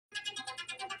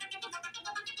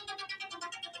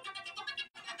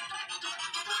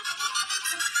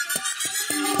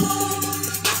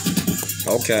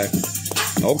Okay.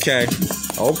 Okay.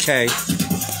 Okay.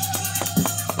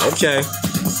 Okay.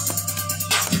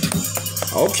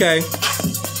 Okay.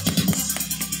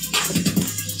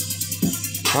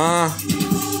 Huh?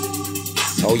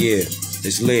 Oh yeah,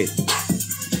 it's lit.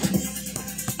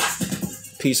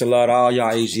 Peace and love to all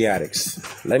y'all Asiatics.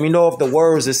 Let me know if the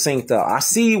words is synced up. I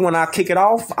see when I kick it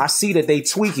off, I see that they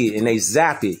tweak it and they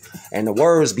zap it, and the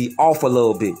words be off a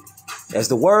little bit. Is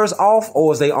the words off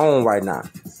or is they on right now?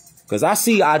 Because I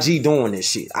see IG doing this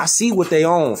shit. I see what they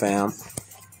on, fam.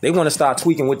 They want to start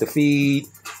tweaking with the feed. You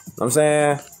know what I'm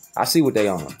saying? I see what they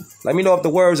on. Let me know if the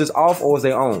words is off or is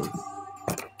they on.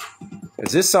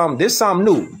 Is this something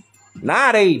new?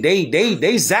 Nah,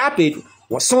 they zap it.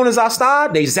 As soon as I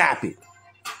start, they zap it.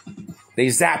 They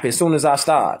zap it as soon as I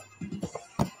start.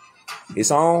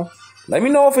 It's on. Let me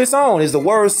know if it's on. Is the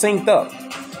words synced up?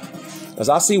 Because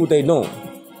I see what they doing.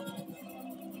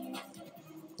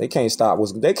 They can't stop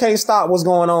what's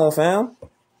going on, fam.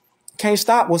 Can't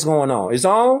stop what's going on. It's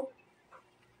on.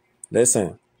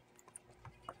 Listen.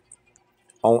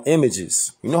 On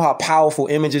images. You know how powerful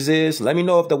images is? Let me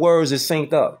know if the words is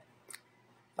synced up.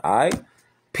 All right.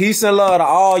 Peace and love to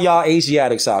all y'all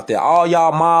Asiatics out there. All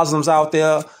y'all Muslims out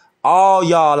there. All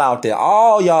y'all out there.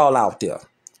 All y'all out there.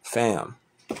 Fam.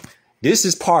 This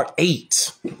is part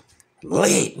 8.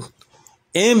 Lit.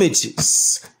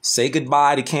 Images. Say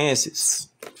goodbye to Kansas.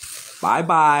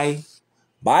 Bye-bye.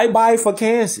 Bye-bye for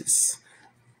Kansas.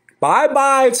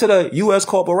 Bye-bye to the U.S.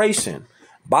 corporation.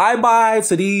 Bye-bye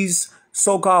to these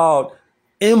so-called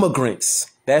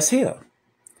immigrants that's here.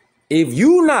 If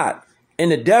you not in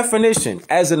the definition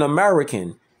as an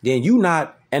American, then you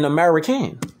not an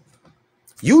American.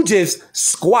 You just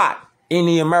squat in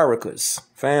the Americas,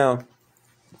 fam.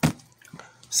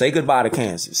 Say goodbye to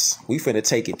Kansas. We finna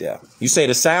take it there. You say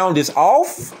the sound is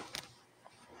off.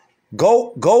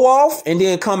 Go off and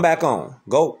then come back on.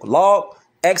 Go log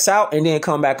X out and then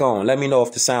come back on. Let me know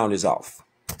if the sound is off.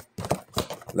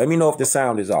 Let me know if the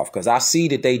sound is off. Because I see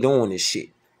that they doing this shit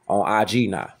on IG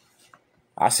now.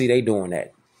 I see they doing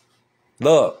that.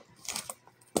 Look.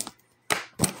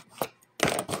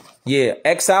 Yeah,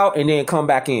 X out and then come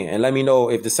back in. And let me know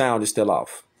if the sound is still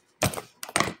off.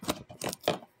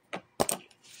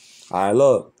 All right,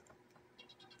 look.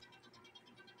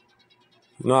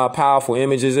 You know how powerful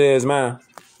images is, man?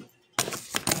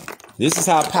 This is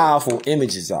how powerful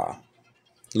images are.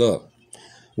 Look.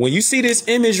 When you see this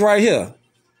image right here.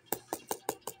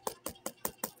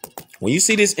 When you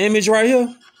see this image right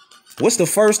here. What's the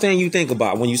first thing you think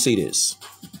about when you see this?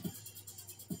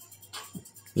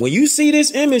 When you see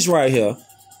this image right here.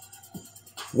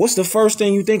 What's the first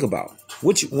thing you think about?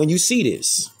 When you see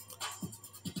this.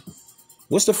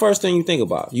 What's the first thing you think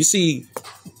about? You see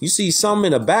something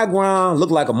in the background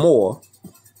look like a Moor.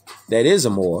 That is a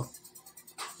Moor.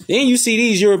 Then you see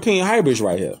these European hybrids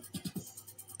right here.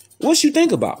 What you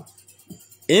think about?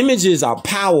 Images are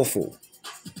powerful.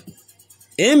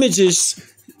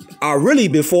 Images are really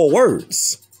before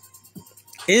words.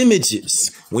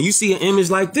 Images. When you see an image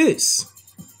like this,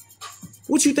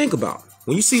 what you think about?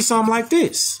 When you see something like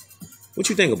this, what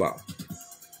you think about?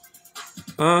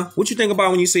 What you think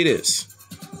about when you see this?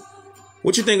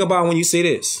 What you think about when you see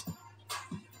this?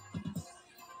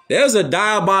 There's a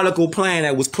diabolical plan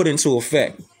that was put into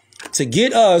effect to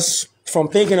get us from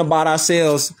thinking about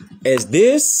ourselves as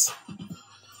this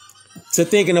to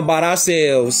thinking about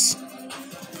ourselves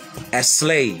as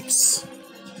slaves,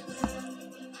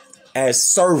 as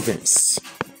servants,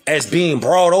 as being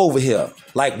brought over here.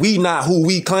 Like we not who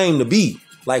we claim to be.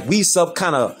 Like we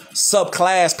kind of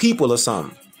subclass people or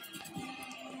something.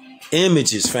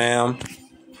 Images, fam.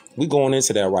 We going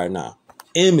into that right now.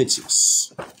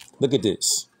 Images. Look at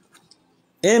this.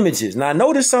 Images. Now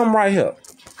notice something right here.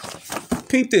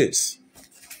 Peep this.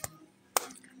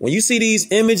 When you see these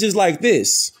images like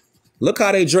this, look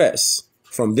how they dress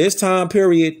from this time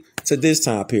period to this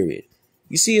time period.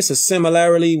 You see it's a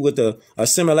similarity with the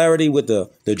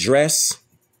dress.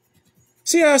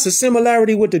 See how it's a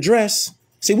similarity with the dress?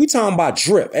 See, we talking about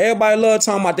drip. Everybody love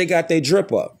talking about they got their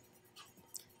drip up.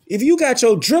 If you got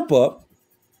your drip up,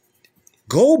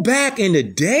 go back in the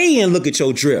day and look at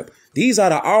your drip. These are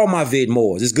the All My Vid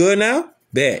Moors. It's good now?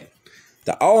 Bet.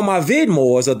 The All My Vid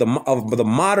Moors of the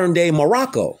modern day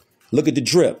Morocco. Look at the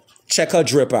drip. Check her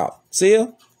drip out. See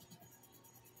her?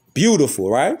 Beautiful,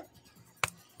 right?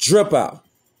 Drip out.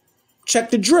 Check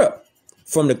the drip.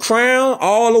 From the crown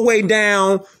all the way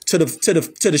down to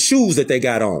the shoes that they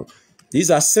got on. These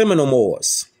are Seminole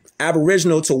Moors,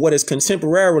 aboriginal to what is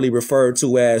contemporarily referred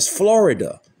to as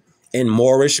Florida in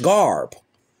Moorish garb.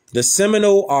 The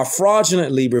Seminole are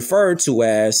fraudulently referred to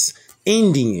as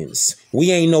Indians.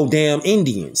 We ain't no damn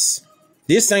Indians.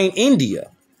 This ain't India.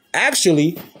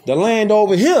 Actually, the land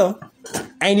over here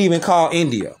ain't even called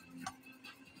India.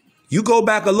 You go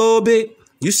back a little bit,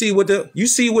 you see what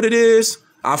it is.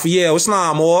 Afiel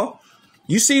Islam, or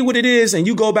you see what it is, and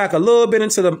you go back a little bit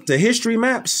into the history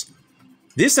maps.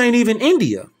 This ain't even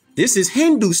India. This is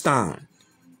Hindustan.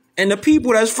 And the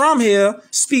people that's from here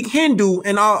speak Hindu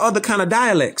and all other kind of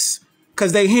dialects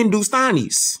because they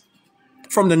Hindustanis.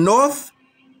 From the north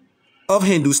of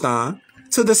Hindustan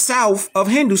to the south of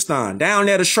Hindustan, down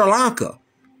there to Sri Lanka.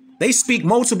 They speak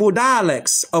multiple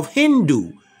dialects of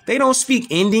Hindu. They don't speak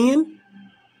Indian.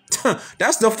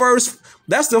 That's the first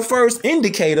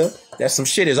indicator that some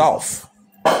shit is off.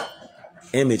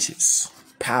 Images.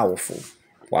 Powerful.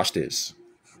 Watch this.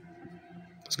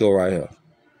 Let's go right here.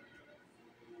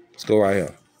 Let's go right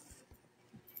here.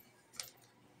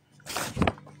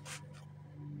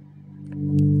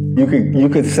 You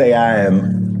could say I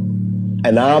am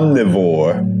an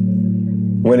omnivore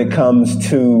when it comes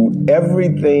to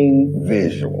everything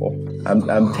visual.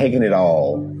 I'm taking it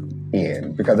all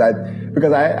in because I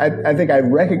think I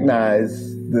recognize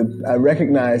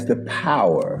the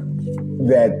power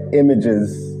that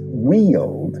images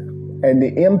wield and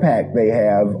the impact they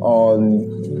have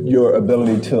on your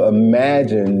ability to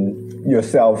imagine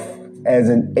yourself as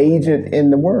an agent in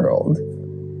the world.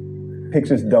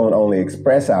 Pictures don't only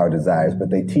express our desires, but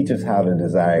they teach us how to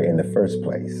desire in the first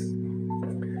place.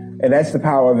 And that's the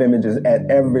power of images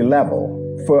at every level.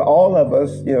 For all of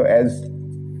us, as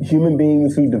human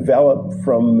beings who develop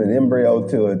from an embryo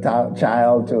to a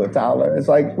child to a toddler, it's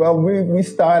like, well, we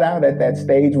start out at that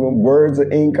stage when words are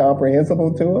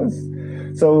incomprehensible to us.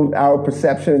 So our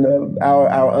perception of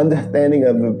our understanding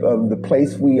of the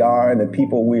place we are and the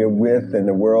people we are with and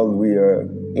the world we are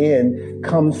in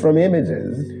comes from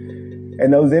images.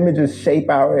 And those images shape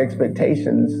our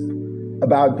expectations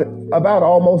about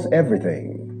almost everything.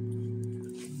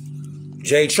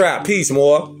 J Trap, peace,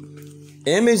 more.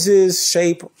 Images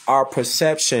shape our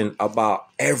perception about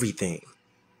everything.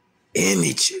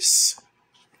 Images.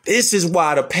 This is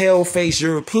why the pale-faced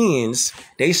Europeans,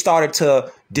 they started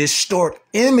to distort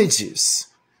images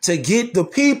to get the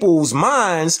people's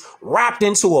minds wrapped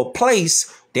into a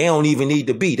place they don't even need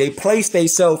to be. They place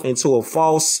themselves into a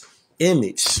false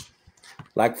image.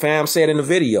 Like fam said in the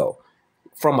video,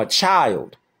 from a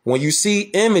child, when you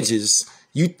see images,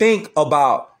 you think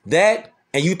about that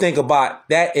and you think about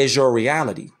that as your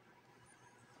reality.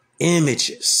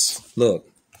 Images. Look,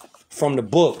 from the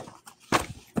book,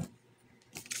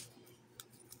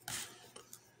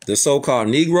 The So-Called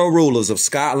Negro Rulers of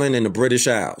Scotland and the British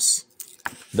Isles.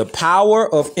 The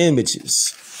power of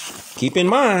images. Keep in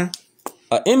mind,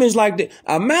 an image like this.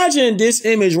 Imagine this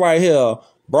image right here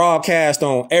broadcast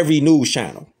on every news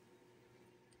channel.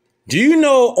 Do you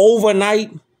know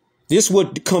overnight this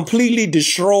would completely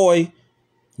destroy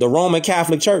the Roman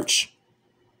Catholic Church?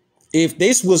 If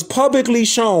this was publicly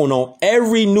shown on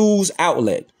every news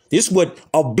outlet, this would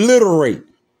obliterate,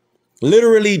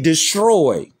 literally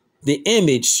destroy the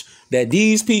image that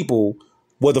these people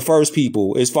were the first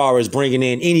people as far as bringing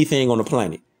in anything on the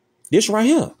planet. This right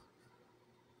here.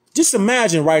 Just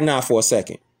imagine right now for a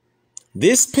second.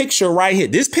 This picture right here,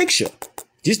 this picture,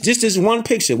 just this one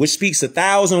picture, which speaks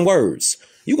 1,000 words.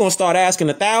 You're going to start asking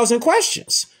 1,000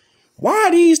 questions. Why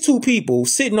are these two people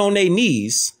sitting on their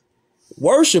knees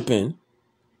worshiping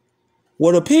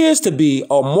what appears to be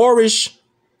a Moorish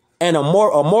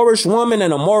woman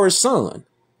and a Moorish son?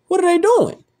 What are they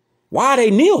doing? Why are they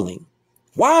kneeling?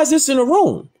 Why is this in a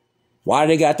room? Why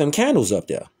they got them candles up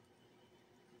there?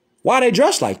 Why are they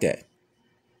dressed like that?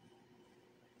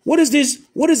 What is this?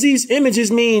 What does these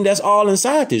images mean that's all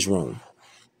inside this room?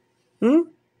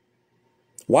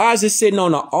 Why is it sitting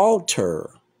on an altar?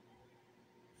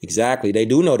 Exactly. They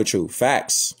do know the truth.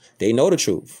 Facts. They know the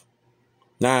truth.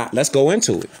 Now, let's go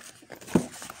into it.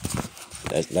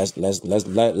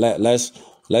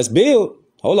 Let's build.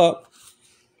 Hold up.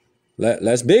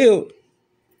 Let's build.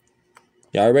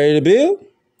 Y'all ready to build?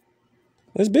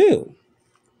 Let's build.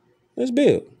 Let's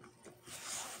build.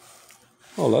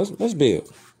 Oh, let's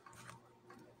build.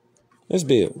 Let's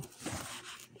build.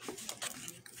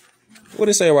 What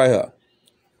it say right here?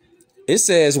 It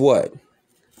says what?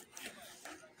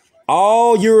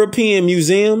 All European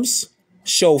museums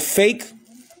show fake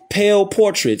pale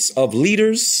portraits of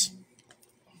leaders.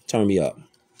 Turn me up.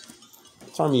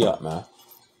 Turn me up, man.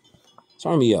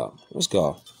 Turn me up. Let's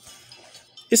go.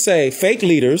 It say fake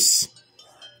leaders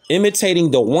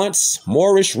imitating the once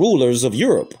Moorish rulers of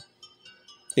Europe.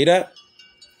 See that?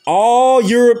 All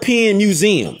European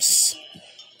museums,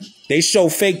 they show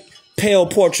fake pale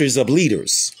portraits of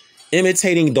leaders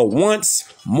imitating the once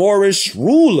Moorish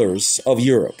rulers of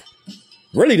Europe.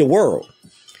 Really the world.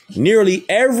 Nearly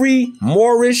every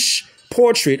Moorish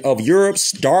portrait of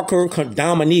Europe's darker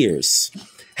domineers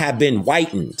have been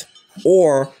whitened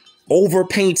or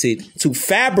overpainted to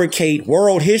fabricate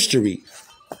world history.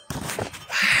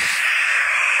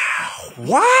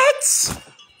 What?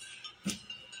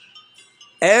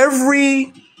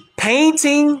 Every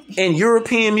painting in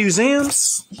European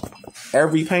museums,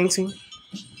 every painting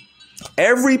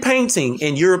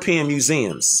in European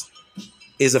museums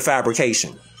is a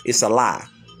fabrication. It's a lie.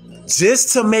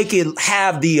 Just to make it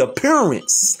have the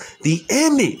appearance, the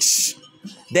image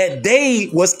that they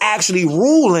was actually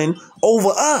ruling over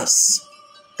us.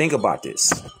 Think about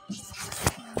this.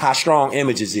 How strong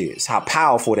images is, how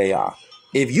powerful they are.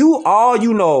 If all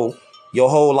you know your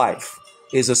whole life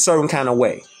is a certain kind of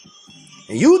way,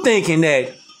 and you thinking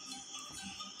that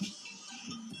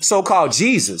so-called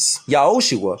Jesus,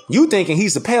 Yahushua, you thinking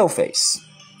he's a pale face.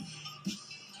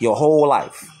 Your whole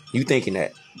life, you thinking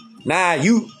that. Now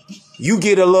you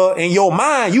get a little in your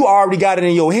mind, you already got it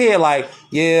in your head like,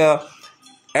 yeah,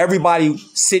 everybody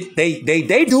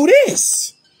they do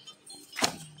this.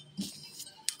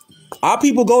 Our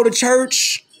people go to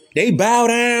church, they bow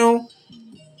down,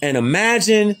 and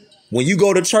imagine when you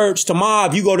go to church tomorrow,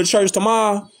 if you go to church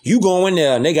tomorrow, you go in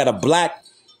there and they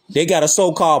got a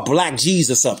so-called black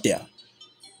Jesus up there.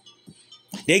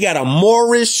 They got a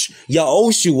Moorish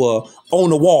Yahushua on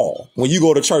the wall when you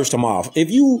go to church tomorrow. If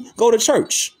you go to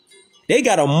church, they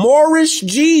got a Moorish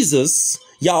Jesus,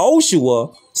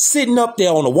 Yahushua, sitting up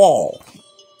there on the wall.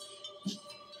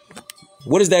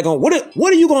 What is that going?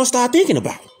 What are you going to start thinking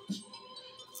about?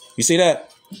 You see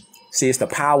that? See, it's the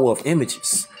power of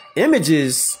images.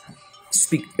 Images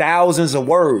speak thousands of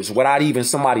words without even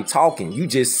somebody talking. You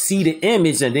just see the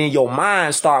image and then your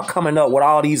mind start coming up with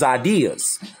all these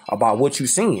ideas about what you're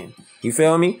seeing. You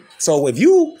feel me? So if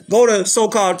you go to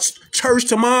so-called church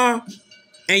tomorrow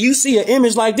and you see an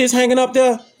image like this hanging up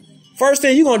there, first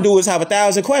thing you're going to do is have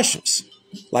 1,000 questions.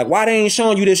 Like, why they ain't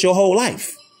showing you this your whole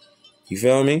life? You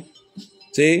feel me?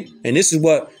 See? And this is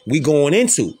what we going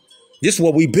into. This is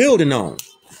what we building on.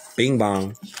 Bing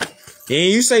bong. And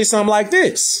you say something like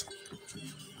this.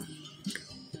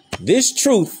 This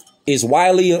truth is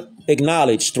widely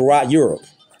acknowledged throughout Europe,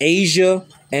 Asia,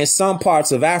 and some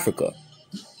parts of Africa,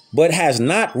 but has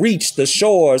not reached the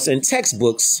shores and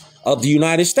textbooks of the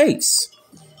United States.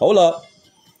 Hold up.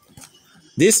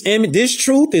 This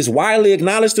truth is widely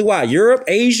acknowledged throughout Europe,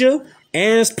 Asia,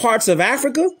 and parts of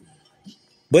Africa,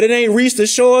 but it ain't reached the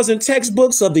shores and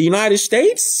textbooks of the United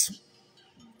States.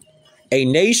 A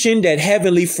nation that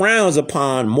heavily frowns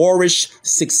upon Moorish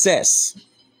success.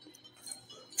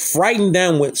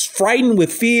 Frightened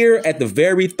with fear at the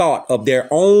very thought of their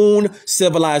own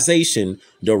civilization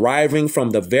deriving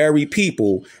from the very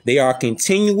people they are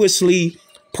continuously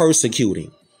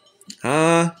persecuting.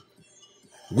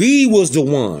 We was the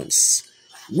ones.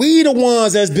 We the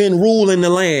ones that's been ruling the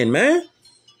land, man.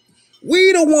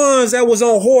 We the ones that was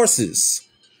on horses,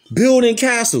 building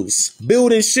castles,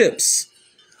 building ships,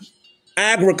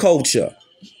 agriculture.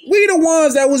 We the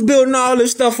ones that was building all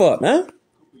this stuff up, man.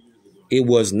 It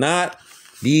was not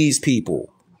these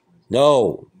people.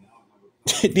 No.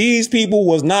 These people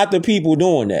was not the people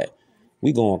doing that.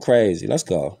 We going crazy. Let's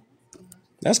go.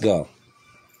 Let's go.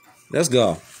 Let's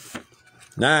go.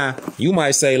 Now, you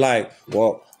might say like,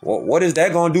 well, what is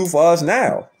that going to do for us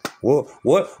now? Well,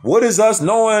 what is us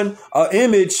knowing an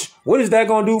image? What is that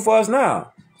going to do for us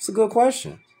now? It's a good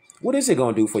question. What is it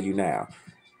going to do for you now?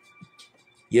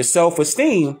 Your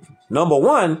self-esteem, number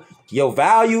one, your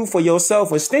value for your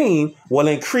self-esteem will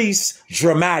increase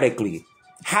dramatically.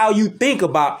 How you think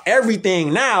about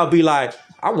everything now be like,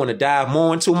 I want to dive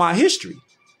more into my history.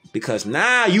 Because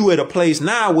now you at a place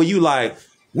now where you like,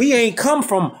 we ain't come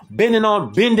from bending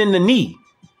the knee.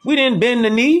 We didn't bend the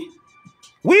knee.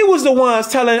 We was the ones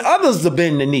telling others to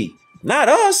bend the knee, not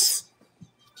us.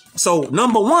 So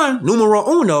number one, numero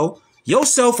uno, your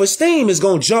self-esteem is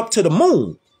going to jump to the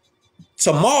moon,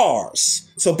 to Mars,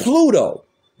 to Pluto.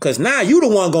 Because now you the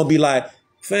one going to be like,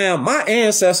 fam, my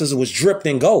ancestors was dripped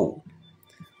in gold.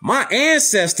 My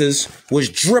ancestors was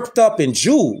dripped up in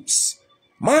jewels.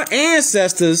 My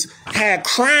ancestors had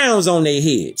crowns on their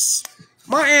heads.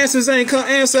 My ancestors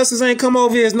ain't come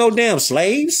over here as no damn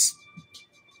slaves.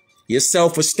 Your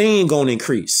self-esteem going to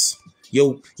increase.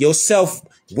 Your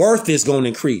self-worth is going to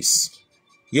increase.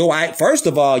 First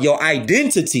of all, your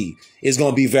identity is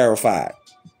going to be verified.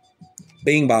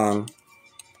 Bing bong.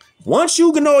 Once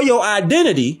you know your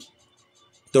identity,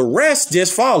 the rest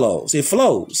just follows. It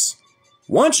flows.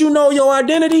 Once you know your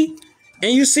identity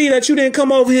and you see that you didn't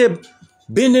come over here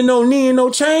bending no knee and no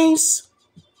chains,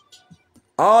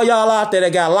 all y'all out there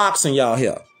that got locks in y'all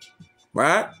hair,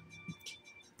 right?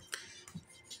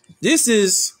 This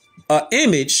is an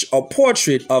image, a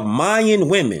portrait of Mayan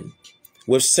women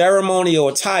with ceremonial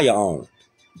attire on.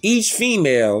 Each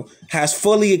female has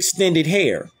fully extended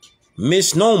hair,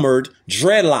 misnomered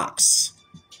dreadlocks.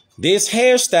 This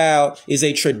hairstyle is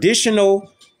a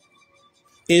traditional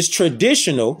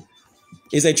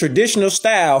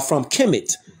style from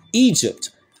Kemet,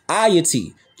 Egypt,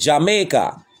 Haiti,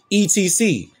 Jamaica,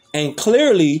 etc., and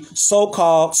clearly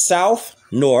so-called South,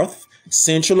 North,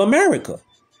 Central America.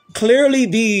 Clearly,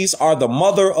 these are the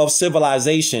mother of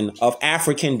civilization of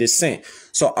African descent.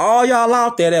 So all y'all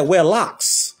out there that wear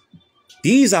locks,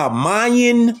 these are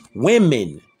Mayan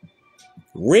women,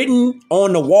 written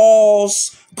on the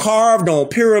walls, carved on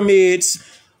pyramids,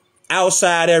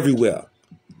 outside everywhere.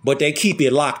 But they keep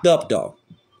it locked up, though.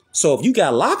 So if you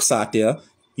got locks out there,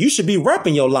 you should be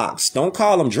repping your locks. Don't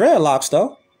call them dreadlocks,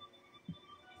 though.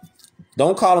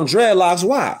 Don't call them dreadlocks.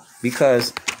 Why?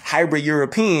 Because hybrid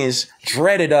Europeans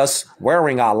dreaded us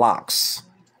wearing our locks.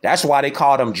 That's why they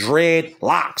call them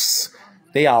dreadlocks.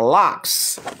 They are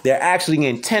locks. They're actually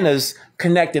antennas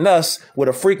connecting us with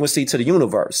a frequency to the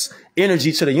universe,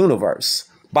 energy to the universe,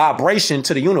 vibration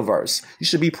to the universe. You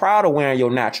should be proud of wearing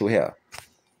your natural hair.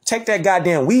 Take that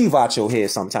goddamn weave out your head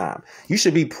sometime. You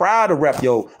should be proud to rep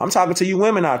I'm talking to you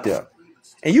women out there.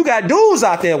 And you got dudes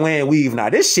out there wearing weave now.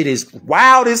 This shit is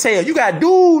wild as hell. You got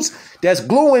dudes that's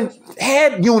gluing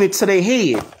head units to their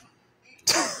head.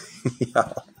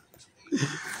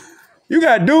 You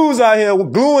got dudes out here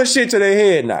gluing shit to their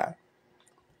head now.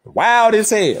 Wild as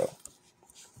hell.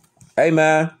 Hey,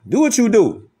 man, do what you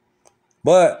do.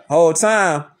 But whole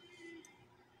time,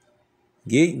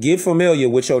 get familiar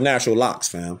with your natural locks,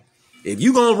 fam. If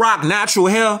you gonna rock natural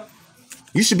hair,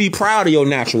 you should be proud of your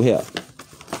natural hair.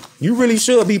 You really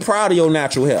should be proud of your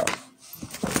natural hair.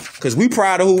 Because we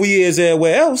proud of who we is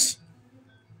everywhere else.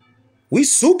 We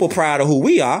super proud of who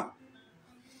we are.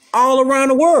 All around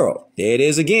the world. There it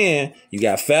is again. You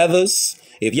got feathers.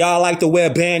 If y'all like to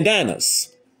wear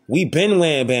bandanas, we been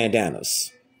wearing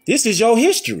bandanas. This is your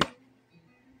history.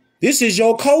 This is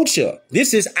your culture.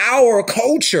 This is our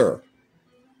culture.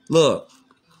 Look,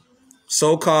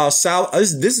 so-called South.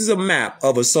 This is a map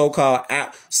of a so-called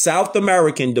South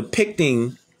American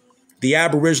depicting the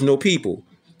Aboriginal people.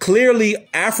 Clearly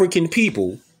African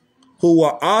people who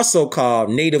are also called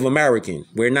Native American.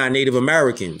 We're not Native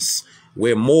Americans.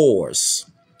 We're Moors.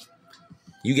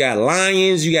 You got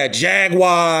lions. You got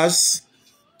jaguars.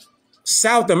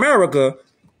 South America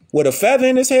with a feather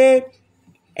in his head.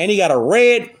 And he got a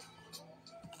red,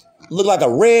 look like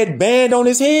a red band on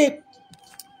his head.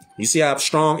 You see how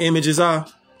strong images are?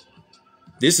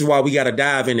 This is why we got to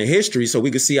dive into history so we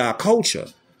can see our culture.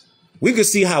 We can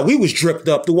see how we was dripped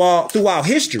up through our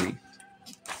history.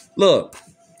 Look,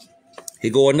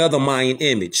 here go another Mayan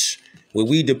image where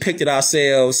we depicted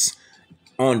ourselves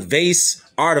on vase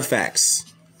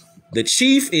artifacts. The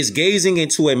chief is gazing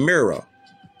into a mirror.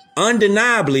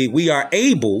 Undeniably, we are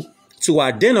able to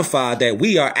identify that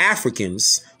we are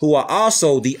Africans who are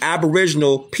also the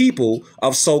Aboriginal people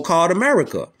of so-called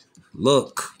America.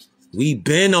 Look, we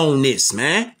been on this,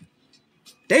 man.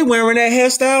 They wearing that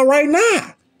hairstyle right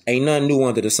now. Ain't nothing new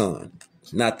under the sun.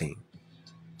 Nothing.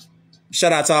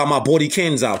 Shout out to all my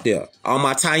Bodikins out there. All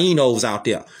my Tainos out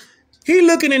there. He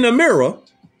looking in the mirror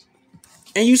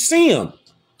and you see him.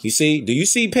 You see, do you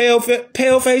see pale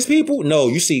face people? No,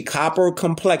 you see copper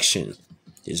complexion.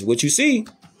 This is what you see.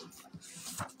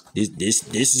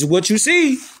 This is what you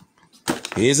see.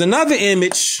 Here's another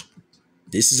image.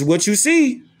 This is what you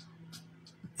see.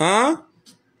 Huh?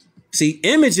 See,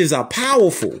 images are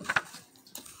powerful.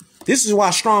 This is why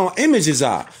strong images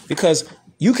are, because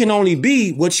you can only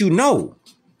be what you know.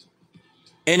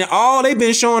 And all they've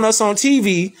been showing us on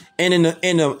TV and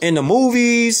in the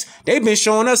movies, they've been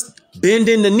showing us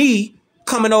bending the knee,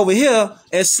 coming over here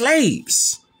as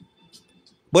slaves.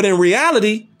 But in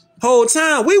reality, whole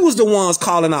time we was the ones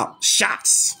calling out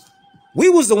shots. We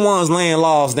was the ones laying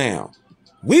laws down.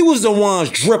 We was the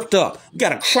ones dripped up. We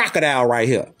got a crocodile right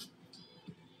here.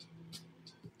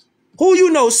 Who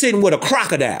you know sitting with a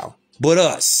crocodile but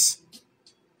us?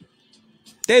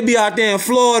 They be out there in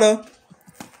Florida.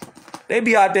 I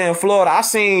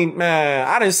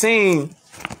done seen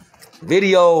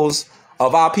videos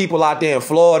of our people out there in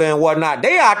Florida and whatnot.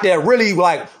 They out there really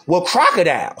like with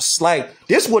crocodiles. Like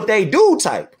this what they do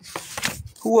type.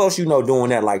 Who else you know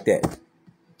doing that like that?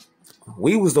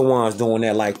 We was the ones doing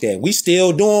that like that. We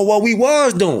still doing what we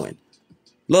was doing.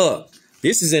 Look,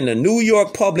 this is in the New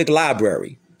York Public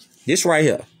Library. This right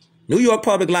here. New York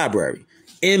Public Library.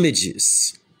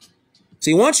 Images.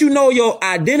 See, once you know your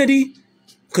identity,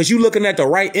 because you looking at the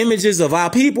right images of our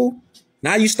people,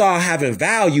 Now you start having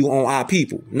value on our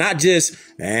people. Not just,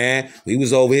 man, we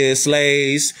was over here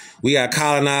slaves. We got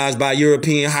colonized by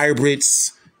European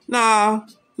hybrids. Nah.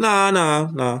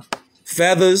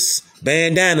 Feathers,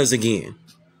 bandanas again.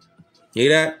 Hear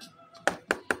that?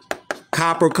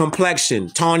 Copper complexion,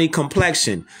 tawny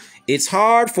complexion. It's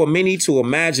hard for many to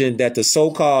imagine that the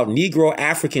so-called Negro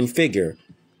African figure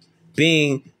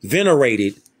being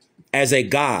venerated as a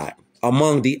god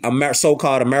among the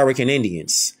so-called American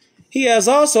Indians. He has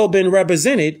also been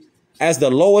represented as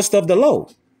the lowest of the low,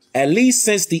 at least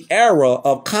since the era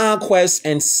of conquest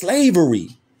and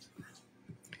slavery.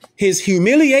 His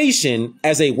humiliation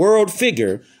as a world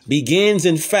figure begins,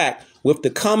 in fact, with the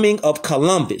coming of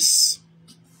Columbus.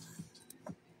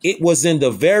 It was in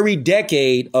the very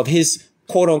decade of his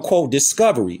quote-unquote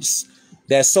discoveries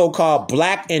that so-called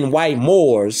black and white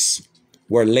Moors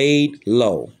were laid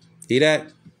low. See that?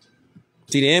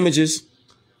 See the images?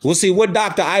 We'll see what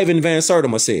Dr. Ivan Van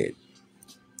Sertima said.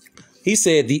 He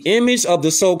said, the image of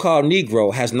the so-called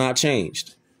Negro has not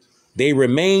changed. They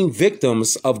remain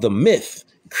victims of the myth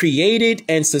created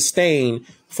and sustained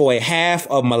for a half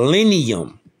a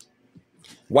millennium,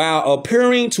 while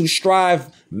appearing to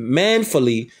strive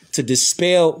manfully to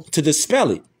dispel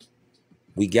it.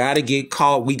 We got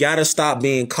to stop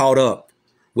being caught up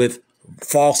with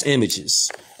false images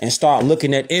and start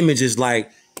looking at images like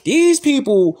these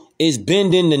people is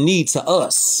bending the knee to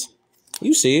us.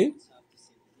 You see it.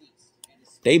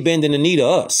 They bending the knee to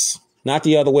us, not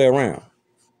the other way around.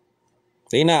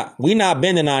 We not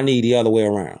bending our knee the other way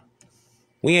around.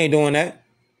 We ain't doing that.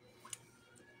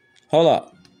 Hold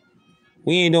up.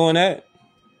 We ain't doing that.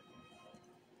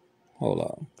 Hold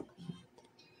up.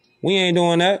 We ain't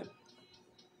doing that.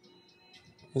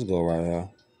 Let's go right here.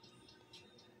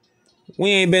 We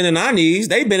ain't bending our knees.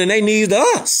 They bending their knees to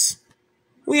us.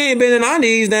 We ain't bending our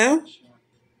knees down.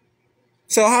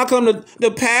 So how come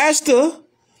the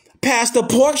Pastor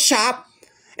Pork Chop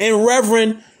and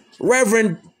Reverend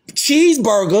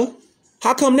Cheeseburger,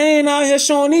 how come they ain't out here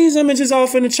showing these images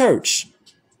off in the church?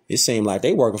 It seemed like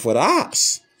they working for the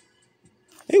ops.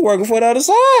 They working for the other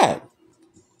side.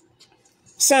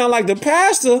 Sound like the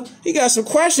pastor, he got some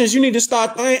questions you need to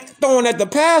start throwing at the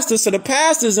pastor. So the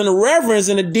pastors and the reverends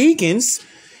and the deacons,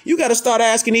 you got to start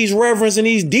asking these reverends and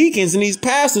these deacons and these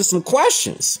pastors some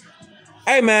questions.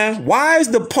 Hey, man, why is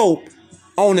the Pope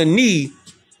on a knee?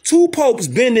 Two popes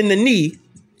bending the knee.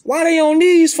 Why they on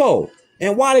knees for?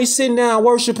 And why they sitting down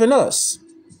worshiping us?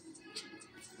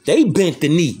 They bent the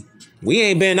knee. We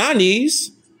ain't bent our knees.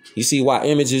 You see why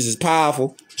images is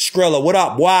powerful? Skrilla, what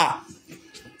up? Why?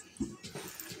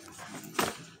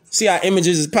 See how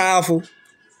images is powerful?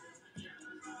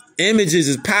 Images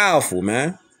is powerful,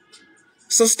 man.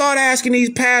 So start asking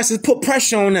these pastors, put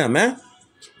pressure on them, man.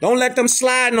 Don't let them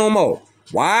slide no more.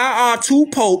 Why are two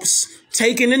popes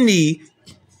taking the knee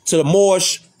to the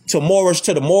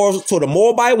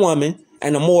Moabite woman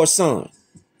and the Moor son?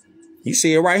 You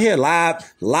see it right here,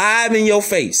 live in your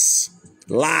face,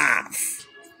 live.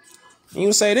 And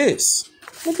you say this.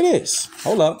 Look at this.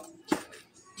 Hold up.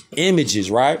 Images,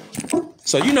 right?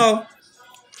 So, you know,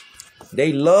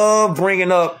 they love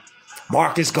bringing up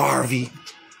Marcus Garvey.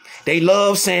 They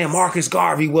love saying Marcus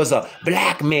Garvey was a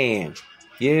black man.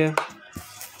 Yeah.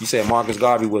 You said Marcus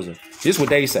Garvey was a... This is what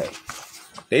they say.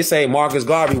 They say Marcus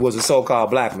Garvey was a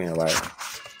so-called black man, right?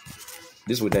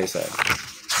 This is what they say.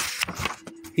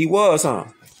 He was, huh?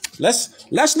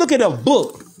 Let's look at a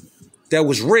book that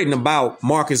was written about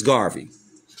Marcus Garvey.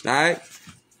 All right?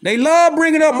 They love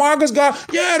bringing up Marcus Garvey.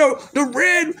 Yeah, the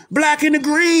red, black, and the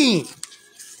green.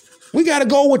 We got to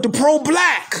go with the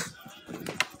pro-black.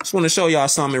 Just want to show y'all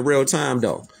something in real time,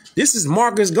 though. This is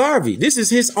Marcus Garvey. This is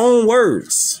his own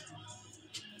words.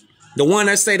 The one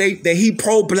that say that he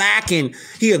pro-black and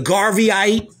he a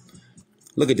Garveyite.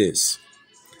 Look at this.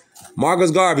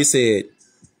 Marcus Garvey said,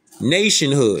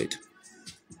 nationhood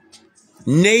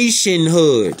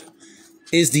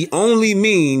is the only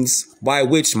means by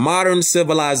which modern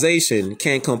civilization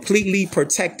can completely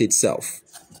protect itself.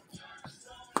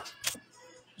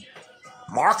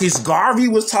 Marcus Garvey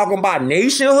was talking about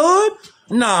nationhood?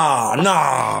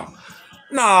 Nah.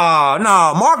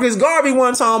 Marcus Garvey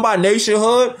wasn't talking about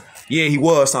nationhood. Yeah, he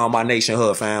was talking about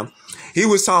nationhood, fam. He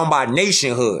was talking about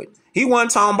nationhood. He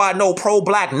wasn't talking about no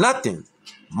pro-black nothing.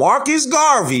 Marcus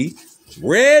Garvey,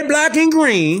 red, black, and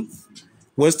green,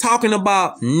 was talking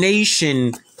about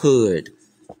nationhood.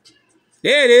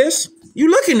 There it is. You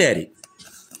looking at it.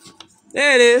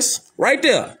 There it is. Right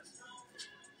there.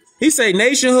 He said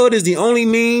nationhood is the only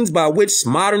means by which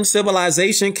modern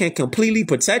civilization can completely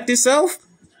protect itself.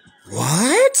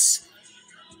 What?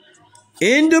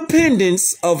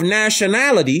 Independence of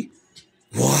nationality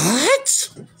What?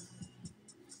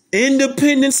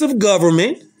 Independence of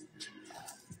government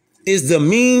is the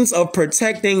means of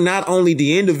protecting not only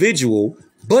the individual,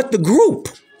 but the group.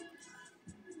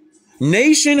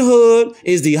 Nationhood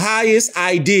is the highest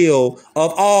ideal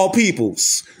of all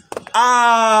peoples.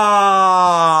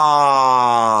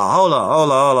 Hold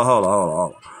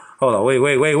on.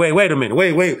 Wait a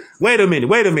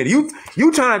minute.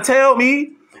 You trying to tell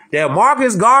me that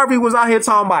Marcus Garvey was out here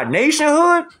talking about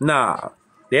nationhood? Nah.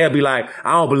 They'll be like,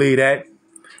 I don't believe that.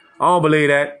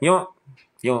 You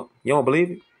don't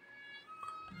believe it?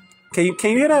 Can you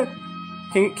hear that?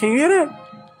 Can you hear that?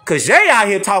 Cause Jay out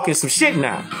here talking some shit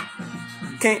now.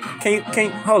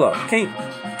 Hold up. Can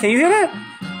you hear that?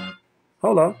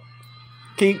 Hold up.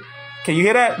 Can you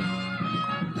hear that?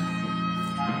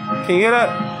 Can you hear that?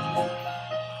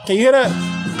 Can you hear that?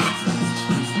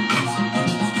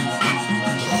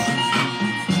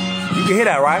 You can hear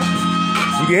that, right?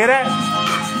 You can hear that?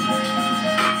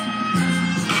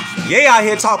 Ye out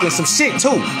here talking some shit too.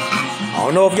 I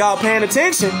don't know if y'all paying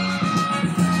attention.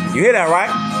 You hear that, right?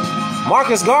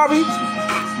 Marcus Garvey?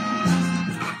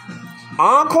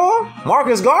 Encore?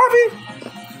 Marcus Garvey?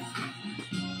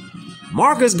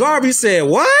 Marcus Garvey said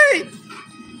what?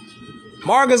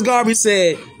 Marcus Garvey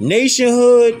said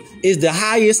nationhood is the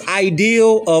highest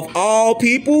ideal of all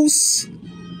peoples.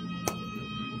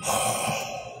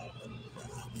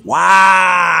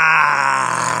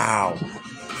 Wow.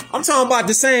 I'm talking about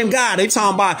the same guy. They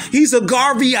talking about he's a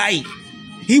Garveyite.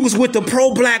 He was with the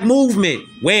pro-black movement.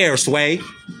 Where, Sway?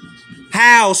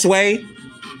 How, Sway?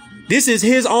 This is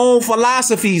his own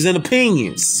philosophies and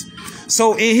opinions.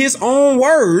 So in his own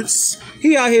words,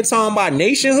 he out here talking about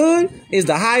nationhood is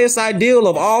the highest ideal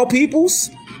of all peoples.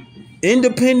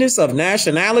 Independence of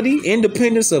nationality,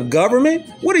 independence of government.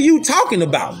 What are you talking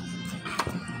about?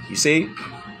 You see?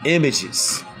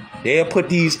 Images. They'll put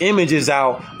these images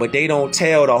out, but they don't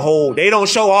tell the whole, they don't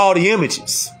show all the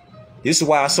images. This is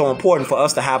why it's so important for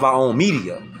us to have our own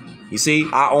media. You see,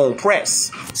 our own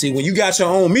press. See, when you got your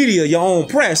own media, your own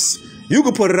press, you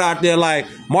could put it out there like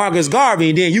Marcus Garvey,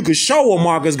 and then you could show what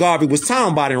Marcus Garvey was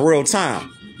talking about in real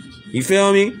time. You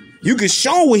feel me? You could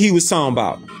show what he was talking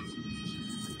about.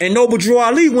 And Noble Drew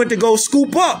Ali went to go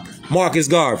scoop up Marcus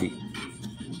Garvey.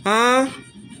 Huh?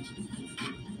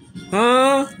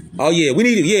 Oh yeah,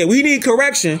 we need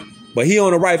correction, but he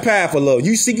on the right path a little.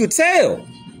 You see, you could tell.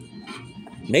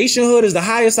 Nationhood is the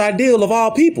highest ideal of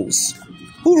all peoples.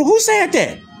 Who said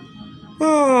that?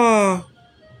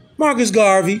 Marcus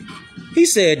Garvey. He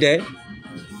said that.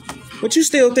 But you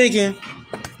still thinking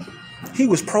he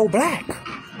was pro-black.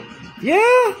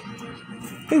 Yeah.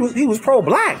 He was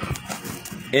pro-black.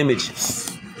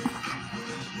 Images.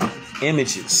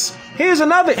 Here's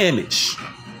another image.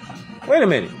 Wait a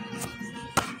minute.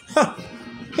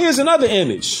 Here's another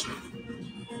image.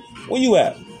 Where you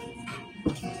at?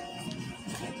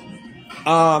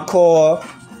 Encore.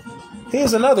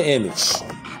 Here's another image.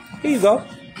 Here you go.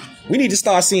 We need to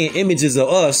start seeing images of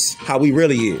us, how we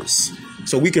really is.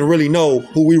 So we can really know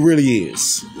who we really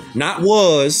is. Not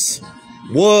was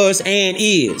and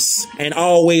is, and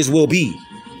always will be.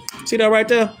 See that right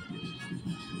there?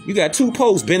 You got two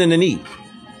posts bending the knee.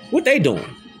 What they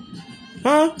doing?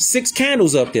 Huh? 6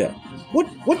 candles up there.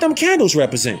 What them candles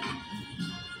represent?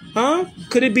 Huh?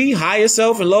 Could it be higher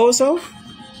self and lower self?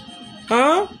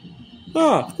 Huh?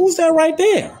 Who's that right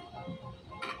there?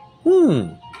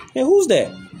 And who's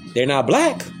that? They're not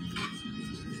black.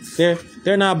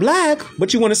 They're not black,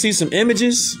 but you want to see some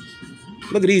images?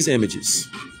 Look at these images.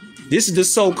 This is the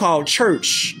so-called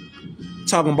church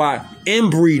talking about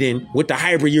inbreeding with the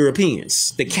hybrid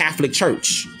Europeans, the Catholic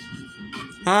Church.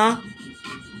 Huh?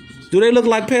 Do they look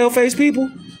like pale-faced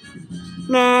people?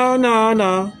 No,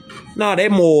 they're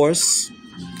Moors.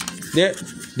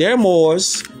 They're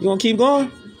Moors. You want to keep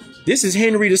going? This is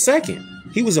Henry II.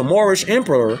 He was a Moorish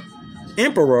emperor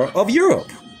of Europe.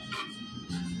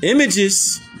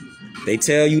 Images, they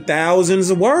tell you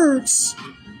thousands of words.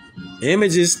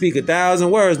 Images speak 1,000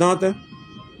 words, don't they?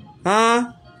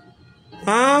 Huh?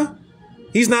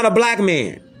 He's not a black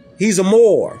man. He's a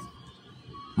Moor.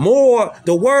 Moor,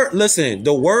 the word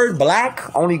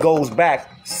black only goes back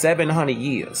 700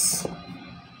 years.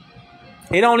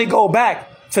 It only go back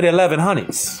to the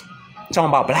 1100s. Talking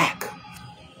about black.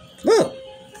 Look.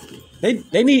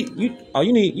 They need you. Oh,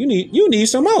 you need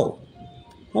some more.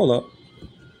 Hold up.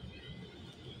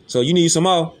 So you need some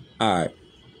more? All right.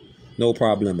 No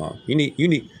problemo. You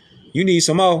need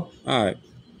some more? All right.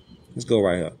 Let's go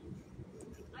right here.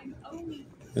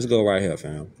 Let's go right here,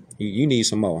 fam. You need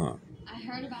some more, huh? I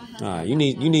heard about how. All right. You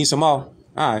need some more?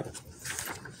 All right.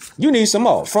 You need some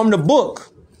more from the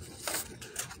book.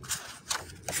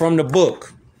 from the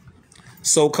book,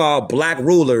 so-called black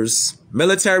rulers,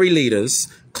 military leaders,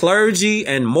 clergy,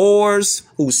 and Moors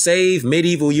who saved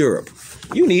medieval Europe.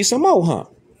 You need some more, huh?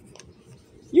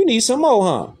 You need some more,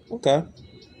 huh? Okay.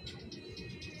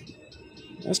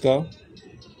 Let's go.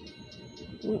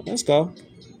 Let's go.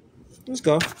 Let's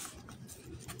go.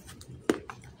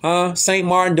 St.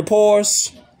 Martin de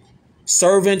Porres,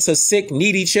 servant to sick,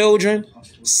 needy children.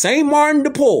 St. Martin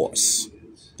de Porres.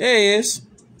 There he is.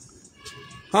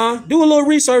 Do a little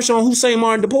research on who St.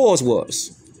 Martin de Porres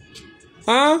was.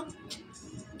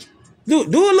 Do a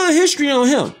little history on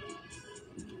him.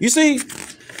 You see,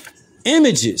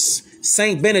 images.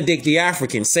 Saint Benedict the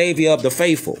African, savior of the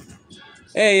faithful.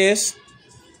 There he is.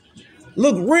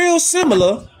 Look real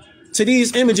similar to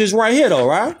these images right here, though,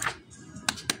 right?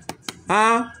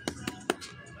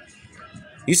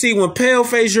 You see, when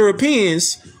pale-faced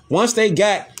Europeans, once they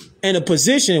got in a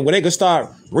position where they could start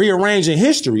rearranging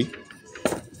history,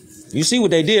 you see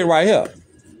what they did right here.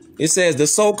 It says the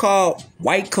so-called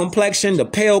white complexion, the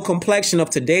pale complexion of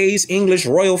today's English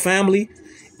royal family,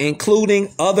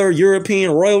 including other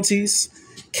European royalties,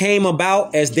 came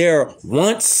about as their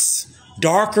once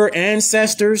darker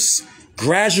ancestors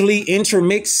gradually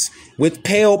intermixed with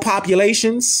pale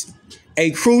populations.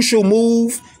 A crucial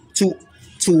move to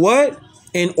what?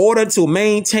 In order to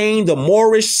maintain the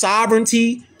Moorish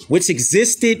sovereignty which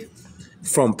existed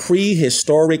from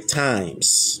prehistoric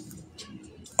times.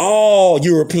 All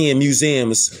European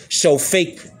museums show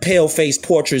fake pale-faced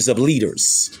portraits of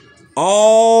leaders.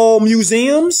 All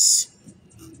museums?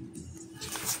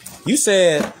 You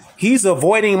said he's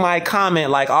avoiding my comment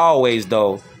like always,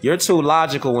 though. You're too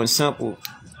logical and simple.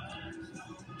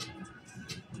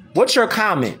 What's your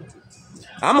comment?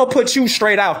 I'm going to put you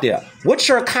straight out there. What's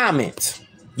your comment?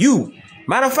 You.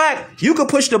 Matter of fact, you could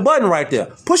push the button right there.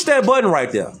 Push that button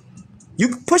right there.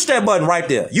 You push that button right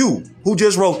there. You who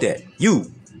just wrote that.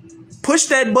 You. Push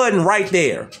that button right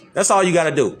there. That's all you got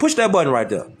to do. Push that button right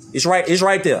there. It's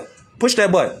right there. Push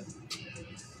that button.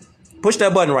 Push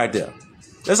that button right there.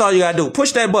 That's all you got to do.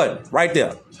 Push that button right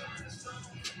there.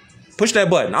 Push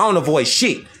that button. I don't avoid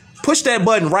shit. Push that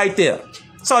button right there.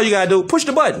 That's all you got to do. Push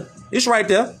the button. It's right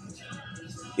there.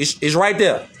 It's right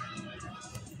there.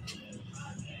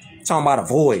 Talking about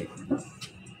avoid.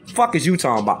 Fuck is you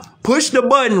talking about? Push the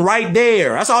button right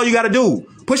there. That's all you got to do.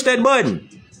 Push that button.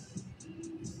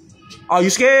 Are you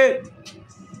scared?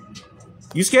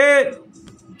 You scared?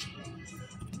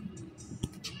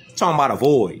 Talking about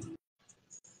avoid.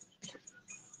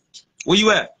 Where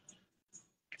you at?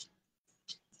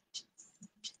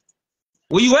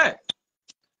 Where you at?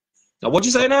 Now, what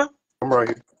you say now? I'm right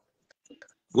here.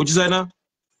 What you say now?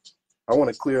 I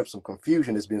want to clear up some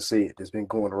confusion that's been said, that's been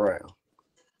going around.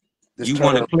 You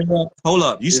want to clear up? Hold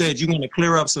up. You said you want to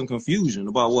clear up some confusion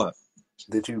about what?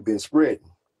 That you've been spreading.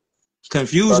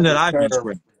 Confusion that I've been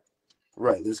spreading.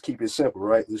 Right. Let's keep it simple,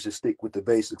 right? Let's just stick with the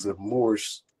basics of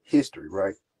Moorish history,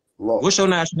 right? Law. What's your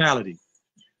nationality?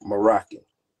 Moroccan,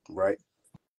 right?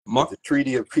 The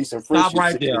Treaty of Peace and Friendship. Stop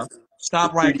right there.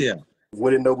 Stop right there.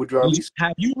 What did Noble Drew Ali?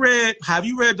 Have you read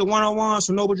the 101s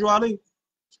from Noble Drew Ali?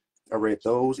 I read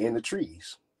those in the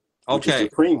trees. Okay.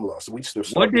 Supreme law. So we still.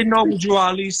 What did Noble Drew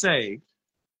Ali say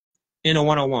in the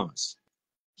 101s?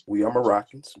 We are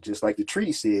Moroccans, just like the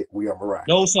treaty said. We are Moroccans.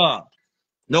 No sir.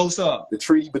 No sir. The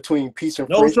treaty between peace and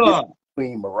friendship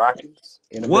between Moroccans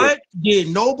and Americans. What did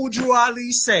Noble Drew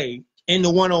Ali say in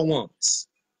the 101s?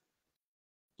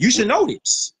 You should know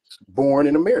this. Born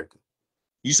in America.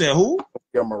 You said who?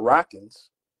 We are Moroccans.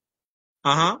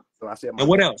 Uh-huh. So I said, and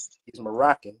what else? He's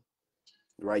Moroccan.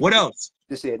 Right. What else?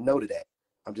 Just said no to that.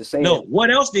 I'm just saying. No. What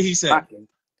else did he say? Moroccan.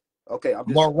 Okay. I'm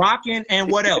just, Moroccan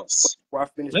and what else?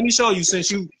 Let me show you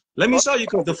let me show you,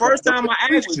 because the first time I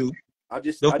asked you,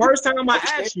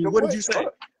 what did you say?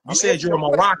 You said you're a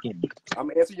Moroccan. I'm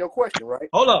answering your question, right?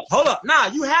 Hold up. Nah,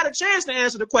 you had a chance to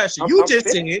answer the question. I'm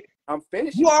said. I'm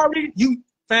finished.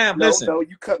 Fam, listen. No,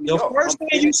 you cut me off. The first thing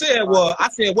you said was, I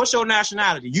said, what's your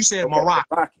nationality? You said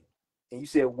Moroccan. And you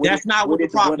said, that's not what the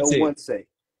prophet said.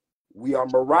 We are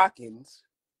Moroccans.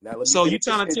 Now, so you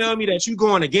trying to tell me that you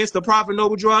going against the prophet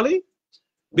Noble Drew Ali?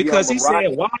 Because he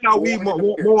said, why are we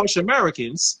Moorish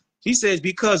Americans? He says,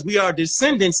 because we are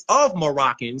descendants of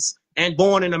Moroccans and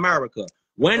born in America.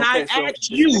 When I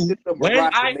asked you,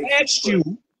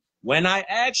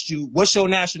 what's your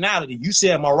nationality? You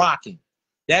said Moroccan.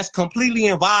 That's completely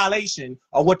in violation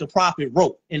of what the prophet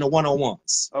wrote in the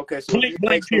 101s. Okay, so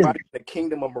blank period. The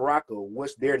Kingdom of Morocco,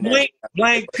 what's their nationality?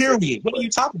 Blank period. What are you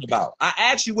talking about? I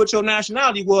asked you what your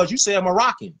nationality was. You said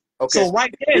Moroccan. Okay, so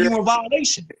right there, you're in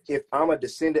violation. If I'm a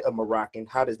descendant of Moroccan,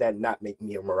 how does that not make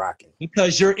me a Moroccan?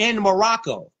 Because you're in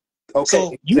Morocco. Okay,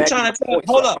 So you exactly trying my to tell? point.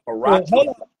 Hold So up. I'm So Moroccan. hold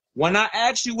up. When I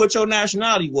asked you what your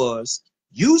nationality was,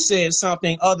 you said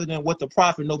something other than what the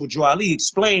Prophet Noble Drew Ali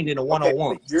explained in the Okay,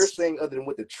 but you're 101s. saying other than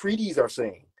what the treaties are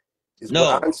saying is what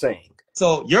No. I'm saying.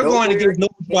 So you're going Nowhere against in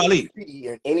Noble Drew any Ali. treaty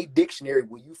or any dictionary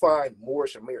will you find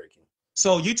Moorish American.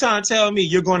 So you trying to tell me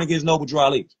you're going against Noble Drew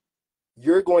Ali?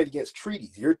 You're going against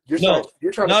treaties. You're No.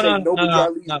 trying to No, say no, no, Noble no,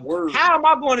 Jali's no. word How am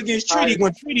I going is against treaty higher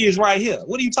when than treaty is right here?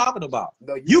 What are you talking about?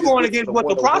 no, you You just going read from against the what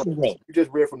the Prophet 101s. wrote. You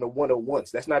just read from the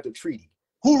 101s. That's not the treaty.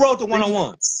 Who wrote the Treaty.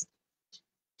 101s?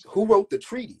 Who wrote the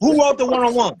treaty? Who Let's wrote talk the about the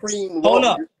 101s? supreme Hold law.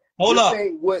 up. Hold You're up.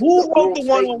 saying what the Who wrote oral the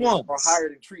statements are 101s? higher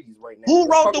than treaties right now. Who Let's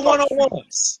wrote talk the about treaties.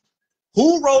 101s?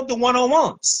 Who wrote the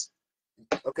 101s?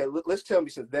 Okay, let's tell me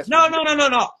since that's No, what no, no, no,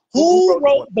 no. who Who wrote the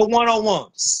wrote one? the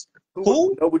 101s?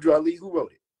 Who? Noble Drew Ali, who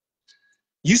wrote it?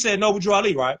 You said Noble Drew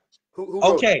Ali, right? Who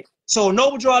wrote Okay. So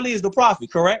Noble Drew Ali is the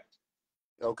Prophet, correct?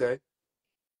 it? Okay.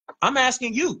 I'm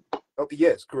asking you. Okay,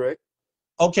 yes, correct.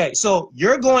 Okay, so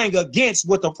you're going against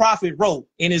what the Prophet wrote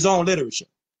in his own literature.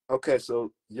 Okay,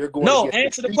 so you're going No, against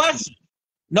answer the treaty. question.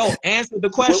 No, answer the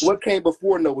question. What came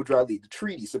before Noble Drew Ali? The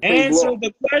treaty, supreme Answer law.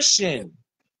 the question.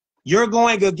 You're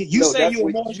going against. You No, say that's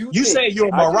you're what you you think. say you're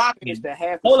a I just finished Moroccan. a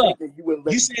half a Hold up. statement. You wouldn't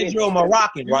let You me said finish. you're a That's what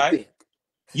Moroccan, you right? think.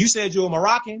 You said you're a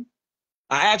Moroccan.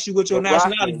 I asked you what your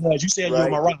nationality Moroccan, was. You said you're a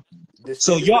right? Moroccan. So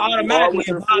Descendants you're of you are automatically what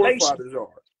in your violation. forefathers are.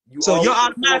 You So are you're what your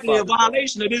automatically in forefathers are.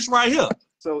 violation of this right here.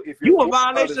 So if your You in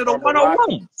violation forefathers of the are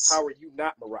Moroccan, 101s. how are you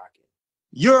not Moroccan?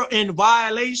 You're in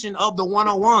violation of the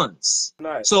 101s.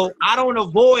 Not. So I don't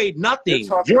avoid You're nothing.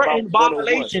 talking You're about in 101s.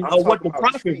 violation I'm of what talking the about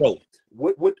Prophet treaty. wrote.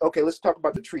 What okay, let's talk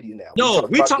about the treaty now. No,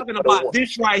 we're About the talking about 101s.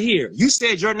 this right here. You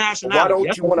said your Why nationality.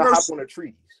 don't you want to hop on the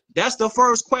treaties? That's the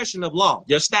first question of law,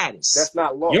 your status. That's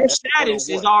not law. Your That's status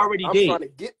is 101. already I'm dead. trying to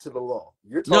get to the law.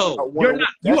 You're talking No, about you're 101. not.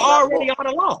 You That's not already law. out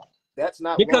of law. That's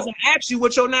not Because law. I asked you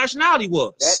what your nationality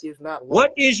was. That is not law.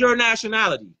 What is your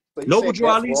nationality? So Noble Drew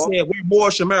Ali said we're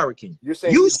Moorish American. You're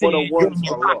saying You these said you're 101s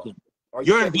are law. Moroccan. Are you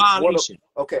You're saying in violation.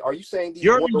 okay, are you saying these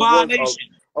You're in 101s are violation.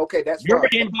 okay, that's You're fine.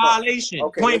 in That's fine. violation.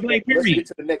 Okay, Point blank let's period. get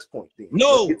to the next point then.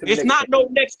 No, it's not no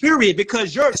next period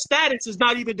because your status is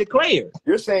not even declared.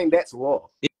 You're saying that's law.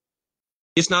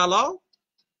 It's not law.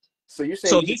 So you're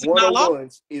saying these this is not law.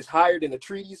 101s is higher than the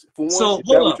treaties for one? So Is that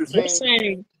hold what up. you're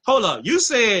saying? Hold up. You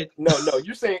said No,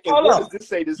 you're saying and hold where up. does this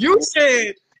say this? You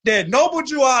said that Noble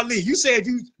Drew Ali. You said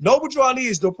Noble Drew Ali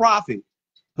is the prophet,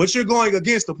 but you're going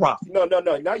against the prophet. No.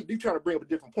 Now you're trying to bring up a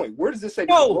different point. Where does this say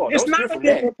this No, is law? it's Don't not steer a from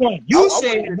different that. point. You I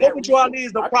said wanna hear Noble that Drew Ali resource.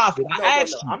 is the prophet. I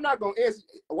asked you. I'm not gonna answer.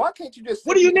 Why can't you just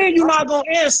What do you mean you're not gonna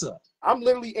answer? I'm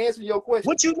literally answering your question.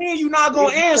 What you mean you're not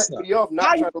gonna answer? Me off,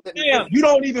 not trying to let me finish. You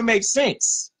don't even make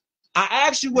sense. I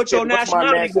asked you what your What's my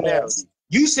nationality was.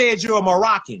 You said you're a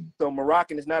Moroccan. So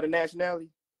Moroccan is not a nationality?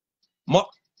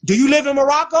 Do you live in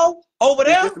Morocco over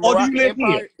there, or do you live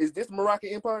Empire? here? Is this the Moroccan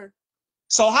Empire?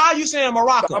 So how are you saying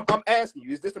Morocco? So I'm asking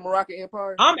you, is this the Moroccan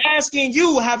Empire? I'm asking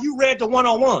you, have you read the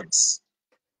 101s?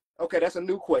 Okay, that's a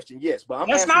new question. Yes, but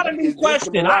that's not a new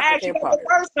question. I asked you that the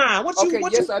first time. What you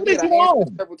yes, I did. I answered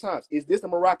it several times. Is this the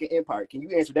Moroccan Empire? Can you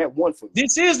answer that one for me?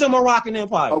 This is the Moroccan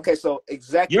Empire. Okay, so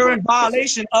exactly. You're in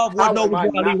violation of what Noble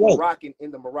Drew Ali wrote. Moroccan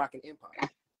in the Moroccan Empire.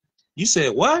 You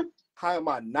said what? How am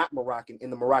I not Moroccan in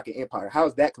the Moroccan Empire? How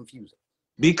is that confusing?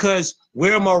 Because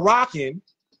we're Moroccan,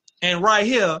 and right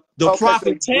here, the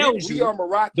prophet tells you,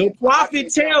 the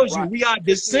prophet tells you we are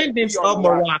descendants of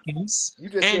Moroccans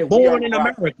and born in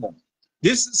America.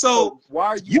 So why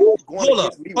are you hold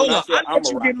up? I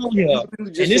let you get on here,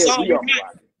 and this all you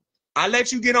got. I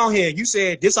let you get on here. You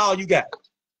said this all you got.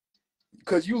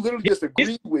 Because you literally just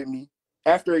agreed with me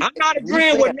after I'm not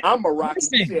agreeing with I'm Moroccan.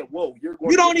 You said, whoa, you're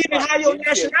going you don't even have your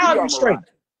nationality straight.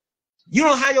 You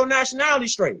don't have your nationality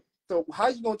straight. So how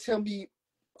you gonna tell me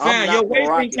man, you're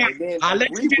wasting time. I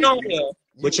let you get on here,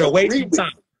 but you're wasting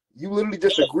time. You literally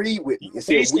just agreed with me and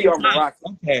said we are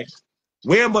Moroccan. Okay.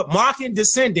 We're Moroccan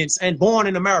descendants and born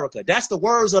in America. That's the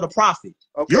words of the prophet.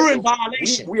 Okay, you're in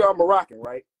violation. We are Moroccan,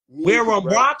 right? We're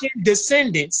Moroccan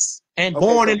descendants and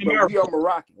born in America. We are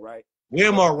Moroccan, right?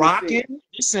 We're Moroccan.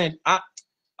 Listen,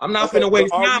 I'm not finna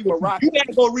waste time. You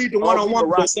gotta go read the 101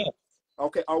 yourself.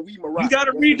 Okay, are we Moroccan? You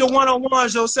gotta read the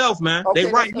 101s yourself, man. Okay,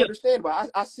 they right here. Understandable.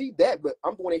 I see that, but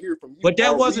I'm going to hear from you. But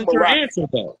that wasn't your answer,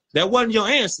 though. That wasn't your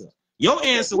answer. Your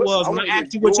answer was when I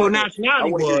asked you what your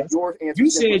nationality was. You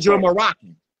said you're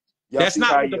Moroccan. That's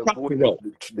not what the prophet wrote.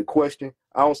 The question.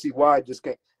 I don't see why I just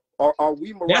can't. Are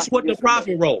we Moroccan? That's what the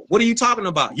prophet wrote. What are you talking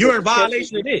about? You're in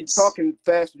violation of this. You're talking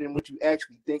faster than what you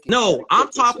actually think. No, I'm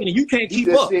talking and you can't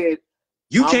keep up.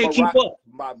 You can't keep up.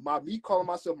 Me calling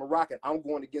myself Moroccan, I'm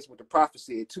going against what the prophet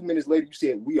said. 2 minutes later, you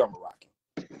said we are Moroccan.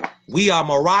 We are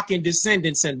Moroccan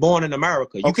descendants and born in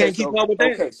America. You can't keep up with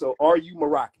that? Okay, so are you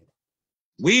Moroccan?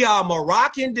 We are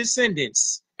Moroccan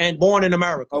descendants and born in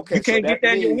America. Okay, you can't so get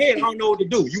that in your head. I don't know what to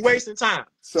do. You wasting time.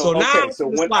 So now, so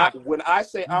when I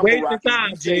say I'm Moroccan,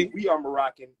 you say we are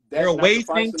Moroccan. That's You're not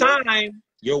wasting time.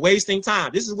 You're wasting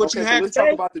time. This is what you had so to say. let's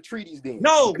talk about the treaties then.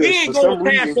 No, we ain't going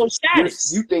past your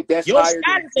status. You think that's your higher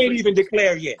status ain't even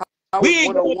declared yet. We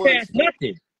ain't going past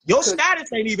nothing. Your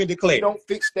status ain't even declared. You don't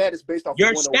fix status based off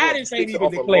your status ain't even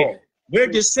declared. We're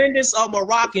descendants of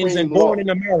Moroccans and born in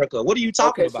America. What are you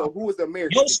talking about? So who is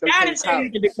American? Your status ain't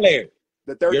even declared.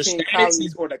 The 13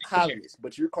 colonies or the colonists,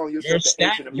 but you're calling yourself the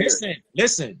ancient American.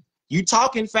 Listen. You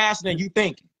talking faster than you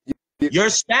thinking. Your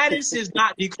status is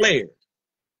not declared.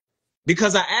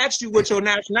 Because I asked you what your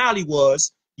nationality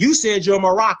was, you said you're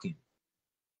Moroccan.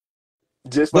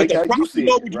 Just like how you said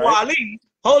it, right?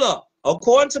 Hold up.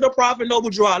 According to the Prophet Noble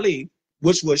Drew Ali,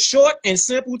 which was short and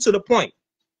simple to the point,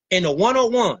 in the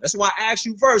 101, that's why I asked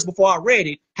you first before I read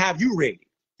it, have you read it?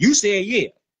 You said yeah.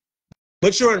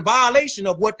 But you're in violation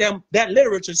of what that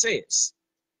literature says.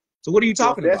 So what are you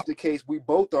talking about? If that's the case, we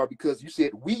both are, because you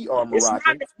said we are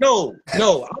Moroccan. No,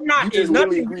 I'm not. You just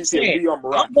really agreed that we are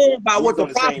Moroccan. I'm going by what the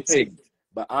Prophet said.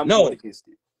 But I'm going against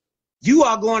it. You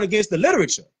are going against the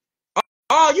literature.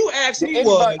 All you asked me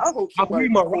was, are we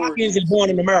Moroccans and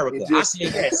born in America? I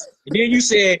said yes. And then you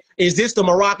said, is this the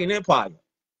Moroccan Empire?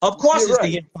 Of course it's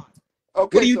the empire.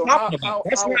 Okay, what are you talking about?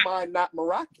 How am I not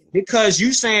Moroccan? Because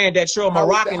you saying that you're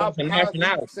Moroccan as a nationality.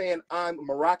 How are you saying I'm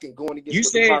Moroccan going against you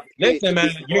said, listen, man,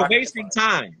 you're wasting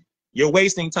time. You're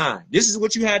wasting time. This is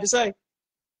what you had to say.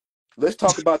 Let's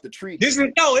talk about the treaty. It's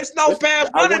no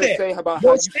past none of that. Say about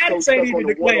your how status ain't even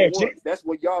declared. That's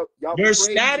what y'all your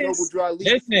status.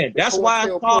 Listen, that's why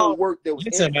it's called.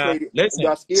 Listen, man.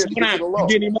 Listen. Slow down. You're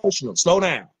getting emotional. Slow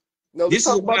down. No, this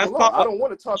is why it's called. I don't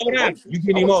want to talk about you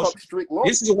getting emotional.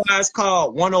 This is why it's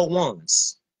called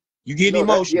 101s. You getting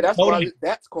emotional. That's why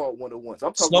that's called 101s.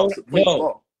 I'm talking about supreme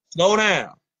law. Slow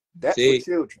down. That's for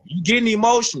children. You getting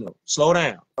emotional. Slow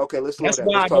down. Okay, let's slow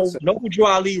down. That's why Noble Drew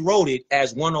Ali wrote it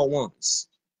as 101s.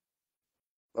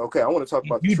 Okay, I want to talk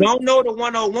about you don't know the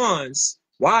 101s.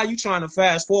 Why are you trying to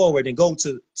fast forward and go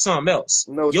to something else?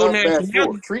 No, it's your not fast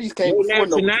forward. Treaties came before Noble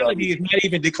Drew Ali. Your nationality is not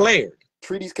even declared.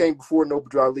 Treaties came before Noble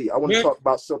Drew Ali. I want to talk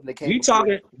about something that came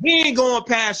before. We ain't going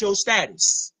past your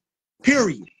status.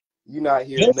 Period. You're not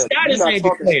hearing nothing. You're not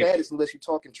talking status unless you're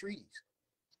talking treaties.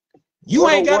 You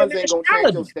ain't got a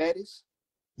nationality. Your status.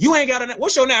 You ain't got a.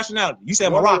 What's your nationality? You said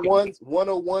Moroccan.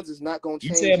 101s is not going to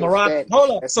change. You said Moroccan.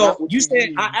 Hold up. So you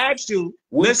said I asked you.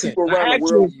 Listen, I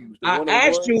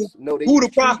asked you who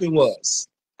the prophet was.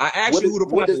 I asked you who the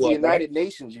prophet was. What does the United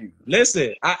Nations use?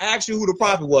 Listen, I asked you who the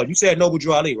prophet was. You said Noble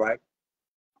Drew Ali, right?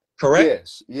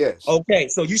 Correct. Yes. Okay,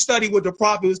 so you studied what the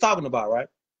prophet was talking about, right?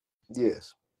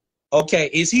 Yes. Okay,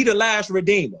 is he the last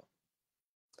redeemer?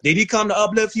 Did he come to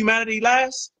uplift humanity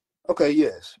last? Okay,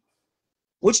 yes.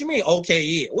 What you mean? Okay,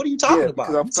 yeah. What are you talking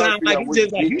about? You sound like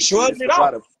you shrugged it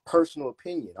off. It's not a personal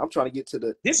opinion. I'm trying to get to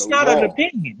the. This is not an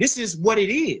opinion. This is what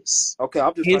it is. Okay,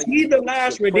 I'm just. Is he the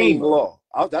last redeemer? Law.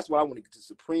 That's what I want to get to.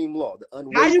 Supreme law, the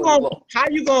unwavering law. How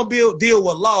you gonna deal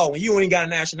with law when you ain't got a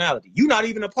nationality? You're not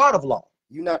even a part of law.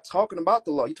 You're not talking about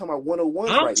the law. You're talking about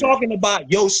 101. I'm talking about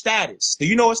your status. Do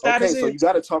you know what status is? So you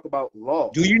got to talk about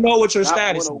law. Do you know what your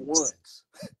status is?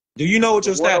 Do you know what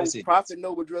your status is? Prophet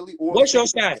Noble Drew Ali, or what's your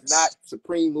status? Not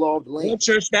supreme law of the land. What's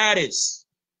your status?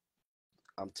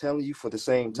 I'm telling you for the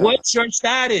same time. What's your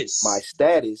status? My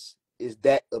status is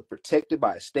that of protected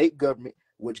by a state government,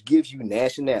 which gives you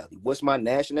nationality. What's my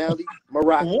nationality?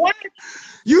 Moroccan. What?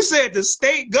 You said the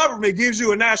state government gives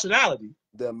you a nationality.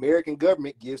 The American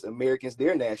government gives Americans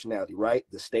their nationality, right?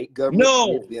 The state government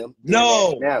gives them their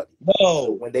nationality.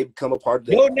 So when they become a part of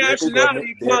the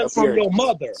nationality comes from your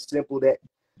mother. Simple that.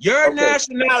 Your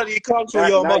nationality comes from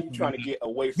your mother. You're trying to get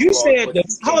away from. You said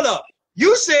hold up.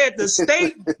 You said the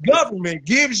state government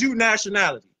gives you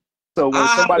nationality. So when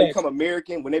somebody become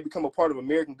American, when they become a part of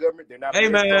American government, they're not. Hey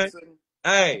man.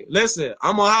 Hey, listen,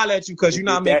 I'm gonna holler at you because you're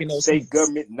not making no sense.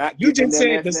 Government not. You just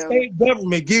said the state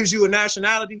government gives you a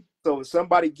nationality. So if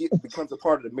somebody becomes a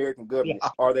part of the American government,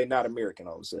 are they not American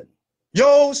all of a sudden?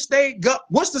 Yo,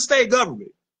 what's the state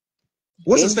government?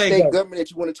 What's the state government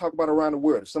that you want to talk about around the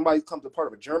world? If somebody becomes a part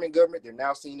of a German government, they're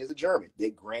now seen as a German.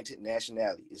 They're granted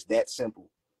nationality. It's that simple.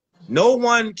 No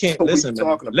one can listen.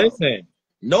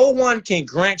 No one can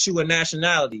grant you a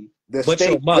nationality. The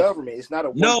state government is not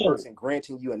a one person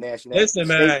granting you a nationality. Listen,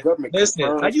 man. The state government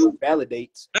confirms or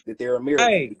validates that they're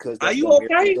American because they're the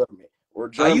American government or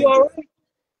German. Are you all right?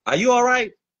 Are you all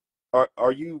right?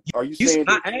 Are you saying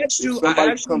that I asked you,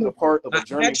 somebody becomes a part of a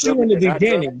German government? In the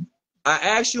beginning. I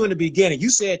asked you in the beginning. You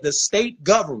said the state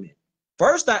government.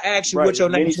 First, I asked you Right. what your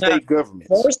Many nationality. state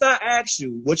governments. First, I asked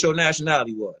you what your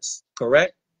nationality was.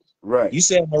 Correct. Right. You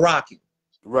said Moroccan.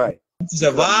 Right. Which is a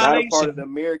I'm not a part violation. of the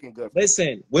American government.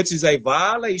 Listen, which is a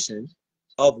violation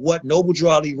of what Noble Drew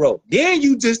Ali wrote. Then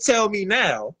you just tell me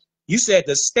now. You said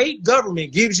the state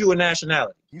government gives you a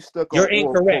nationality. You stuck on You're oral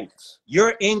incorrect. quotes.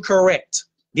 You're incorrect.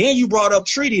 Then you brought up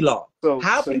treaty law.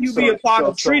 How can you be a part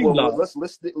of treaty law? Let's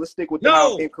stick with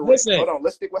how I'm incorrect. Listen, Hold on,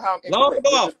 let's stick with how I'm incorrect.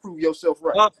 Let's just prove yourself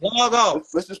right. Log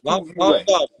off. Let's just prove you right.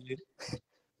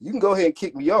 You can go ahead and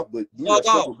kick me off, but you got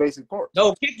several basic parts.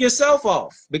 No, kick yourself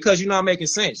off because you're not making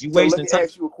sense. You're wasting time. Let me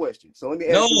ask you a question.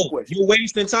 You're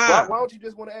wasting time. Why don't you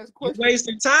just want to ask a question? You're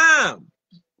wasting time.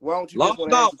 Why don't you just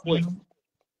want to ask a question?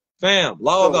 Fam,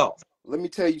 log off. Let me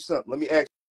tell you something.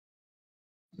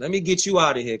 Let me get you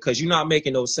out of here because you're not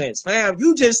making no sense. Fam,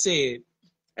 you just said,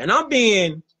 and I'm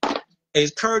being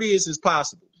as courteous as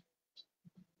possible.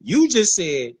 You just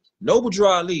said Noble Drew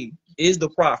Ali is the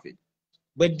prophet.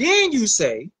 But then you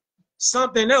say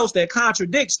something else that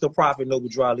contradicts the prophet Noble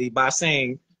Drew Ali by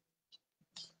saying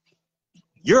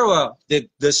you're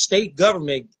the state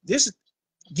government. This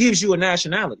gives you a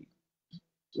nationality.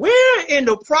 Where in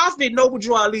the prophet Noble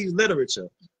Drew Ali's literature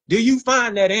do you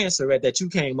find that answer that you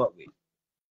came up with?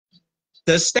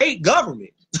 The state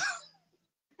government.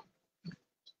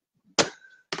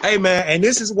 Hey man, and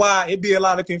this is why it be a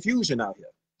lot of confusion out here.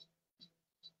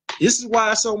 This is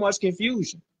why so much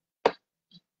confusion.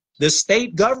 The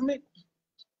state government.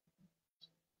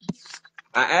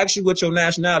 I asked you what your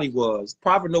nationality was.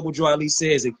 Prophet Noble Drew Ali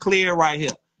says it clear right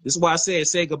here. This is why I said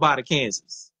say goodbye to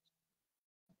Kansas.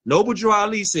 Noble Drew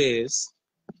Ali says,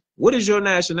 what is your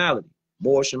nationality?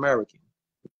 Moorish American.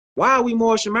 Why are we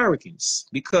Moorish Americans?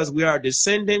 Because we are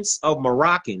descendants of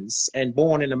Moroccans and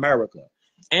born in America.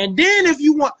 And then if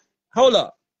you want, hold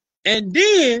up. And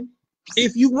then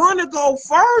if you want to go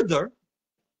further,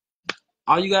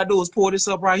 all you got to do is pull this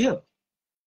up right here.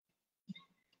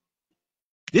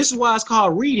 This is why it's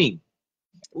called reading.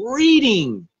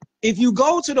 Reading. If you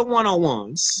go to the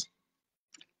 101s,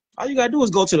 all you got to do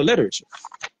is go to the literature.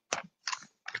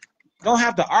 Don't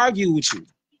have to argue with you.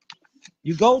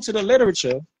 You go to the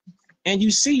literature and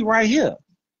you see right here.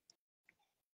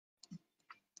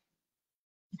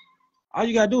 All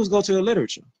you got to do is go to the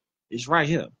literature. It's right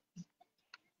here.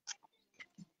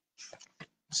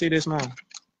 See this now? Do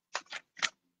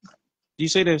you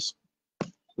see this?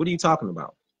 What are you talking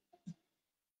about?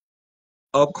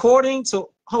 According to,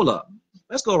 hold up.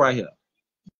 Let's go right here.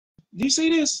 Do you see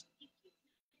this?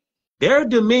 Their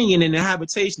dominion and their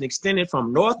habitation extended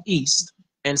from northeast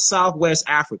and southwest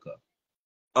Africa,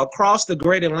 across the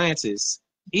great Atlantis,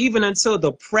 even until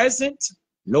the present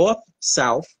North,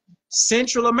 South,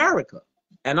 Central America,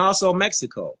 and also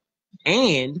Mexico,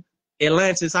 and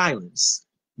Atlantis Islands,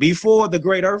 before the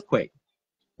great earthquake,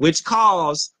 which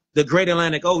caused the great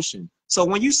Atlantic Ocean. So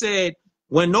when you said,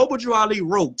 when Noble Drew Ali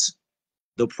wrote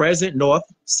the present North,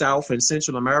 South, and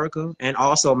Central America, and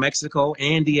also Mexico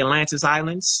and the Atlantis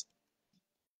Islands,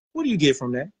 what do you get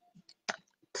from that?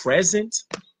 Present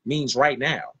means right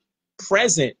now.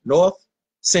 Present, North,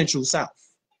 Central, South.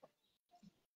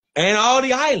 And all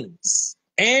the islands,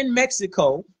 and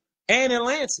Mexico, and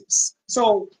Atlantis.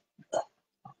 So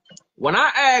when I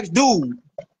asked dude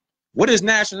what his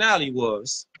nationality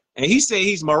was, and he said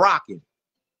he's Moroccan,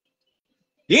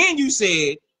 then you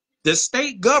said the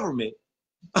state government,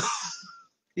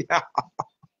 yeah,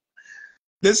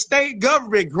 the state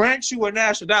government grants you a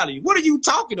nationality. What are you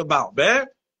talking about, man?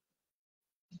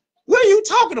 What are you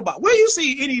talking about? Where you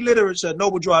see any literature,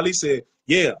 Noble Drew Ali said,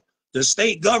 yeah, the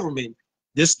state government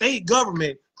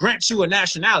grants you a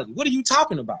nationality. What are you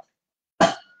talking about?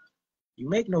 You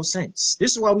make no sense.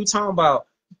 This is why we talking about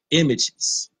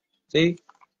images. See?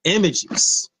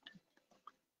 Images.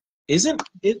 Isn't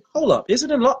it, hold up, is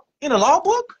it in a law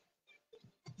book?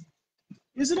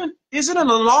 Is it in a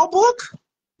law book?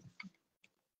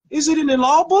 Is it in the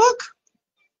law book?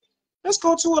 Let's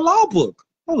go to a law book.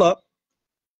 Hold up.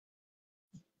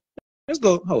 Let's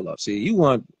go. Hold up. See, you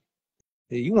want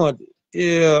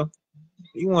to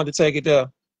take it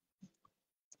there.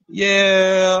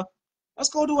 Yeah. Let's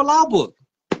go to a law book.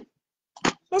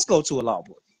 Let's go to a law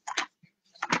book.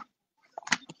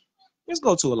 Let's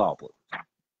go to a law book. Let's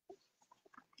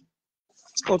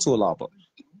go to a law book.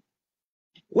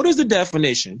 What is the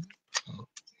definition?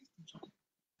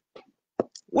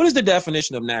 What is the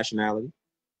definition of nationality?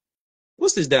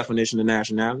 What's this definition of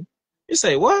nationality? You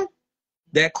say what?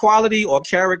 That quality or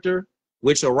character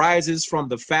which arises from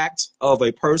the fact of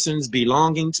a person's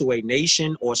belonging to a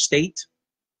nation or state.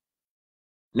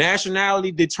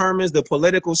 Nationality determines the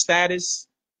political status,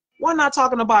 We're not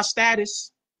talking about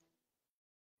status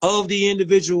of the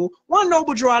individual. One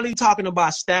Noble Drew Ali talking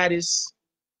about status.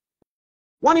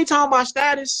 When he talking about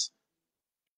status,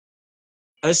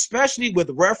 especially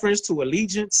with reference to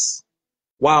allegiance,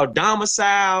 while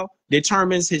domicile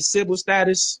determines his civil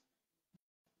status.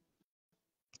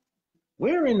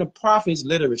 Where in the Prophet's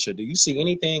literature do you see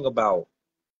anything about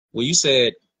where you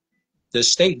said the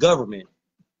state government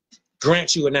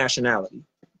grants you a nationality?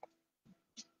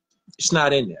 It's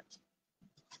not in there.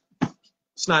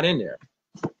 It's not in there.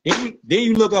 Then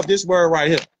you look up this word right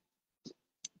here.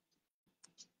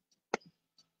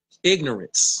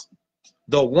 Ignorance.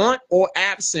 The want or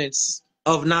absence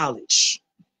of knowledge.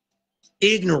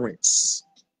 Ignorance.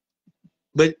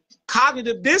 But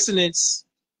cognitive dissonance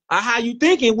are how you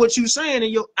thinking what you saying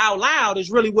and you out loud is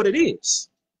really what it is.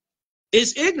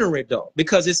 It's ignorant though,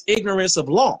 because it's ignorance of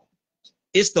law.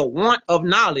 It's the want of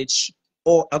knowledge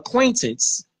or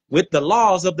acquaintance with the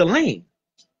laws of the land,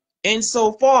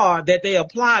 insofar that they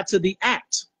apply to the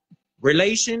act,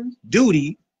 relation,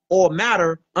 duty, or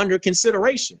matter under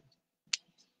consideration.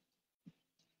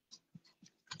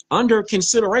 Under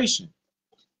consideration.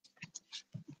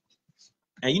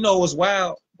 And you know what's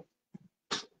wild?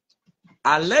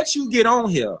 I let you get on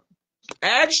here,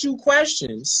 ask you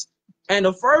questions, and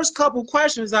the first couple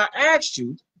questions I asked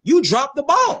you, you dropped the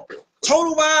ball.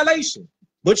 Total violation.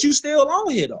 But you still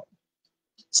on here though.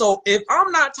 So if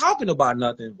I'm not talking about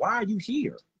nothing, why are you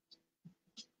here?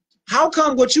 How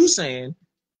come what you saying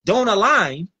don't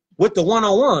align with the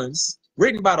one-on-ones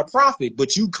written by the prophet,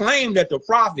 but you claim that the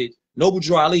prophet, Noble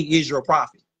Drew Ali, is your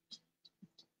prophet?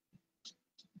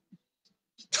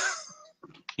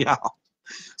 Yeah.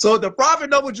 So if the prophet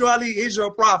Noble Drew Ali is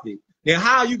your prophet, then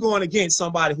how are you going against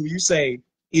somebody who you say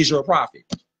is your prophet?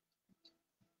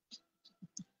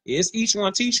 It's each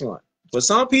one teach one. For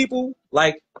some people,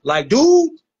 like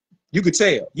dude, you could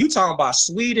tell. You talking about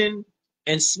Sweden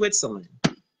and Switzerland.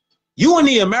 You in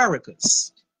the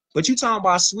Americas, but you talking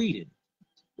about Sweden.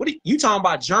 What are you talking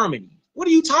about Germany? What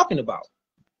are you talking about?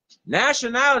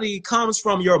 Nationality comes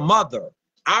from your mother.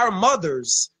 Our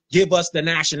mothers give us the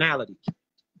nationality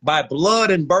by blood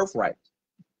and birthright.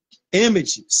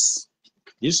 Images.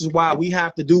 This is why we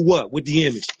have to do what with the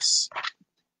images.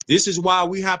 This is why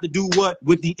we have to do what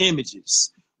with the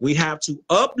images. We have to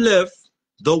uplift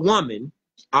the woman,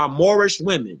 our Moorish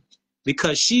women,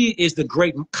 because she is the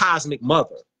great cosmic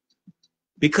mother,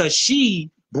 because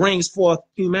she brings forth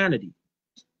humanity,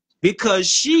 because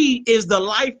she is the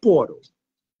life portal.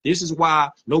 This is why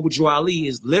Noble Drew Ali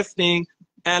is lifting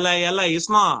LA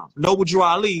Islam. Noble Drew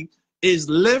Ali is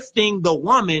lifting the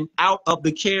woman out of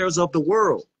the cares of the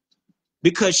world,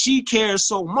 because she cares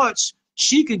so much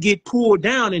she could get pulled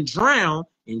down and drown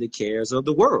in the cares of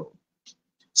the world.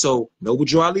 So Noble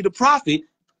Drew Ali, the prophet,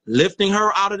 lifting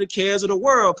her out of the cares of the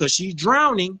world because she's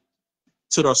drowning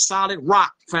to the solid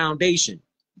rock foundation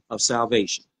of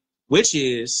salvation, which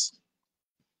is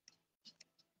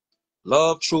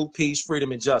love, truth, peace,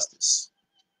 freedom, and justice.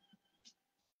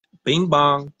 Bing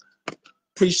bong.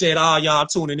 Appreciate all y'all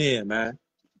tuning in, man.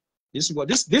 This is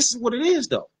what it is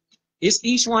though. It's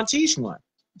each one teach one.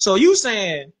 So you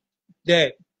saying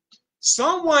that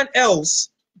someone else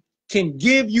can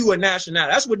give you a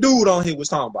nationality. That's what dude on here was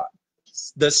talking about.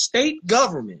 The state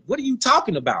government. What are you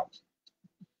talking about?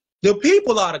 The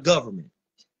people are the government.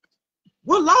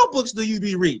 What law books do you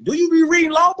be reading? Do you be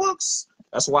reading law books?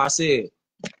 That's why I said,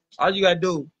 all you gotta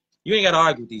do, you ain't gotta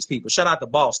argue with these people. Shout out to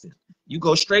Boston. You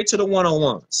go straight to the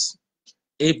one-on-ones.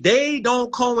 If they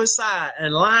don't coincide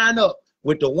and line up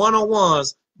with the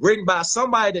one-on-ones written by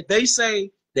somebody that they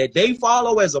say that they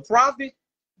follow as a prophet,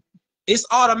 it's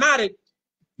automatic.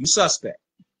 You suspect.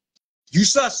 You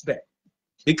suspect.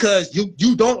 Because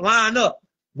you don't line up.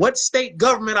 What state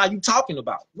government are you talking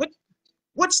about?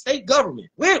 What state government?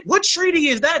 What treaty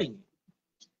is that in?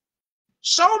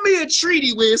 Show me a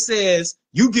treaty where it says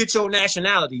you get your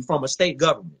nationality from a state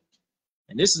government.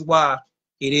 And this is why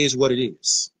it is what it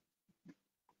is.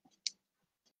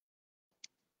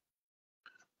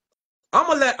 I'm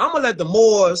gonna let the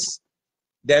Moors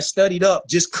that studied up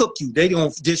just cook you. They gonna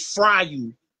just fry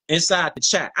you inside the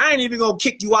chat. I ain't even gonna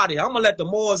kick you out of here. I'm gonna let the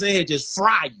Moors in here just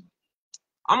fry you.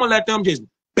 I'm gonna let them just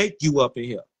bake you up in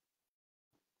here. You know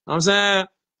what I'm saying?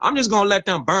 I'm just gonna let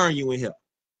them burn you in here.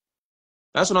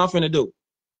 That's what I'm finna do.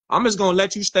 I'm just gonna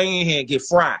let you stay in here and get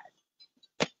fried.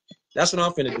 That's what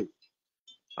I'm finna do.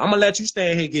 I'm gonna let you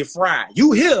stay in here and get fried.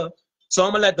 You here, so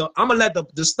I'm gonna let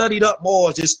the studied up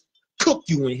Moors just cook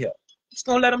you in here. Just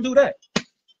gonna let them do that.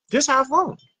 Just have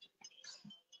fun.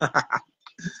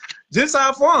 Just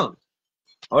have fun.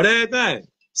 On everything.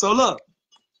 So look,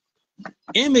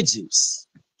 images.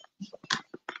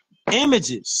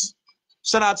 images.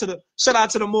 Shout out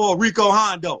to the more Rico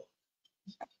Hondo.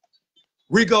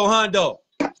 Rico Hondo.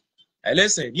 Hey,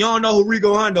 listen, you don't know who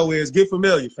Rico Hondo is, get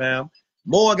familiar, fam.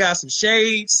 Moore got some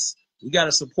shades. We got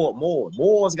to support Moore.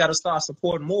 Moore's got to start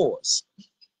supporting Moore's.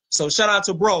 So shout out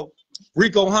to bro,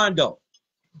 Rico Hondo.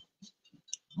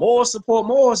 Moore support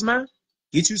Moore's, man.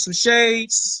 Get you some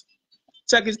shades.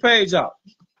 Check his page out.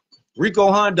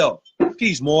 Rico Hondo.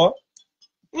 Peace, Moore.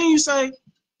 And you say,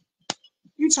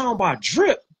 you talking about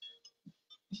drip.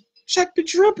 Check the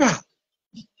drip out.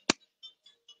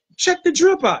 Check the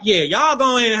drip out. Yeah, y'all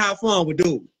go in and have fun with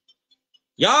dude.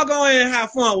 Y'all go in and have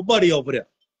fun with buddy over there.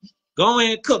 Go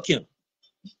in and cook him.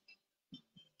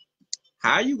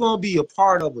 How you gonna be a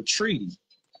part of a treaty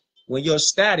when your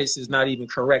status is not even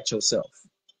correct yourself?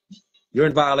 You're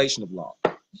in violation of law.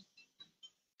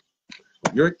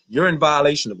 You're in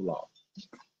violation of law.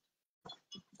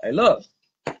 Hey, look.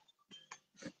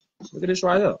 Look at this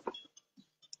right here.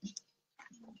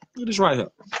 Look at this right here.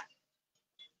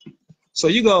 So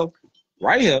you go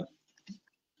right here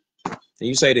and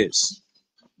you say this.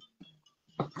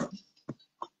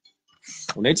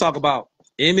 When they talk about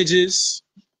images,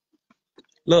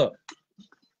 look,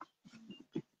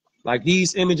 like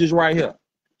these images right here.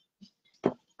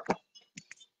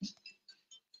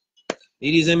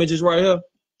 See these images right here?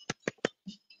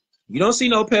 You don't see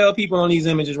no pale people on these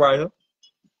images right here.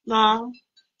 No.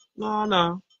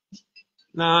 No.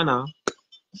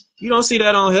 You don't see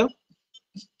that on here.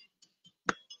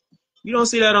 You don't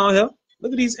see that on here.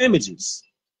 Look at these images.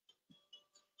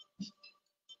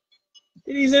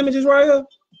 See these images right here?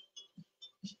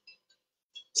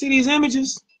 See these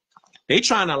images? They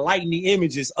trying to lighten the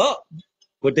images up,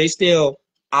 but they still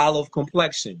olive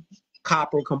complexion,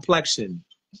 copper complexion,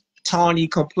 tawny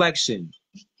complexion.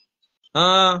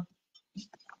 And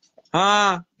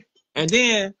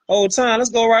then, old time, let's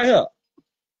go right here.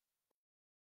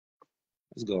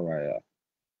 Let's go right here.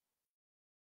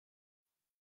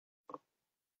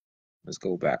 Let's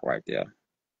go back right there.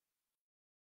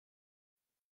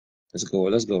 Let's go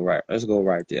right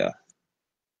there.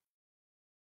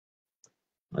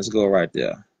 Let's go right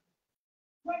there.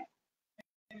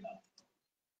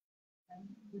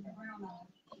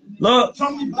 Look. Show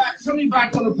me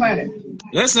black on the planet.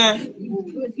 Listen.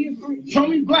 Show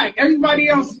me black. Everybody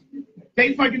else,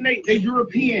 they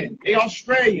European, they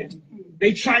Australian,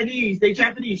 they Chinese, they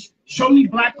Japanese. Show me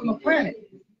black on the planet.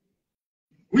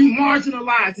 We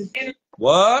marginalized.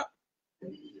 What?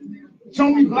 Show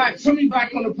me black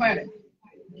on the planet.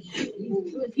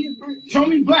 Show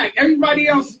me black. Everybody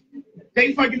else,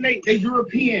 they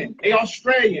European, they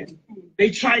Australian, they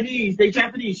Chinese, they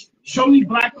Japanese. Show me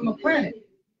black on the planet.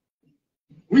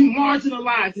 We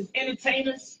marginalized as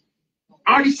entertainers.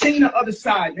 I already seen the other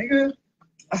side, nigga.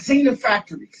 I seen the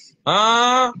factories.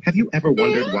 Have you ever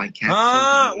wondered why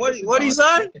cats what he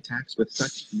say? Attacks with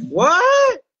such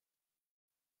What?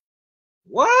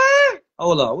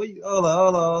 Hold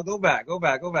on. Go back to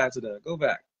that. Go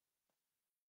back.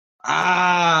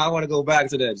 I want to go back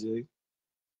to that, G.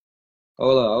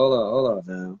 Hold on,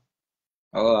 fam.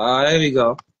 Hold on. There we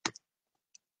go.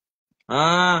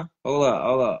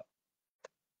 Hold up.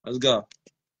 Let's go.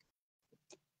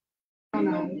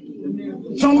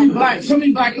 Show me black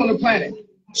on the planet.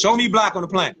 Show me black on the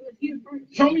planet.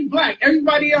 Show me black.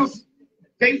 Everybody else,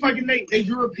 they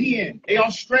European, they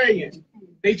Australian,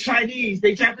 they Chinese,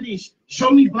 they Japanese.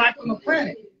 Show me black on the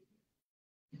planet.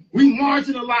 We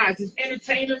marginalized as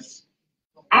entertainers.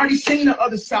 I already seen the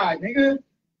other side, nigga.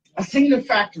 I seen the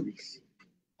factories.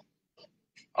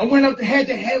 I went up head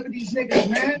to head with these niggas,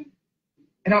 man.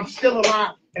 And I'm still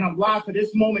alive. And I'm live for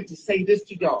this moment to say this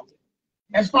to y'all.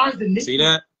 As far as the niggas, see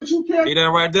that? See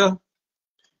that right there?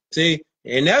 See,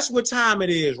 and that's what time it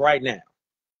is right now.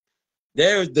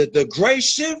 There's the gray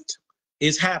shift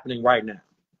is happening right now.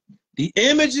 The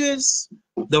images,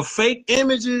 the fake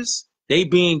images, they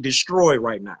being destroyed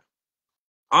right now.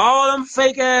 All them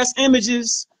fake ass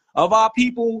images of our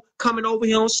people coming over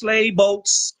here on slave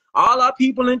boats, all our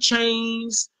people in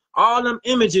chains, all them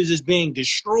images is being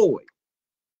destroyed.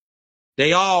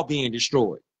 They all being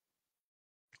destroyed.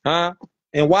 And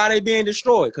why they being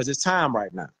destroyed? Because it's time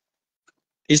right now.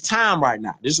 It's time right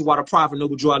now. This is why the Prophet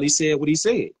Noble Drew Ali said what he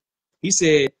said. He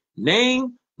said,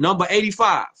 name number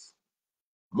 85.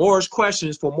 Moorish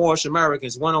questions for Moorish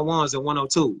Americans, 101s and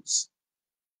 102s.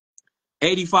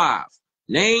 85.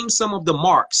 Name some of the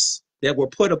marks that were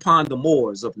put upon the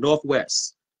Moors of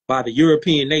Northwest by the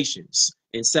European nations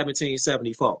in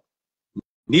 1774.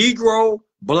 Negro,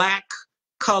 black,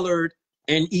 colored,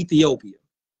 and Ethiopia.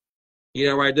 You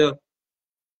know right there?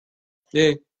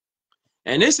 Yeah.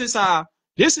 And this is how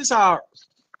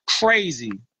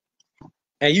crazy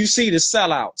and you see the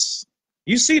sellouts.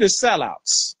 You see the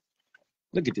sellouts.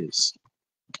 Look at this.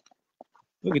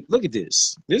 Look at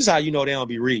this. This is how you know they don't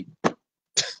be reading.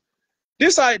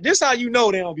 This how you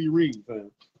know they don't be reading,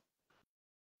 fam.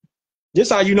 This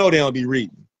how you know they don't be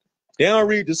reading. They don't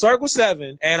read the Circle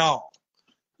 7 at all.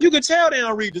 You can tell they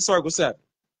don't read the Circle 7.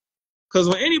 Because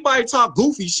when anybody talk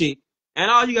goofy shit, and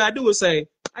all you gotta do is say,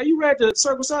 "Have you read the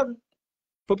Circle 7?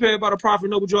 Prepared by the Prophet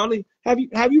Noble Drew Ali? Have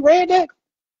you read that?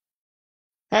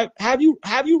 Have you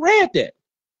read that?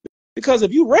 Because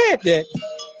if you read that,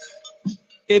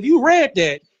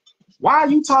 why are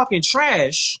you talking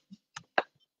trash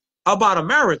about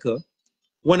America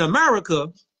when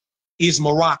America is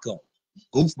Morocco?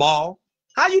 Goofball.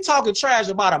 How you talking trash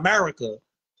about America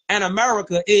and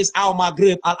America is Al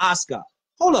Maghrib Al Asqa?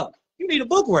 Hold up. You need a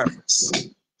book reference.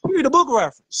 You need a book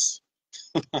reference.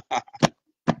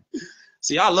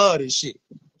 See, I love this shit.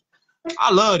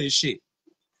 I love this shit.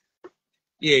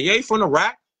 Yeah, you ain't from the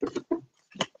rack. You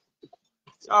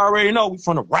already know we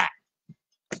from the rack.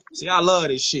 See, I love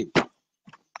this shit.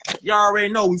 You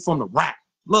already know we from the rack.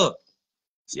 Look.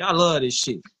 See, I love this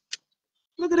shit.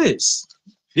 Look at this.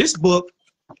 This book,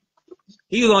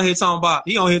 he on here talking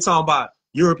about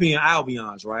European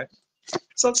Albions, right?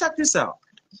 So check this out.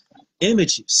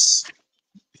 Images.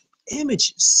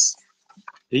 Images.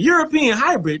 The European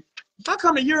hybrid, how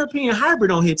come the European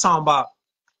hybrid on here talking about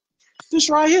this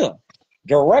right here?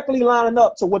 Directly lining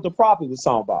up to what the prophet was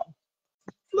talking about.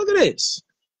 Look at this.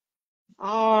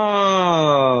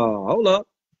 Oh, hold up.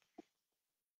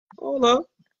 Hold up.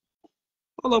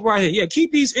 Hold up right here. Yeah,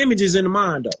 keep these images in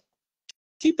mind, though.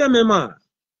 Keep them in mind.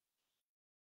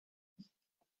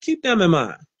 Keep them in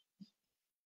mind.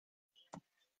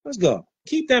 Let's go.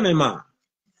 Keep them in mind.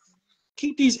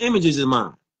 Keep these images in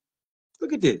mind.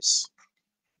 Look at this.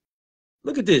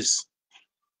 Look at this.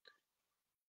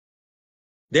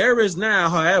 There is now,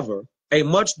 however, a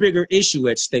much bigger issue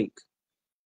at stake.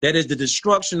 That is the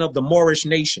destruction of the Moorish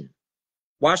nation.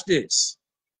 Watch this.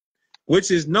 Which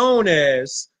is known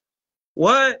as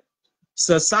what?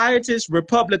 Societas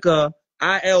Republica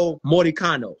il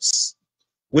Moricanos,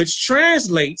 which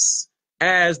translates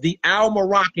as the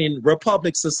Al-Moroccan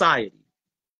Republic Society.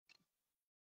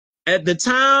 At the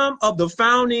time of the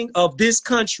founding of this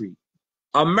country,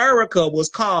 America was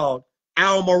called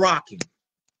Al-Moroccan.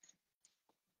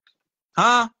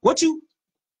 Huh? What do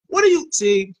you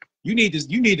see? You need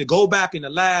to go back in the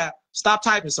lab. Stop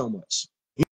typing so much.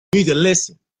 You need to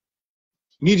listen.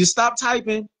 You need to stop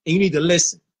typing and you need to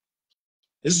listen.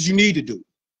 This is what you need to do.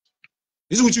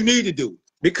 This is what you need to do.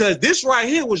 Because this right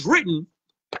here was written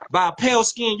by a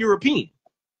pale-skinned European.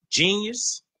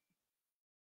 Genius.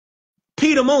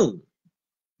 Peter Moon.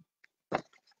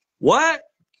 What?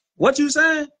 What you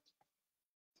saying?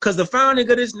 Because the founding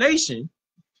of this nation,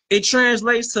 it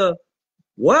translates to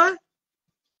what?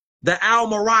 The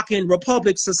Al-Moroccan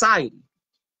Republic Society.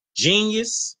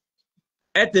 Genius.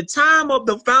 At the time of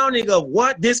the founding of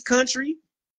what? This country,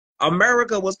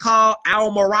 America was called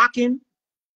Al-Moroccan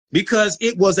because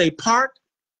it was a part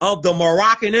of the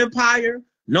Moroccan Empire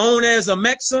known as a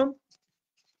Mexam.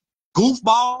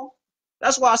 Goofball.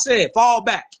 That's why I said fall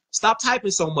back. Stop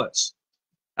typing so much.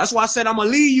 That's why I said I'm going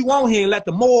to leave you on here and let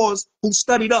the Moors who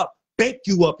studied up bake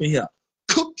you up in here,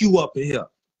 cook you up in here,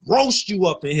 roast you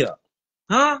up in here.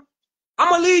 Huh? I'm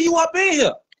going to leave you up in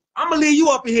here. I'm going to leave you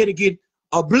up in here to get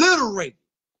obliterated,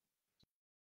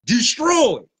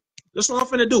 destroyed. That's what I'm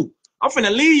finna do. I'm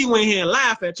finna leave you in here and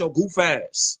laugh at your goof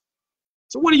ass.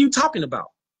 So what are you talking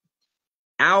about?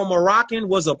 Al-Moroccan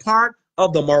was a part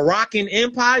of the Moroccan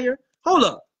Empire? Hold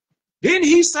up. Didn't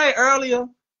he say earlier,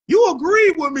 you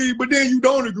agree with me, but then you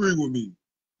don't agree with me?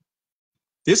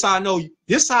 This how I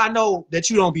know that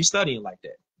you don't be studying like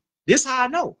that. This how I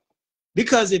know.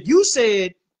 Because if you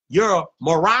said you're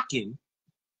Moroccan,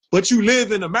 but you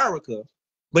live in America,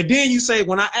 but then you say,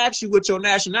 when I asked you what your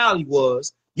nationality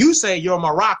was, you say you're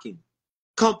Moroccan.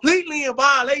 Completely in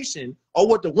violation of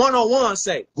what the 101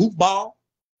 say, goofball.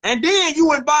 And then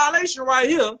you in violation right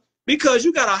here because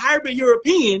you got a hybrid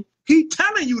European, he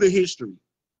telling you the history,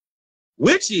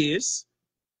 which is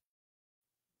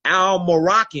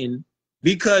Al-Moroccan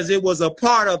because it was a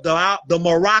part of the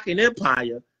Moroccan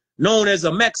Empire known as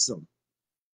a Mexam.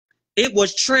 It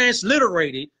was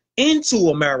transliterated into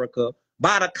America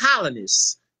by the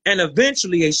colonists, and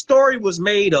eventually a story was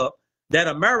made up that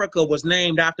America was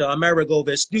named after Amerigo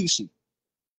Vespucci.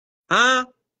 Huh?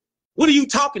 What are you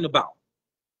talking about?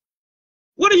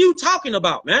 What are you talking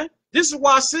about, man? This is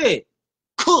why I said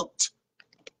cooked,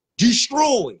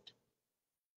 destroyed,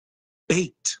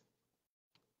 baked,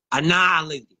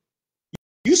 annihilated.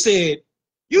 You said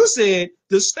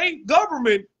the state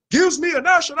government gives me a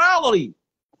nationality.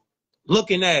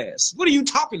 looking ass. What are you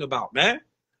talking about, man?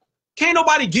 Can't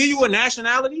nobody give you a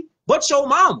nationality but your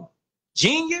mama.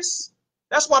 Genius.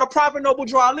 That's why the Prophet Noble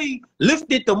Drew Ali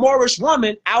lifted the Moorish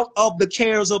woman out of the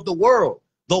cares of the world,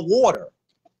 the water.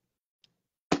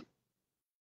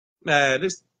 Man,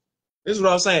 this is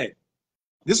what I'm saying.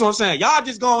 This is what I'm saying. Y'all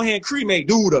just go ahead and cremate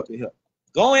dude up in here.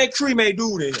 Go ahead and cremate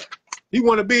dude in here. He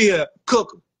want to be here,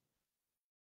 cook him.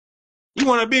 You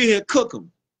want to be here, cook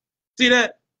him. See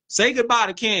that? Say goodbye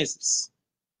to Kansas.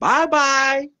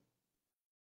 Bye-bye.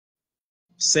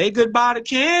 Say goodbye to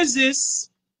Kansas.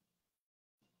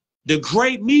 The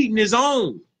great meeting is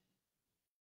on.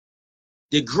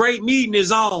 The great meeting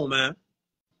is on, man.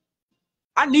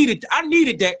 I needed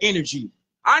that energy.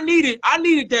 I needed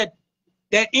that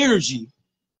energy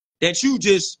that you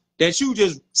just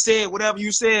said whatever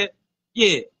you said.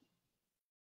 Yeah.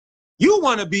 You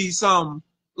want to be some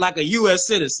like a U.S.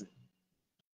 citizen.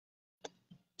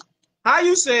 How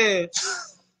you said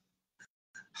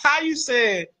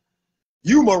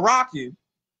you Moroccan,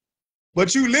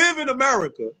 but you live in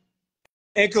America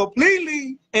and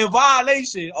completely in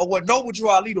violation of what Noble Drew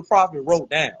Ali the Prophet wrote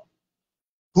down,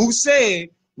 who said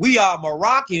we are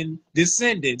Moroccan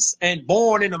descendants and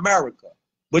born in America.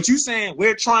 But you saying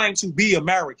we're trying to be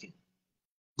American.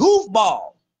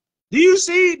 Goofball. Do you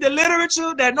see the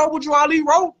literature that Noble Drew Ali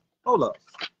wrote? Hold up.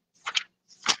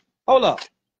 Hold up.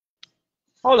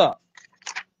 Hold up.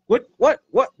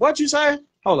 What you say?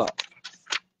 Hold up.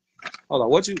 Hold on.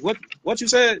 What you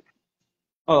said?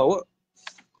 Oh,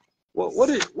 what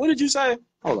did you say?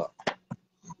 Hold up.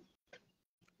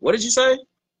 What did you say?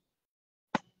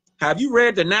 Have you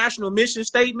read the national mission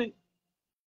statement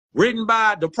written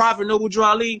by the Prophet Noble Drew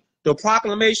Ali, the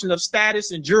proclamation of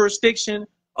status and jurisdiction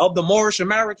of the Moorish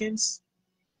Americans?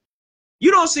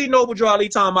 You don't see Noble Drew Ali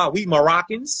talking about we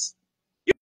Moroccans.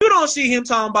 You don't see him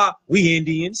talking about we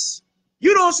Indians.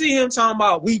 You don't see him talking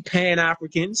about we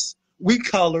Pan-Africans, we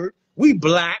colored, we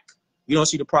black. You don't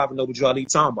see the Prophet Noble Drew Ali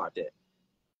talking about that.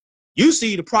 You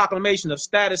see the proclamation of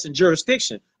status and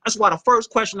jurisdiction. That's why the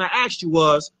first question I asked you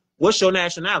was, what's your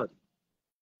nationality?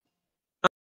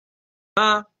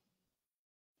 Look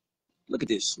at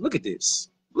this. Look at this.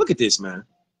 Look at this, man.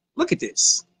 Look at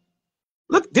this.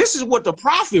 Look, this is what the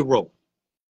Prophet wrote.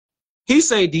 He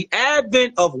said the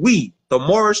advent of we, the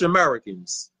Moorish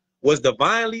Americans, was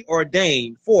divinely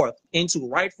ordained forth into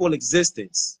rightful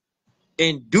existence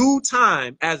in due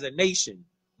time as a nation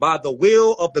by the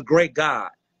will of the great God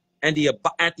and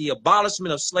at the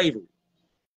abolishment of slavery,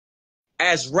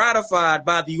 as ratified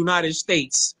by the United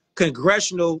States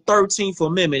Congressional 13th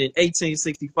Amendment in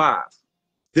 1865.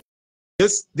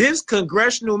 This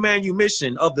congressional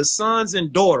manumission of the sons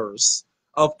and daughters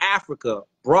of Africa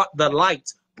brought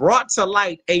to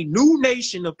light a new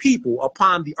nation of people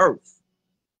upon the earth.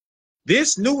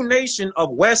 This new nation of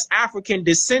West African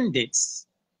descendants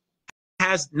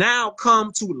has now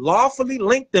come to lawfully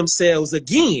link themselves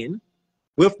again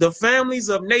with the families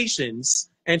of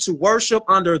nations and to worship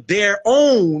under their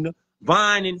own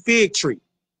vine and fig tree,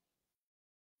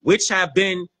 which have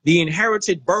been the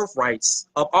inherited birthrights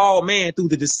of all men through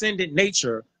the descendant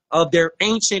nature of their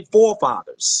ancient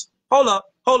forefathers. Hold up.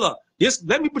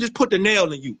 Let me just put the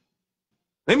nail in you.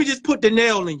 Let me just put the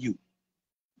nail in you.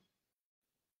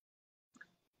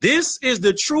 This is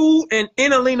the true and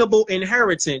inalienable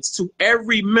inheritance to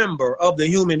every member of the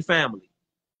human family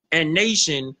and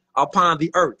nation upon the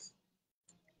earth.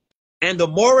 And the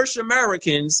Moorish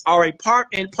Americans are a part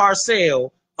and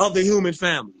parcel of the human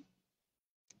family.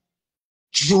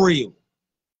 Drill.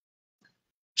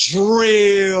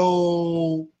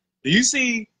 Do you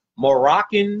see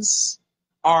Moroccans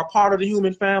are a part of the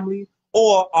human family,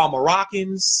 or are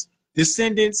Moroccans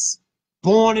descendants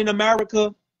born in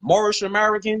America, Moorish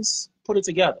Americans? Put it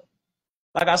together.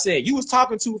 Like I said, you was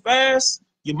talking too fast.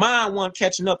 Your mind wasn't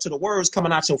catching up to the words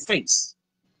coming out your face.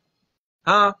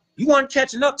 You weren't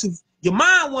catching up to, your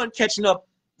mind wasn't catching up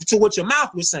to what your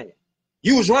mouth was saying.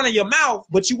 You was running your mouth,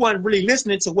 but you weren't really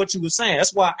listening to what you were saying.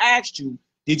 That's why I asked you,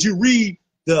 did you read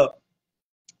the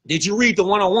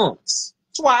one-on-ones?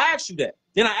 That's why I asked you that.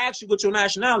 Then I asked you what your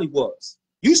nationality was.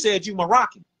 You said you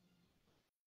Moroccan.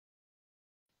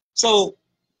 So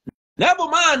never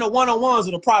mind the one-on-ones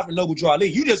of the Prophet Noble Drew Ali.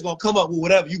 You just gonna come up with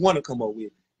whatever you want to come up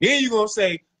with. Then you're gonna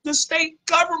say, the state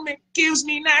government gives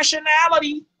me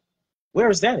nationality. Where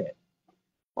is that at?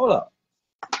 Hold up.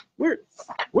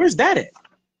 Where's that at?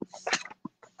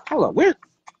 Hold up.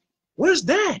 Where's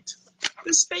that?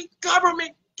 The state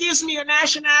government gives me a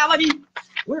nationality.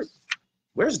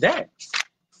 Where's that?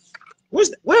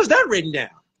 Where's that written down?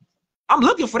 I'm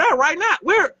looking for that right now.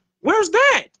 Where's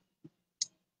that?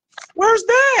 Where's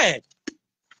that?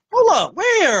 Hold up.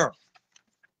 Where?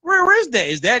 Where is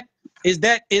that? Is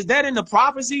that in the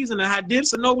prophecies and the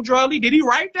hadiths of Noble Drew Ali? Did he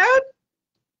write that?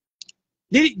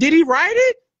 Did he write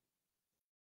it?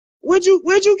 Where'd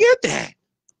you get that?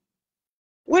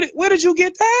 Where did you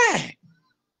get that?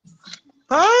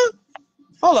 Huh?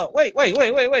 Hold up. Wait.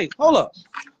 Hold up.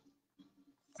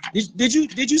 Did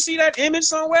you see that image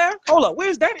somewhere? Hold up.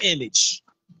 Where's that image?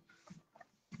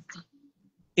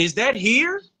 Is that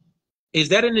here? Is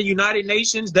that in the United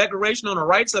Nations Declaration on the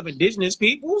Rights of Indigenous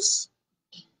Peoples?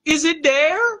 Is it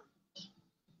there?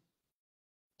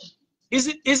 Is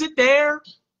it there?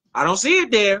 I don't see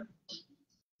it there.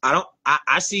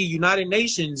 I see United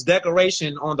Nations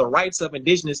Declaration on the Rights of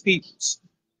Indigenous Peoples.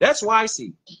 That's what I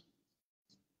see.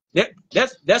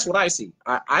 That's what I see.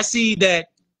 I see that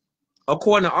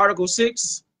according to Article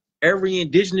 6, every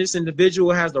indigenous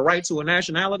individual has the right to a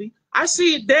nationality. I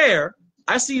see it there.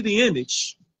 I see the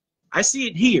image. I see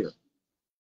it here.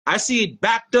 I see it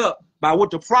backed up by what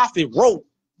the prophet wrote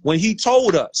when he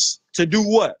told us to do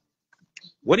what?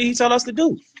 What did he tell us to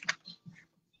do?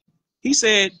 He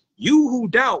said, you who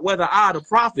doubt whether I, the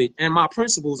prophet, and my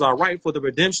principles are right for the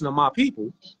redemption of my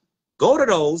people, go to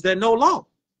those that know law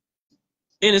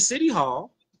in a city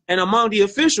hall and among the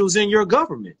officials in your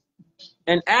government,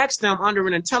 and ask them under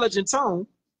an intelligent tone,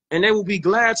 and they will be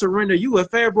glad to render you a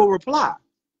favorable reply.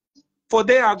 For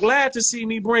they are glad to see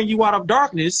me bring you out of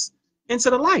darkness into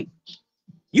the light.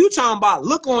 You talking about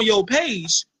look on your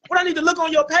page. What I need to look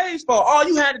on your page for? All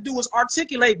you had to do was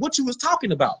articulate what you was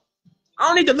talking about. I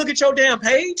don't need to look at your damn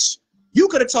page. You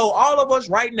could have told all of us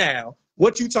right now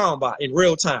what you talking about in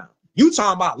real time. You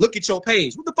talking about look at your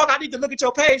page. What the fuck I need to look at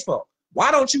your page for? Why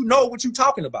don't you know what you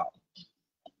talking about?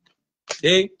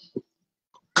 They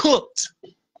cooked,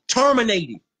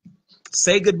 terminated.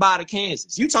 Say goodbye to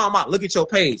Kansas. You talking about look at your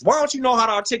page. Why don't you know how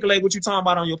to articulate what you talking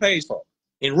about on your page for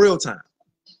in real time?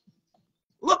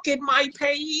 Look at my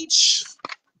page.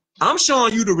 I'm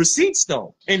showing you the receipts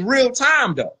though, in real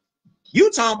time though.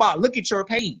 You talking about look at your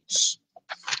page.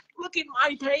 Look at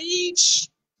my page.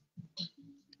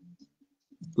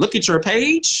 Look at your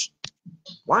page.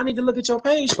 Why I need to look at your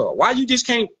page for? Why you just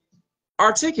can't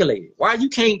articulate it? Why you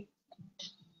can't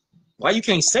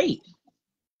say it?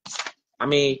 I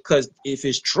mean, because if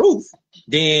it's truth,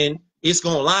 then it's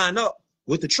gonna line up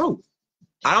with the truth.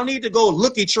 I don't need to go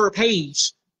look at your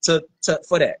page for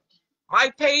that.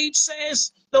 My page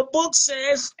says, the book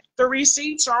says the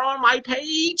receipts are on my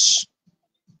page.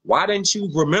 Why didn't you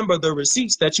remember the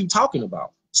receipts that you talking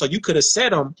about? So you could have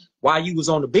said them while you was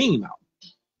on the beam out.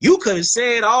 You could have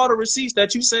said all the receipts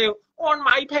that you said on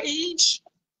my page.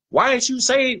 Why didn't you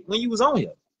say it when you was on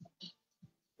here?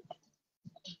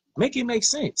 Make it make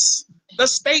sense. The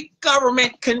state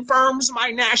government confirms my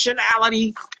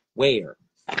nationality. Where?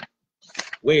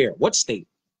 Where? What state?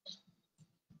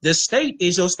 The state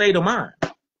is your state of mind.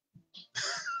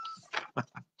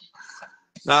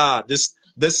 Nah,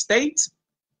 the state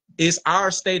is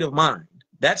our state of mind.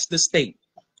 That's the state.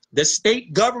 The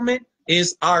state government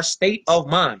is our state of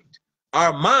mind.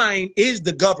 Our mind is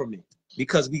the government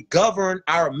because we govern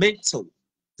our mental.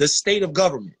 The state of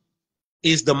government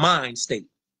is the mind state.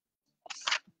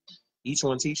 Each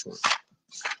one teach one.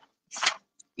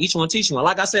 Each one teach one.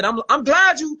 Like I said, I'm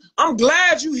glad you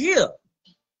here.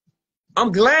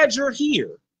 I'm glad you're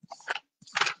here.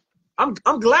 I'm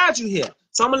glad you're here.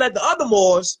 So I'm gonna let the other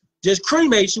Moors just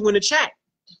cremate you in the chat.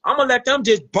 I'm gonna let them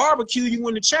just barbecue you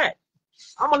in the chat.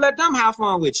 I'm gonna let them have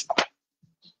fun with you.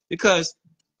 Because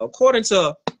according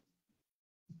to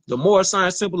the Moorish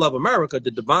Science Temple of America,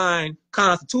 the divine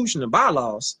constitution and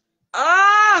bylaws,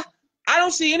 I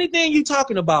don't see anything you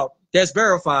talking about that's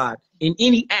verified in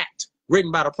any act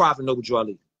written by the Prophet Noble Drew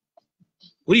Ali.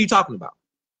 What are you talking about?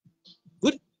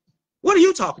 What are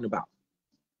you talking about?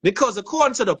 Because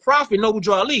according to the Prophet Noble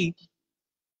Drew Ali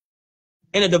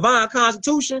in the divine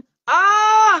constitution,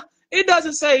 it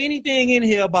doesn't say anything in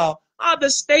here about the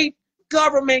state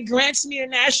government grants me a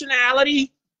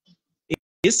nationality.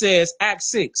 It says Act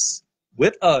 6,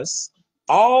 with us,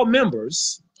 all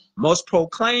members must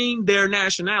proclaim their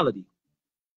nationality.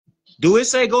 Do it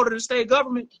say go to the state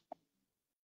government?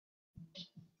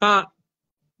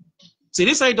 See,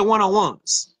 this ain't the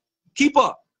one-on-ones. Keep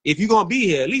up. If you're going to be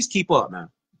here, at least keep up, man.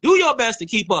 Do your best to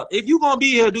keep up. If you're going to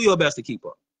be here, do your best to keep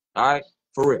up. All right?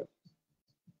 For real.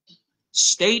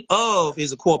 State of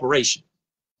is a corporation.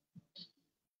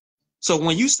 So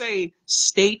when you say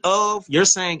state of, you're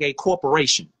saying a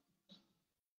corporation.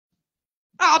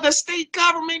 Oh, the state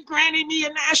government granted me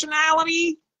a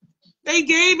nationality. They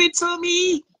gave it to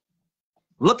me.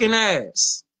 Looking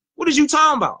ass. What is you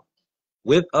talking about?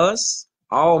 With us,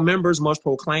 all members must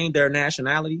proclaim their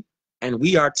nationality, and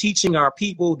we are teaching our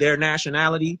people their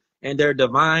nationality and their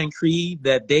divine creed,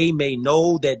 that they may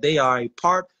know that they are a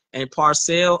part and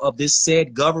parcel of this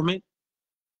said government,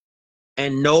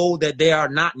 and know that they are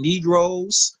not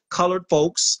Negroes, colored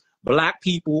folks, black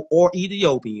people, or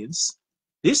Ethiopians.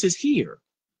 This is here.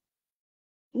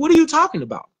 What are you talking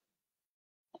about?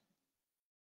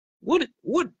 What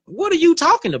are you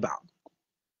talking about?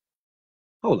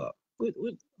 Hold up.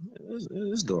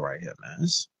 Let's go right here, man.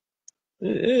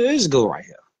 Let's go right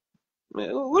here.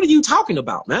 Man, what are you talking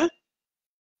about, man?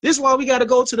 This is why we got to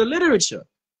go to the literature.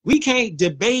 We can't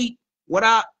debate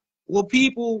what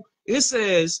people. It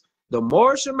says the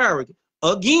Moorish American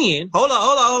again. Hold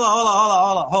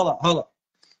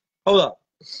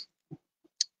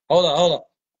up.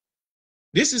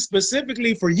 This is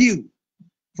specifically for you,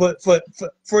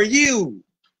 for you,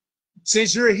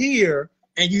 since you're here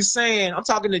and you saying, I'm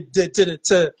talking to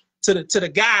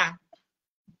the guy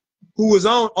who was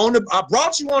on the. I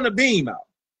brought you on the beam out.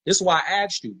 This is why I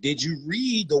asked you, did you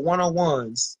read the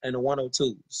 101s and the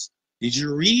 102s? Did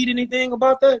you read anything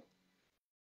about that?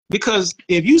 Because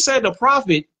if you said the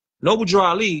prophet, Noble Drew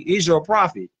Ali, is your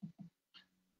prophet,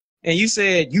 and you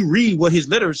said you read what his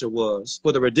literature was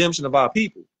for the redemption of our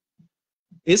people,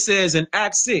 it says in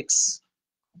Acts 6,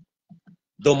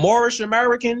 the Moorish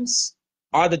Americans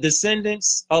are the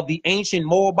descendants of the ancient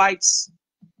Moabites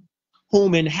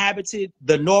whom inhabited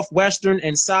the northwestern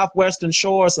and southwestern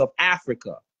shores of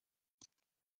Africa.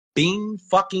 Bing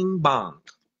fucking bong.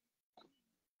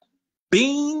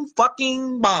 Bing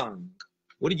fucking bong.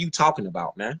 What are you talking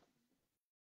about, man?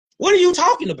 What are you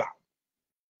talking about?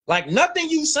 Like, nothing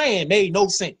you saying made no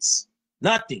sense.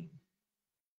 Nothing.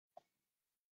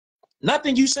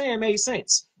 Nothing you saying made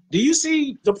sense. Do you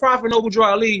see the Prophet Noble Drew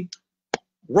Ali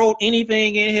wrote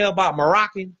anything in here about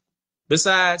Moroccan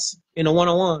besides in the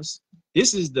 101s?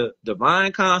 This is the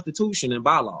divine constitution and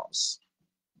bylaws.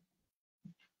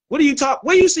 What do you talk?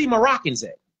 Where you see Moroccans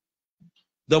at?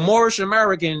 The Moorish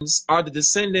Americans are the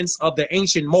descendants of the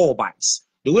ancient Moabites.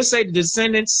 Do it say the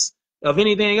descendants of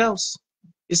anything else?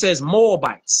 It says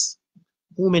Moabites,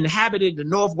 whom inhabited the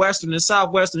northwestern and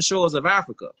southwestern shores of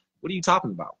Africa. What are you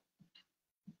talking about?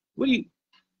 What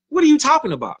are you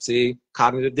talking about? See,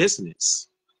 cognitive dissonance.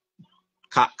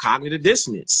 Cognitive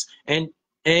dissonance. And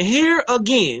here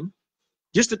again,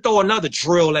 just to throw another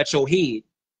drill at your head,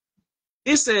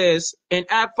 it says in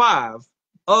Act 5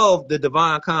 of the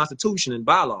Divine Constitution and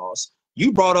Bylaws,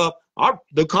 you brought up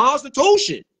the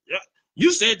Constitution.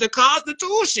 You said the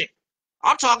Constitution.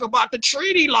 I'm talking about the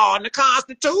treaty law and the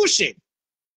Constitution.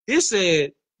 It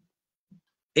said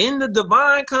in the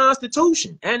Divine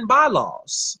Constitution and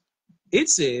Bylaws, it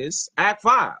says, Act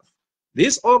 5,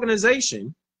 this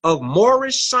organization of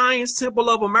Moorish Science Temple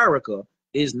of America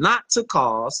is not to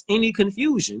cause any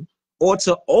confusion or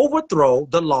to overthrow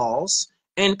the laws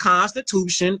and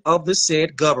constitution of the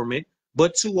said government,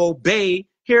 but to obey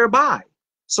hereby.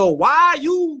 So why are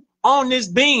you on this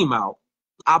beam out?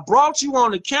 I brought you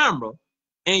on the camera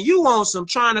and you on some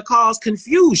trying to cause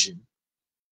confusion.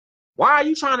 Why are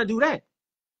you trying to do that?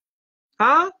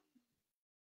 Huh?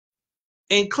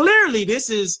 And clearly this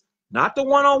is not the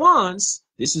 101s.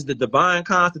 This is the Divine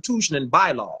Constitution and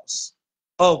Bylaws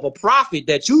of a prophet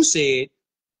that you said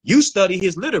you study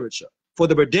his literature for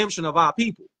the redemption of our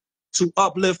people, to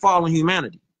uplift fallen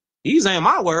humanity. These ain't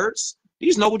my words.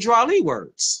 These Noble Drew Ali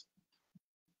words.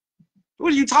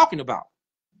 What are you talking about?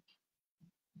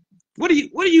 What are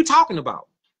you talking about?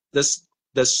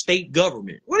 The state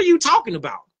government. What are you talking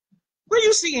about? Where are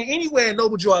you seeing anywhere in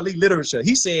Noble Drew Ali literature?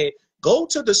 He said, go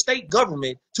to the state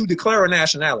government to declare a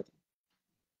nationality.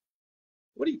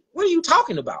 What are you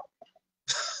talking about?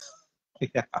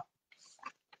 Yeah.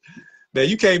 Man,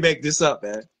 you can't make this up,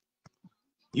 man.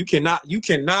 You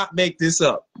cannot make this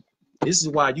up. This is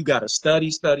why you gotta study,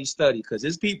 because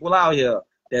there's people out here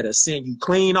that'll send you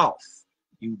clean off.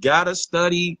 You gotta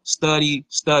study,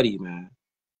 man.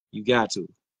 You got to.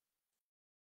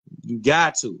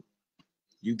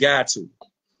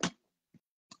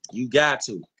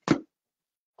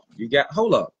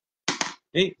 Hold up.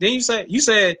 Then you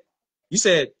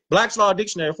said Black's Law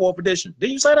Dictionary 4th edition.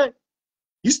 Didn't you say that?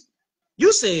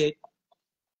 You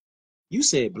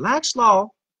said Black's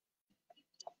Law.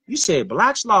 You said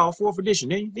Black's Law 4th edition.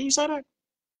 Didn't you say that?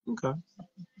 Okay.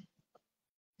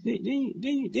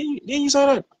 Didn't you say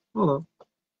that? Hold on.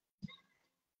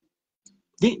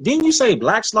 Didn't you say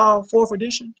Black's Law 4th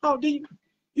edition? Oh, did you?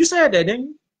 You said that, didn't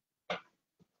you?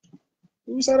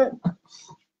 Didn't you say that?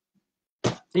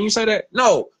 Didn't you say that?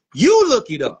 No, you look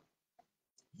it up.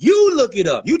 You look it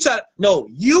up. You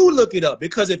look it up,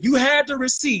 because if you had the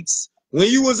receipts when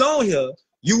you was on here,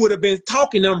 you would have been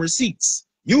talking them receipts.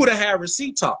 You would have had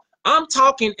receipt talk. I'm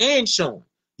talking and showing.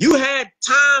 You had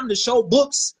time to show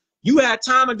books. You had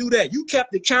time to do that. You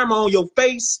kept the camera on your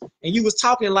face and you was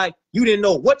talking like you didn't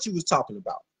know what you was talking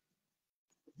about.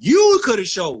 You could have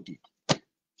showed it.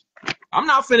 I'm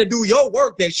not finna do your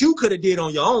work that you could have did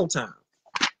on your own time.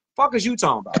 Fuck is you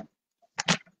talking about?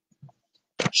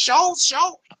 Show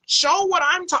what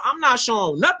I'm not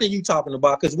showing nothing you talking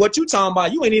about, because what you talking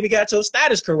about, you ain't even got your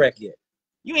status correct yet.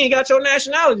 You ain't got your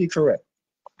nationality correct.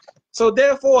 So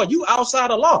therefore, you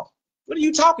outside the law. What are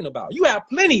you talking about? You had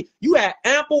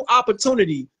ample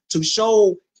opportunity to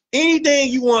show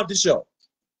anything you wanted to show.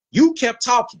 You kept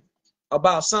talking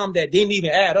about something that didn't even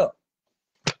add up.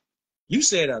 You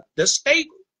said the state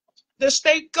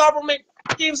government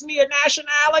gives me a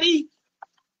nationality.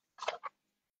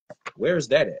 Where's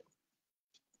that at?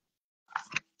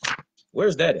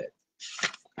 Where's that at?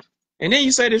 And then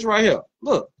you say this right here.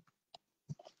 Look.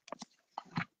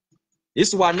 This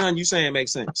is why none you saying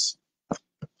makes sense.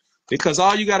 Because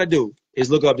all you got to do is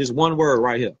look up this one word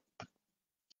right here.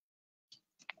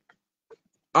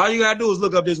 All you got to do is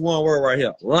look up this one word right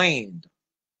here. Land.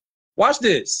 Watch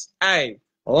this. Hey,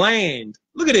 land.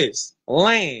 Look at this.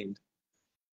 Land.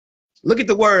 Look at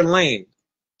the word land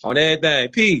on everything.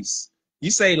 Peace. You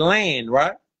say land,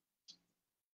 right?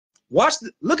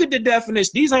 Look at the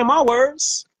definition. These ain't my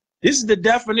words. This is the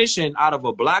definition out of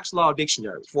a Black's Law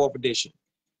Dictionary, 4th edition.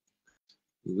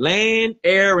 Land,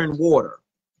 air, and water.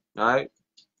 All right.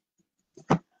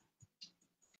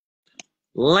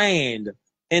 Land,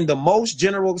 in the most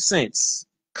general sense,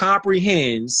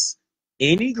 comprehends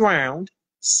any ground,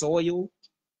 soil,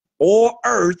 or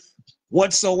earth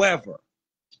whatsoever.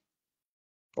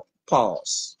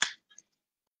 Pause.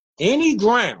 Any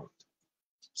ground,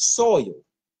 soil,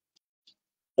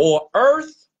 or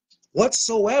earth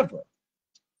whatsoever.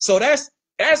 So that's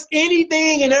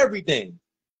anything and everything.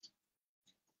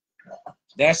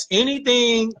 That's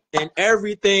anything and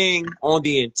everything on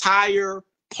the entire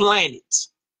planet.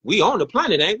 We on the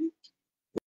planet, ain't we?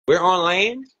 We're on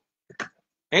land.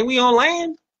 Ain't we on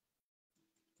land?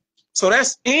 So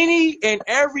that's any and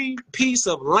every piece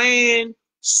of land,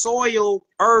 soil,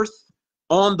 earth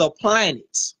on the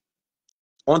planet.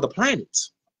 On the planet.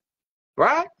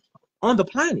 Right? On the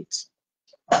planet.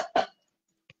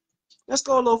 Let's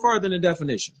go a little further in the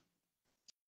definition.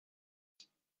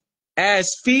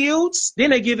 As fields,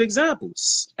 then they give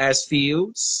examples. As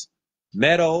fields,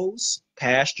 meadows,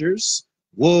 pastures,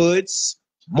 woods,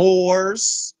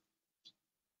 moors,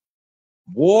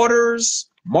 waters,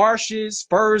 marshes,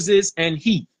 furzes, and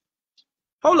heath.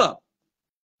 Hold up.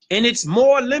 In its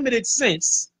more limited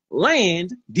sense,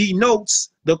 land denotes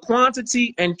the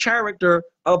quantity and character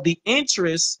of the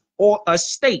interest or a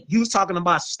state. You was talking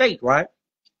about state, right?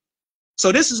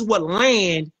 So this is what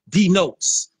land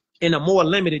denotes in a more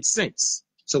limited sense.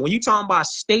 So when you talking about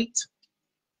state,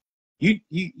 you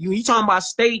talking about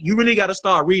state, you really got to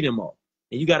start reading more.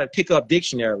 And you got to pick up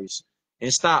dictionaries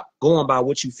and stop going by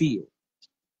what you feel.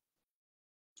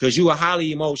 Because you are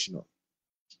highly emotional.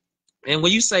 And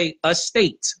when you say a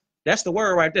state, that's the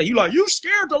word right there. You like, you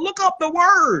scared to look up the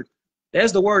word.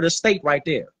 There's the word estate right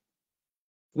there.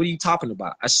 What are you talking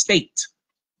about? A state.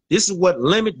 This is what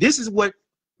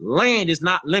land is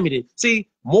not limited. See,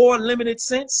 more limited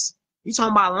sense, you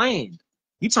talking about land.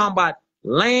 You talking about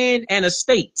land and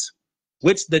estate,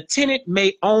 which the tenant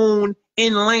may own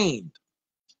in land.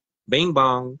 Bing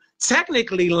bong.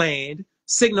 Technically, land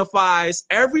signifies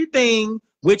everything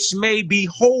which may be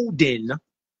holden,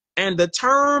 and the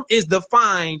term is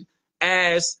defined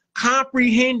as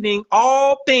comprehending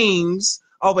all things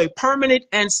of a permanent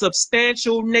and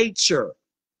substantial nature,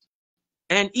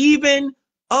 and even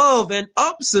of an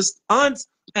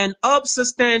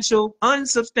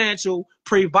unsubstantial,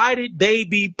 provided they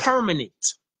be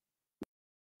permanent.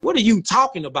 What are you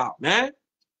talking about, man?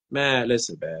 Man,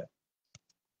 listen, man.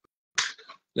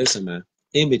 Listen, man.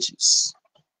 Images.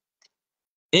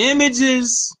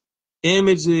 Images,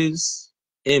 images,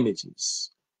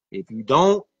 images. If you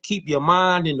don't keep your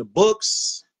mind in the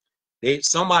books,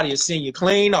 somebody will send you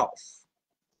clean off.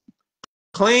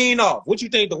 Clean off. What you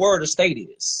think the word estate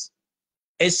is?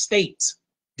 Estate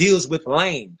deals with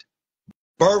land,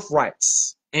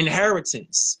 birthrights,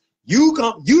 inheritance. You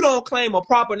don't claim a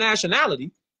proper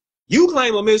nationality. You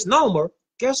claim a misnomer.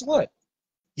 Guess what?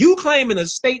 You claiming a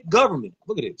state government.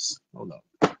 Look at this. Hold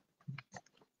up.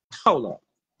 Hold up.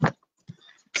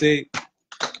 See,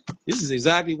 this is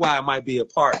exactly why it might be a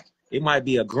part. It might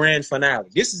be a grand finale.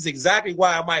 This is exactly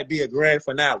why it might be a grand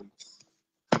finale.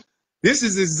 This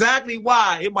is exactly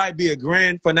why it might be a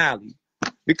grand finale.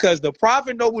 Because the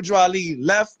Prophet Noble Drew Ali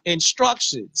left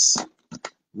instructions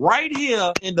right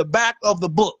here in the back of the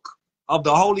book of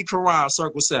the Holy Quran,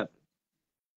 Circle 7.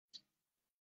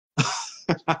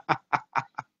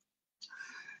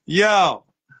 Yo,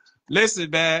 listen,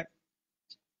 man.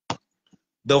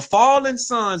 The fallen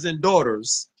sons and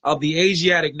daughters of the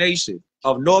Asiatic nation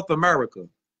of North America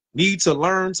need to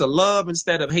learn to love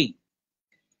instead of hate,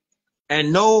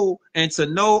 and to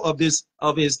know of this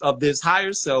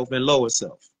higher self and lower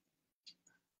self.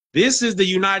 This is the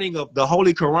uniting of the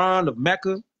Holy Quran of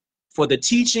Mecca for the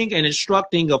teaching and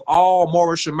instructing of all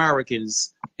Moorish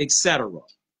Americans, etc.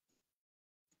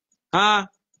 Huh?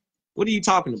 What are you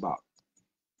talking about?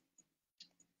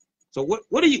 So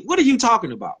what are you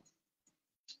talking about?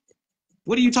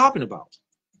 What are you talking about?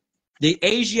 The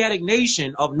Asiatic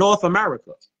nation of North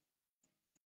America.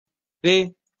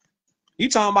 See? You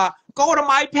talking about, go to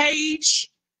my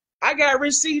page. I got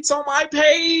receipts on my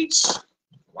page.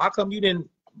 Why come you didn't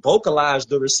vocalize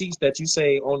the receipts that you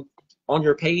say on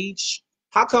your page?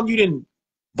 How come you didn't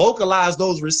vocalize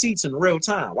those receipts in real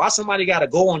time? Why somebody got to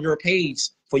go on your page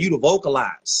for you to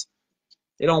vocalize?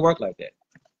 It don't work like that.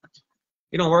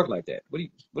 It don't work like that. What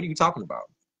are you talking about?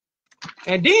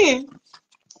 And then,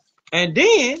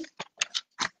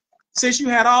 since you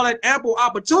had all that ample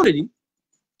opportunity,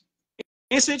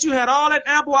 what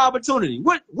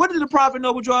did the Prophet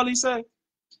Noble Drew Ali say?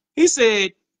 He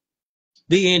said,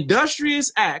 the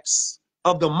industrious acts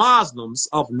of the Muslims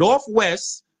of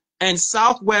Northwest and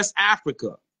Southwest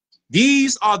Africa,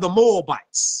 these are the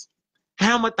Moabites,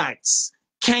 Hamathites,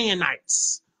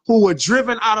 Canaanites, who were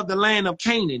driven out of the land of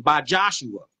Canaan by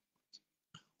Joshua,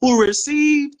 who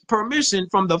received permission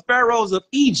from the pharaohs of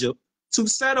Egypt to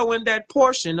settle in that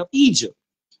portion of Egypt.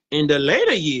 In the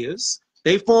later years,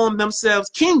 they formed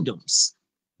themselves kingdoms.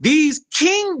 These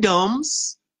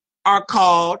kingdoms are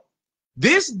called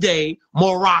this day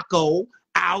Morocco,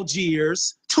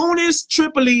 Algiers, Tunis,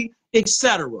 Tripoli,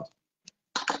 etc.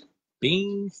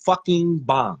 Bing fucking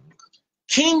bong.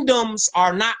 Kingdoms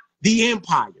are not the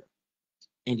empire,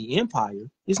 and the empire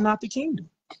is not the kingdom.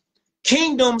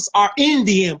 Kingdoms are in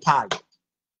the empire,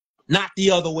 not the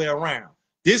other way around.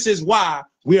 This is why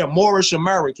we are Moorish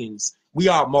Americans. We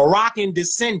are Moroccan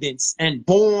descendants and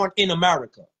born in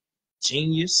America.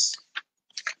 Genius.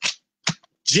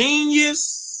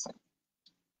 Genius.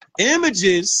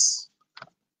 Images.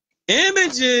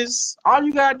 Images. All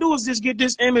you gotta do is just get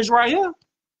this image right here.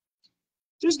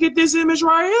 Just get this image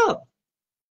right here.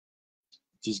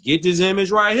 Just get this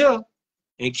image right here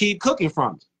and keep cooking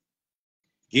from it.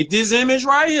 Get this image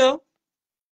right here.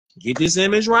 Get this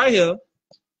image right here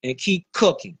and keep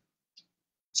cooking.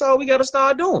 So we got to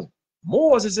start doing.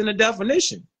 Moors is in the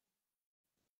definition.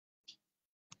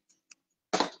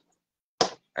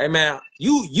 Hey man,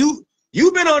 you've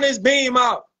been on this beam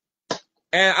out,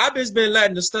 and I've just been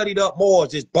letting the studied up Moors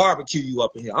just barbecue you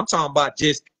up in here. I'm talking about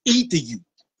just eat to you,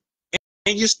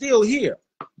 and you're still here,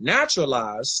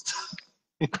 naturalized.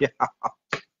 Yeah.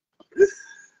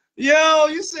 Yo,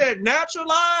 you said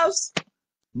naturalized?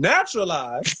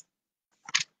 Naturalized?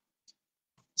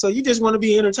 So you just want to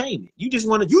be entertainment. You just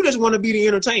want to be the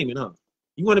entertainment, huh?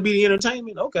 You want to be the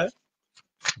entertainment? Okay.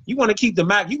 You want to keep the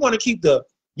Mac, you want to keep the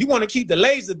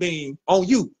laser beam on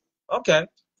you. Okay.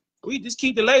 We just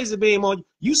keep the laser beam on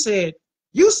you.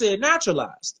 You said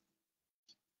naturalized.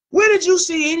 Where did you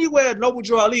see anywhere Noble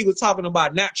Drew Ali was talking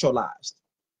about naturalized?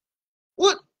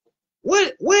 Where'd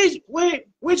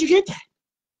you get that?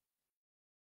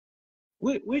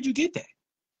 Where'd you get that?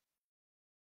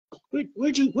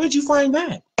 Where'd you find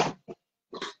that?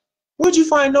 Where'd you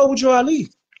find Noble Drew Ali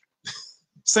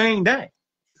saying that?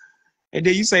 And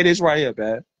then you say this right here,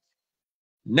 man.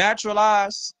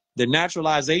 Naturalize, the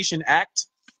Naturalization Act.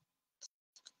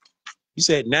 You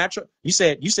said natural. You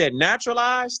said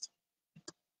naturalized.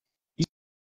 You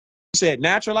said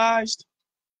naturalized.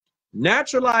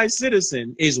 Naturalized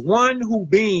citizen is one who,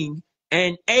 being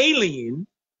an alien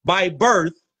by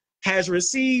birth, has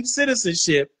received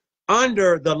citizenship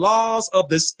under the laws of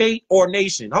the state or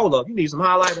nation. Hold up, you need some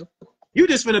highlighter. You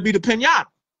just finna be the pinata.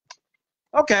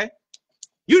 Okay.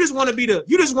 You just want to be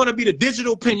the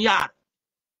digital pinata.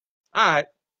 All right.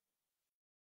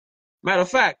 Matter of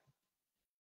fact,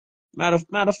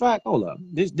 hold up.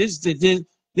 This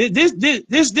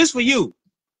for you.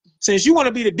 Since you want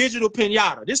to be the digital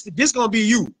pinata, this gonna be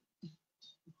you.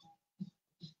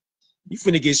 You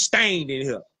finna get stained in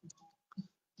here.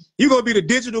 You gonna be the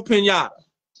digital pinata.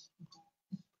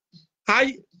 How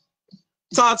you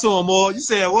talk to him more? You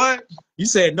said what? You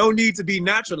said no need to be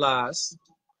naturalized.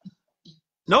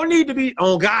 No need to be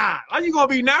on God. How you gonna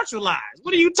be naturalized?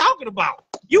 What are you talking about?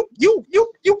 You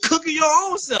cooking your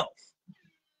own self.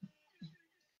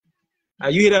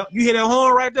 You hear that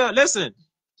horn right there? Listen,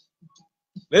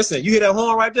 you hear that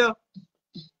horn right there?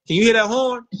 Can you hear that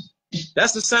horn?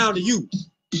 That's the sound of you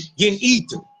getting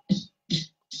eaten.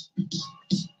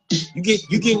 You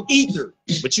getting ether,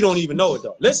 but you don't even know it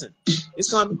though. Listen, it's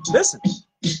coming. Listen.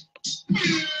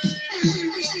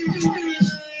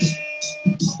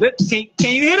 Can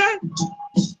you hear that?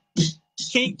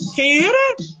 Can you hear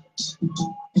that?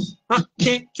 Huh?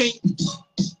 Can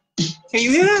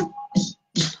you hear that?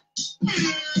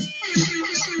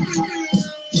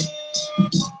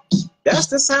 That's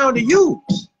the sound of you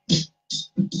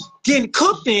getting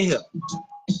cooked in here.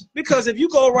 Because if you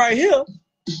go right here,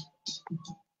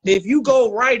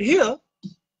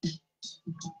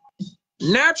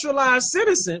 naturalized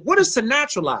citizen, what is to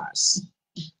naturalize?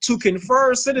 To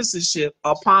confer citizenship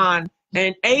upon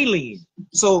an alien.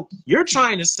 So you're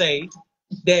trying to say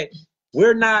that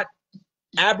we're not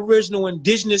Aboriginal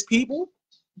indigenous people?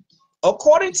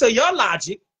 According to your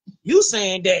logic, you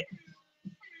saying that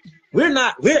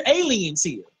we're aliens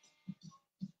here.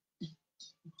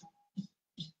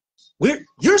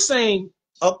 You're saying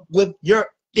with your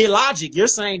illogic, you're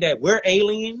saying that we're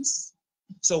aliens.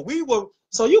 So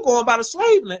you're going by the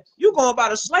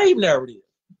slave narrative.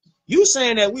 You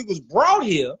saying that we was brought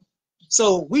here,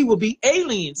 so we will be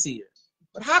aliens here.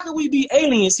 But how can we be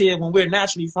aliens here when we're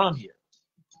naturally from here?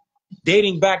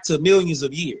 Dating back to millions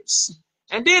of years.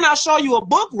 And then I'll show you a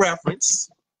book reference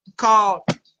called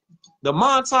the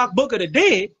Montauk Book of the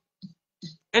Dead.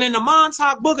 And in the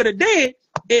Montauk Book of the Dead,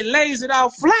 it lays it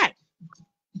out flat.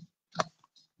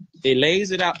 It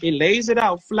lays it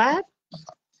out flat.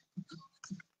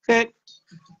 That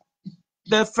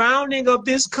the founding of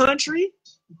this country,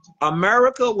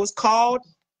 America, was called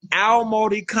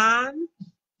Al-Modi Khan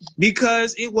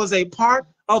because it was a part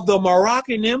of the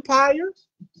Moroccan Empire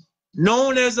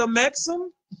known as a Mexim.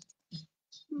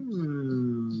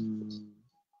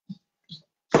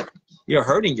 You're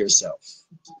hurting yourself.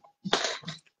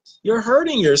 You're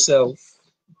hurting yourself.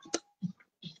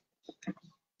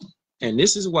 And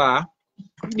this is why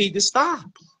you need to stop.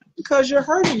 Because you're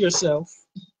hurting yourself.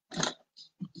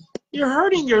 You're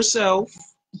hurting yourself.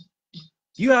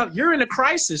 You're in a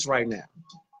crisis right now.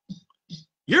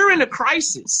 You're in a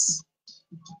crisis.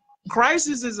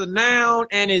 Crisis is a noun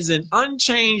and is an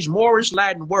unchanged Moorish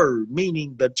Latin word,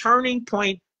 meaning the turning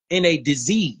point in a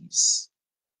disease.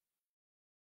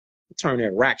 Turn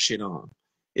that rack shit on.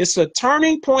 It's a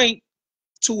turning point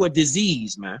to a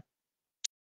disease, man.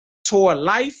 Toward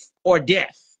life or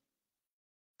death.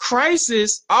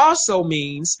 Crisis also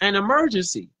means an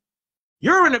emergency.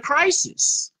 You're in a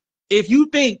crisis. If you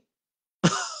think,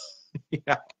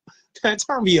 yeah,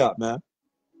 turn me up, man.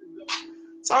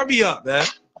 Turn me up, man.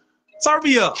 Turn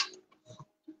me up.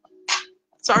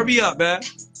 Turn me up, man.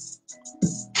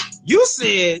 You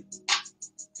said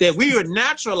that we were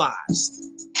naturalized.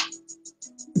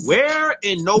 Where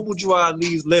in Noble Drew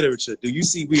Ali's literature do you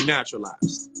see we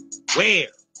naturalized? Where?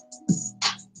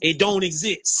 It don't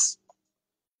exist.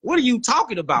 What are you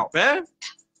talking about, man?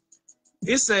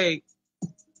 It's the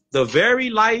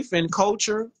very life and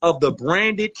culture of the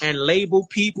branded and labeled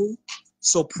people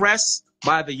suppressed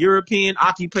by the European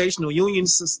Occupational Union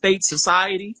State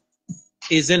Society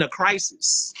is in a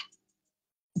crisis.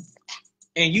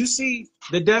 And you see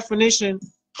the definition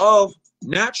of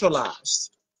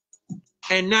naturalized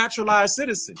and naturalized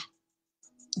citizen.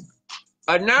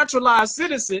 A naturalized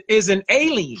citizen is an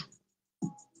alien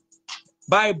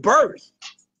by birth,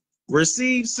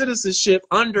 receives citizenship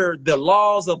under the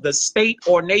laws of the state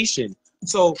or nation.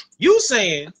 So you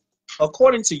saying,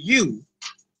 according to you,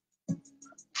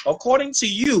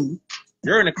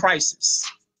 you're in a crisis.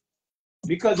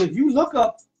 Because if you look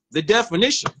up the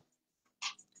definition,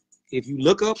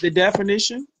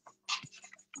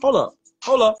 hold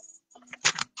up.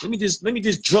 Let me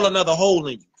just drill another hole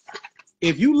in you.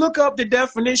 If you look up the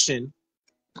definition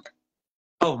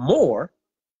of more,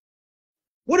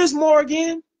 what is more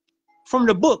again? From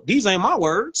the book. These ain't my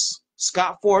words.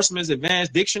 Scott Forsman's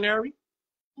Advanced Dictionary.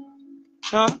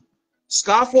 Huh?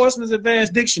 Scott Forsman's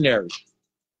Advanced Dictionary.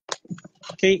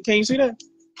 Can you see that?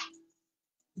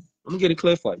 Let me get it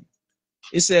clear for you.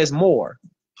 It says more,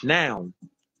 noun,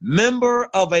 member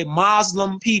of a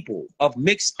Muslim people of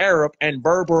mixed Arab and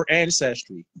Berber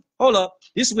ancestry. Hold up.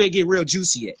 This is where it get real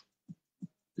juicy at.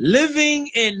 Living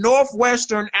in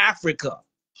Northwestern Africa.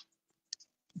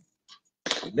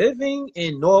 Living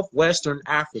in Northwestern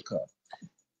Africa.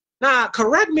 Now,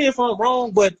 correct me if I'm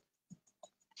wrong, but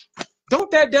don't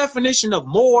that definition of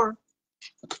more,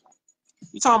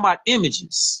 you're talking about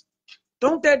images.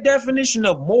 Don't that definition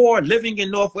of more, living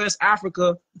in Northwest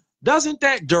Africa, doesn't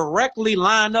that directly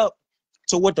line up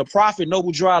to what the Prophet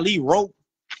Noble Drew Ali wrote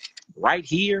right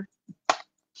here?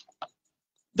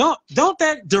 Don't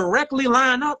that directly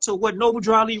line up to what Noble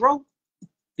Drew Ali wrote?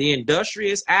 The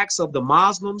industrious acts of the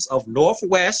Muslims of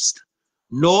Northwest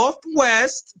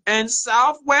Northwest and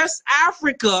Southwest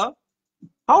Africa.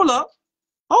 Hold up.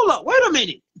 Wait a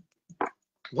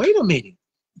minute.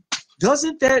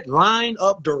 Doesn't that line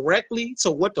up directly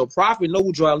to what the Prophet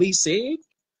Noble Ali said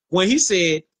when he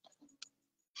said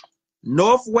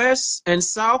Northwest and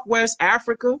Southwest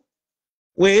Africa,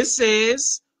 where it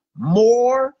says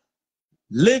more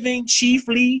living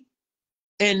chiefly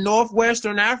in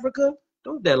Northwestern Africa?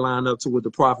 Don't that line up to what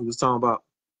the Prophet was talking about?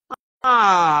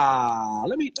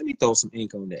 Let me throw some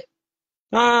ink on that.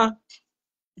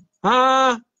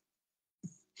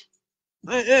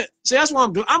 See, that's why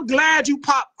I'm glad you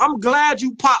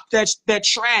popped that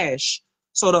trash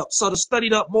so the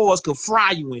studied up Moors could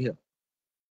fry you in here.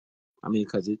 I mean,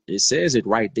 because it says it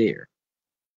right there.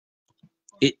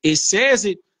 It says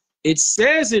it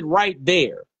right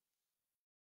there.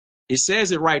 It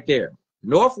says it right there.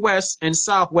 Northwest and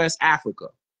Southwest Africa.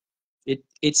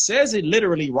 It says it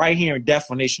literally right here in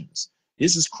definitions.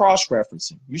 This is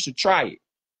cross-referencing. You should try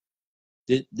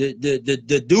it.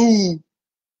 The dude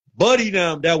buddy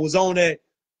them that was on that.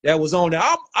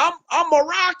 I'm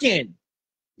Moroccan.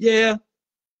 Yeah.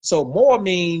 So Moor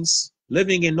means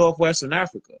living in Northwestern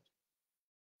Africa.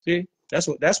 See, that's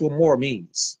what Moor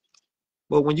means.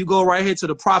 But when you go right here to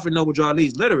the Prophet Noble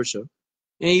Ali's literature,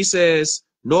 and he says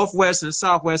Northwest and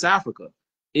Southwest Africa,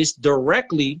 it's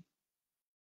directly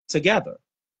together.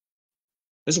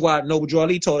 This is why Noble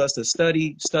Ali told us to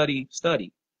study.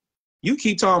 You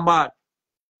keep talking about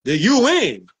the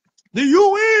UN. The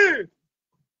UN.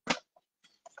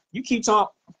 You keep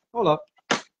talking. Hold up.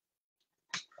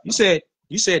 You said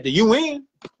the UN.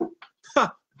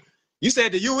 You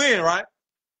said the UN, right?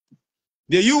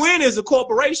 The UN is a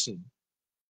corporation,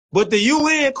 but the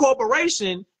UN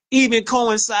corporation even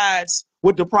coincides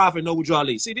with the Prophet Noble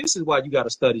Ali. See, this is why you got to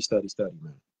study,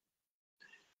 man.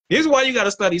 This is why you got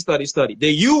to study.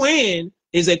 The UN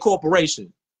is a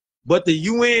corporation, but the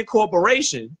UN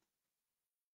corporation.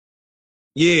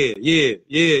 Yeah.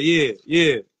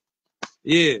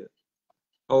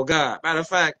 Oh God. Matter of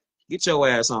fact, get your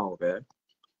ass on, man.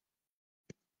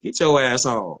 Get your ass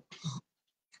on.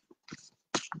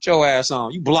 Get your ass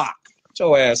on. You blocked. Get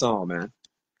your ass on, man.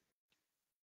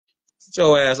 Get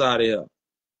your ass out of here.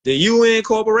 The UN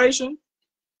corporation?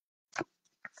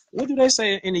 What do they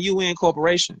say in the UN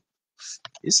corporation?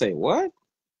 It say what?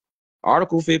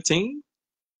 Article 15?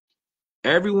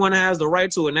 Everyone has the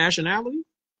right to a nationality.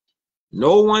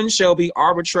 No one shall be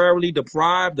arbitrarily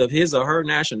deprived of his or her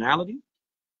nationality,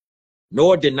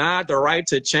 nor denied the right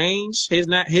to change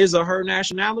his or her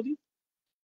nationality.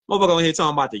 Motherfucker on here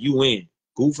talking about the UN.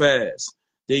 Goof ass.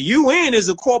 The UN is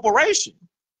a corporation,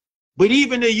 but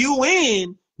even the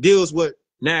UN deals with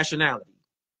nationality.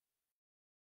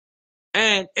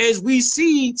 And as we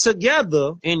see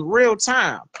together in real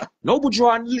time, Noble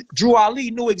Drew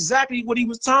Ali knew exactly what he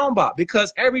was talking about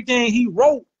because everything he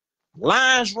wrote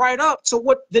lines right up to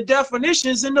what the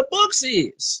definitions in the books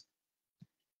is.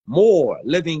 More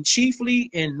living chiefly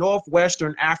in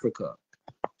Northwestern Africa.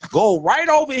 Go right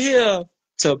over here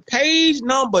to page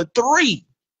number 3.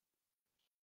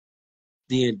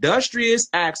 The industrious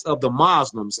acts of the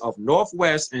Muslims of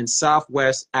Northwest and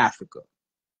Southwest Africa.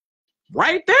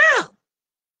 Right there.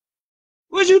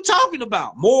 What are you talking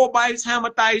about? Moabites,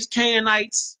 Hamathites,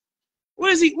 Canaanites.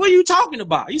 What are you talking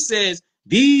about? He says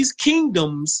these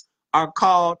kingdoms are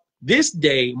called this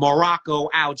day Morocco,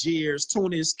 Algiers,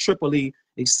 Tunis, Tripoli,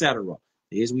 etc.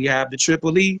 Here's we have the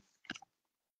Tripoli.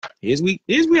 Here's we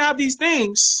have these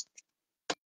things.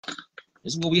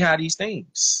 This is where we have these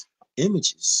things.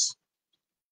 Images.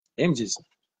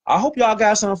 I hope y'all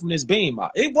got something from this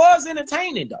BEAMOUT. It was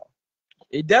entertaining though.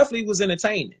 It definitely was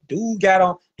entertaining. Dude got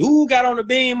on the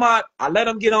BEAMOUT. I let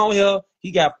him get on here.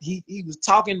 He was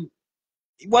talking.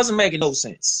 He wasn't making no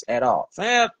sense at all.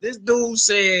 Fam, this dude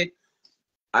said,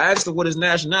 I asked him what his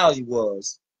nationality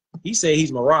was. He said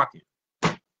he's Moroccan.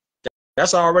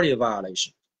 That's already a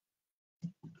violation.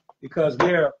 Because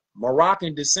we're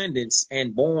Moroccan descendants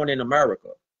and born in America.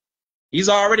 He's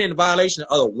already in violation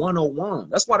of the 101.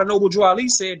 That's why the Noble Drew Ali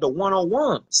said the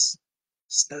 101s.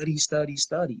 Study.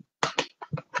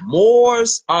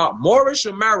 Moorish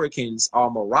Americans are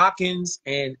Moroccans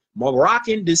and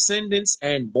Moroccan descendants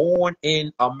and born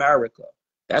in America.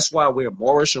 That's why we're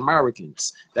Moorish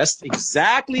Americans. That's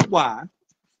exactly why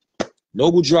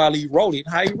Noble Drew Ali wrote it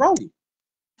how he wrote it.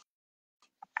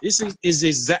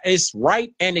 It's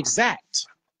right and exact.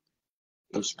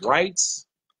 It's right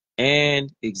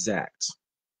and exact.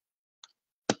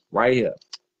 Right here.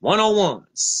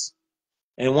 101s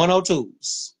and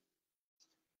 102s.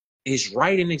 Is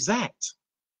right and exact.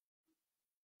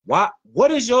 Why?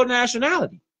 What is your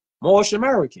nationality? Moorish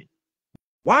American.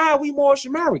 Why are we Moorish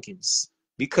Americans?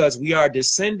 because we are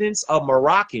descendants of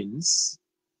Moroccans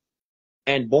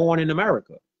and born in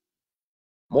America.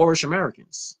 Moorish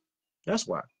Americans. That's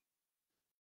why.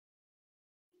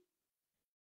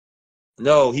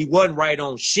 No, he wasn't right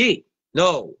on shit.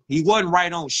 No, he wasn't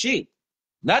right on shit.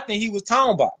 Nothing he was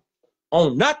talking about.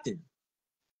 On nothing.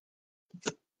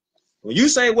 When you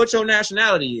say what your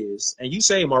nationality is, and you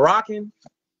say Moroccan,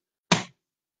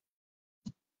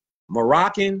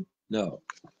 no.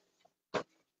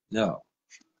 No.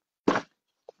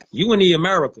 You in the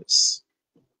Americas.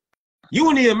 You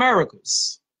in the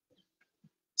Americas.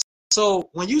 So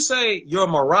when you say you're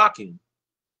Moroccan,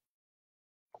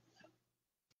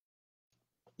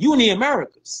 you in the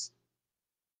Americas.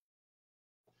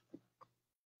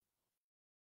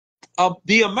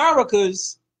 The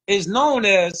Americas is known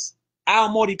as Al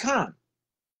Modican.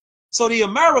 So the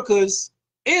Americas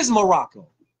is Morocco.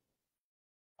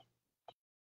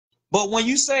 But when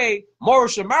you say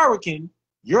Moorish American,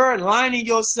 you're lining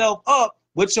yourself up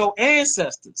with your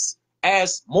ancestors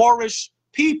as Moorish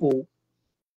people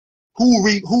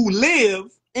who live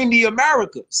in the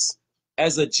Americas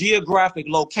as a geographic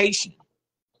location.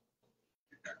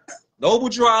 Noble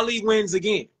Drew Ali wins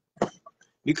again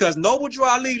because Noble Drew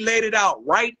Ali laid it out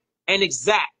right and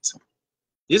exact.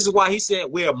 This is why he said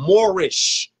we're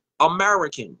Moorish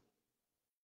American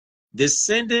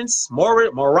descendants,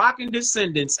 Moroccan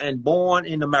descendants, and born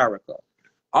in America.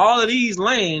 All of these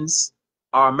lands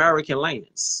are American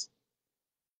lands.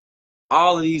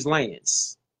 All of these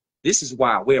lands. This is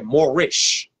why we're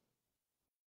Moorish.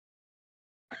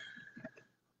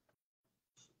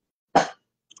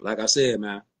 Like I said,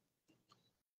 man,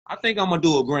 I think I'm gonna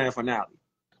do a grand finale.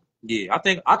 Yeah, I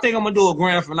think I'm gonna do a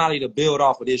grand finale to build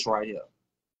off of this right here,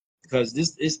 because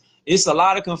it's a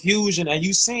lot of confusion, and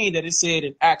you seen that it said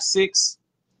in Act 6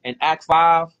 and Act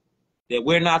 5 that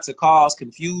we're not to cause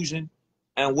confusion.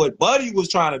 And what Buddy was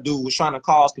trying to do was trying to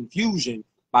cause confusion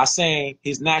by saying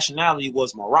his nationality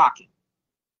was Moroccan.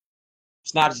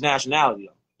 It's not his nationality,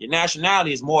 though. Your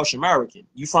nationality is Moorish American.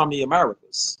 You from the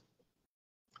Americas.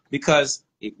 Because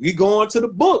if we go into the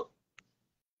book,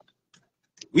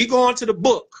 we go into the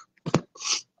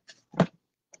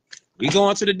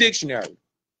dictionary,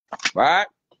 right?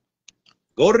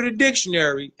 Go to the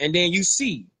dictionary, and then you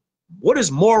see, what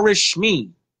does Moorish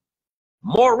mean?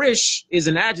 Moorish is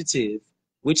an adjective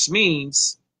which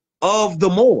means of the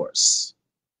Moors.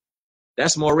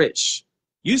 That's Moorish.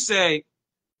 You say,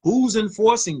 who's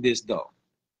enforcing this though?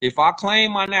 If I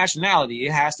claim my nationality,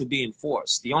 it has to be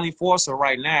enforced. The only enforcer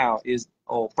right now is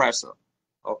oppressor.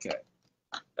 Okay,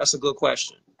 that's a good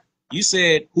question. You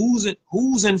said, who's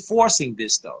enforcing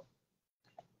this though?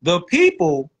 The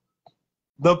people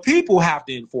have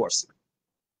to enforce it.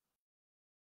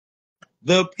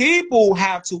 The people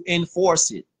have to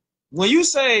enforce it. When you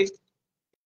say,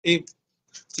 see,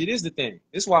 this is the thing.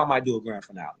 This is why I might do a grand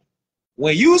finale.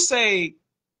 When you say,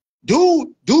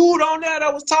 dude on there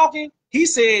that was talking, he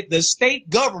said the state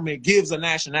government gives a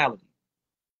nationality.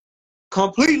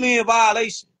 Completely in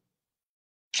violation.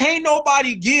 Can't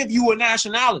nobody give you a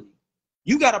nationality.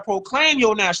 You got to proclaim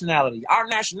your nationality. Our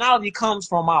nationality comes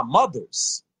from our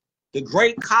mothers, the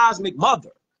great cosmic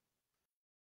mother.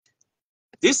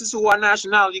 This is who our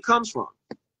nationality comes from.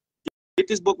 Get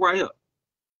this book right here.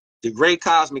 The great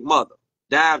cosmic mother.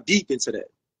 Dive deep into that.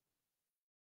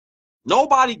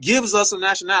 Nobody gives us a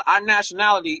nationality. Our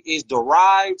nationality is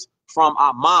derived from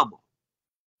our mama.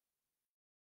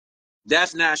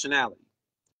 That's nationality.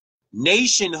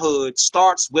 Nationhood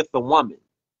starts with the woman.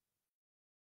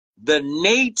 The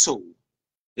natal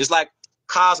is like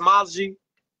cosmology.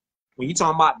 When you're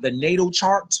talking about the natal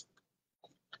chart,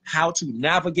 how to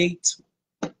navigate,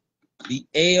 the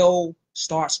L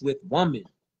starts with woman.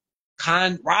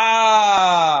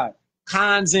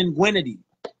 Consanguinity.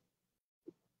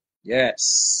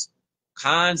 Yes.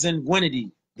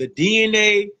 Consanguinity. The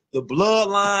DNA, the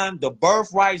bloodline, the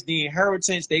birthrights, the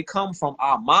inheritance, they come from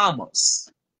our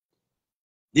mamas.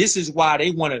 This is why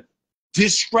they want to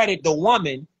discredit the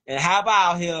woman and have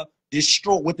out here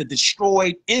with the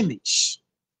destroyed image.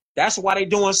 That's why they're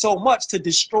doing so much to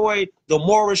destroy the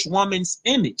Moorish woman's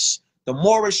image, the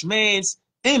Moorish man's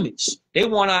image. They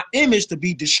want our image to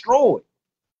be destroyed.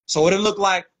 So it'll look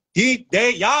like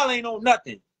y'all ain't on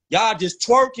nothing. Y'all just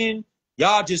twerking,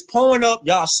 y'all just pulling up,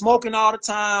 y'all smoking all the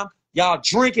time, y'all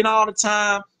drinking all the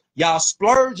time, y'all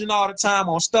splurging all the time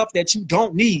on stuff that you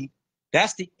don't need.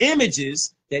 That's the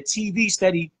images that TV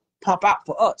steady pump out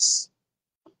for us.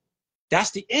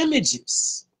 That's the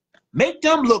images. Make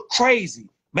them look crazy.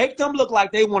 Make them look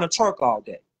like they want to twerk all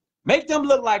day. Make them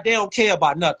look like they don't care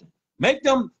about nothing. Make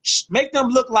them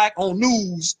look like on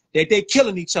news that they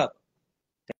killing each other.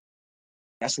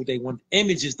 That's what they want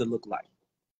images to look like. You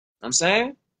know what I'm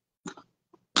saying?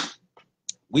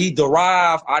 We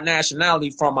derive our nationality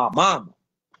from our mama.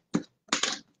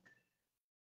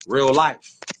 Real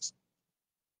life.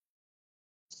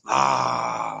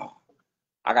 I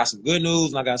got some good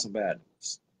news and I got some bad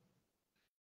news.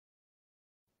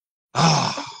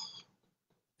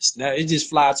 It just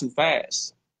flies too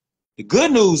fast. The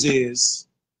good news is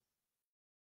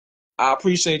I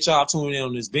appreciate y'all tuning in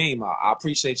on this beam. I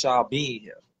appreciate y'all being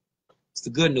here. It's the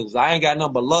good news. I ain't got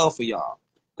nothing but love for y'all.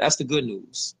 That's the good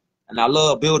news. And I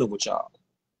love building with y'all.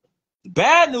 The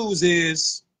bad news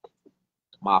is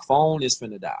my phone is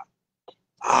finna die.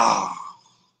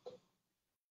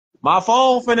 My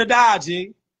phone finna die,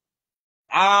 G.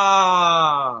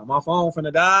 My phone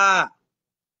finna die.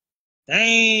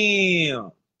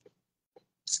 Damn.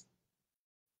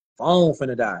 Phone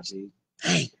finna die, G.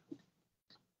 Damn.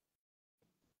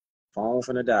 Phone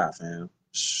finna die, fam.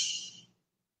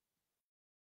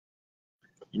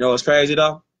 You know what's crazy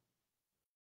though?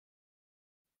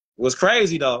 What's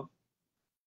crazy though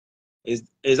is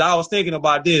I was thinking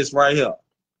about this right here.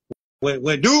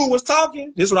 When dude was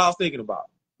talking, this is what I was thinking about.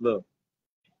 Look.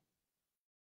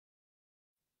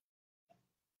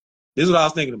 This is what I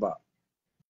was thinking about.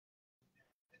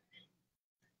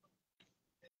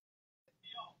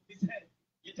 He said,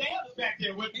 your dad was back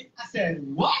there with me. I said,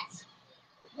 what?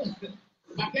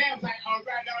 My dad was like, all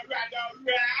right.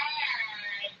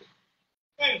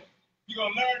 Hey, you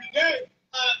gonna learn today?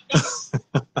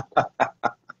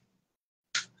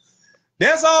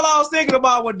 That's all I was thinking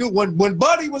about when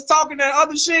Buddy was talking that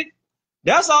other shit.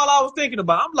 That's all I was thinking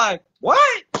about. I'm like,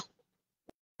 what?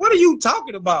 What are you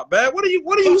talking about, man? What are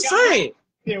you saying?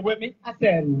 Here with me. I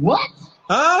said, what?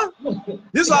 Huh?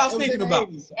 This is what I was thinking about.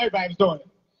 Everybody was doing it.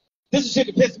 This is shit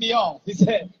that pissed me off. He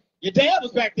said, your dad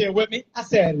was back there with me. I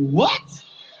said, what?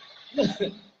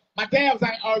 My dad was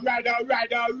like, all right.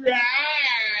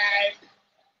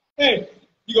 Hey,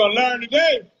 you gonna learn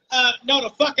today? No, the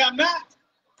fuck I'm not.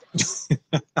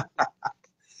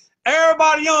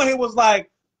 Everybody on here was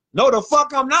like, no, the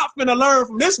fuck I'm not finna learn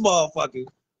from this motherfucker.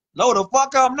 No, the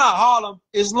fuck I'm not. Harlem,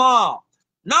 Islam.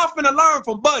 Not finna learn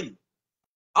from Buddy.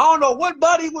 I don't know what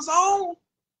Buddy was on.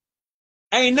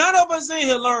 Ain't none of us in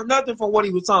here learned nothing from what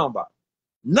he was talking about.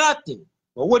 Nothing.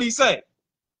 But what he say?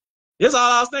 That's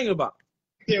all I was thinking about.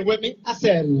 Here with me. I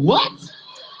said, what?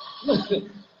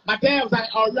 My dad was like,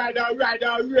 all right.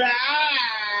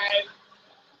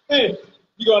 Hey,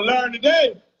 you gonna learn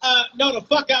today? No, the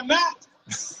fuck I'm not.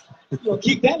 You gonna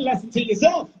keep that lesson to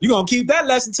yourself. You gonna keep that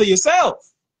lesson to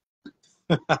yourself.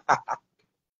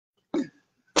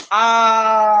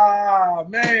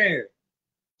 Man.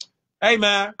 Hey,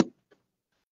 man.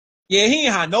 Yeah, he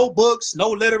ain't had no books,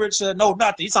 no literature, no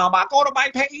nothing. He's talking about go to my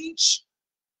page.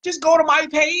 Just go to my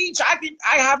page. I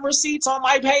have receipts on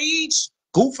my page.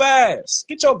 Goof ass.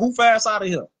 Get your goof ass out of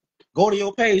here. Go to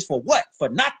your page for what? For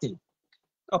nothing.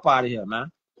 Up out of here,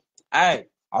 man. Hey,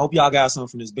 I hope y'all got something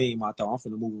from this beam out there. I'm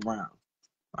finna move around.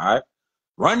 All right.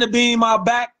 Run the beam out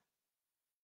back.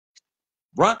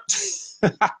 Run.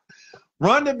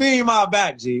 Run the beam out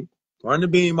back, G. Run the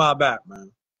beam out back, man.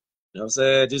 You know what I'm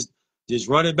saying? Just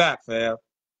run it back, fam.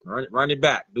 Run it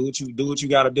back. Do what you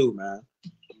gotta do, man.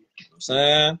 You know what I'm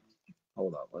saying?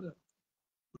 Hold up, what up?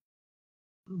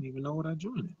 I don't even know what I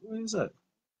joined. What is that?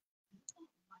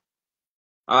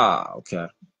 Okay.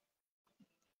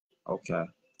 Okay.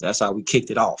 That's how we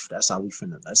kicked it off. That's how we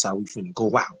finna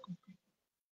go out.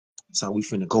 That's how we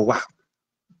finna go out.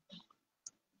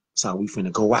 That's how we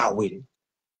finna go out with it.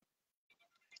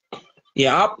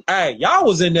 Yeah, hey, y'all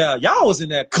was in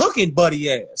there cooking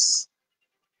Buddy ass.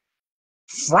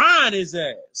 Frying his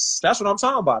ass. That's what I'm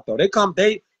talking about though. They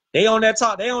on that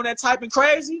talk, they on that typing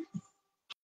crazy.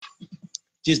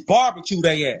 Just barbecue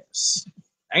their ass.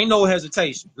 Ain't no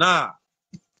hesitation. Nah.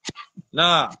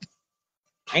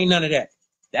 Ain't none of that.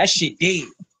 That shit dead.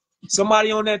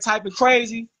 Somebody on that typing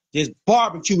crazy, just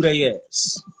barbecue their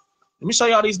ass. Let me show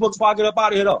y'all these books before I get up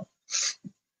out of here though.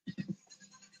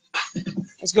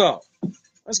 Let's go.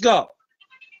 Let's go.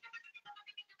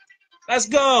 Let's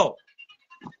go.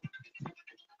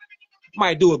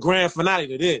 Might do a grand finale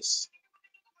to this.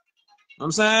 You know what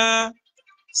I'm saying?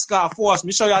 Scott Force. Let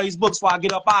me show y'all these books before I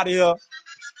get up out of here.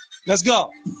 Let's go.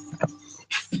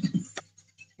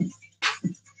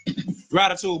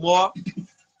 Gratitude, boy.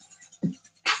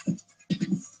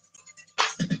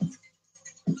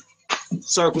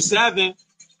 Circle 7.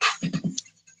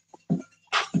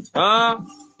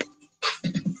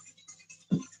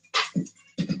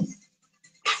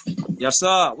 Yes,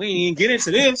 sir. We ain't even get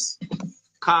into this.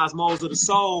 Cosmos of the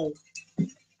Soul.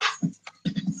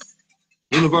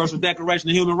 Universal Declaration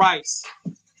of Human Rights.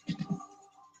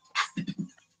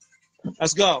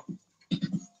 Let's go.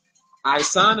 I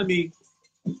son of me.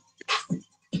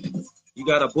 You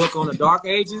got a book on the Dark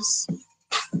Ages?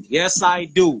 Yes, I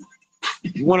do.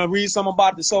 You want to read something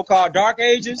about the so-called Dark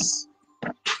Ages?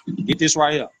 Get this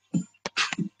right here.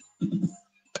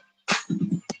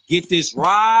 Get this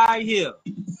right here,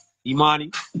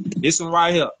 Imani. This one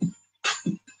right here.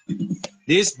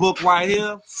 This book right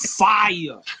here,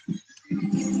 fire.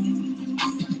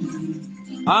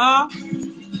 Huh?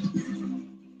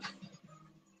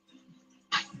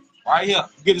 Right here.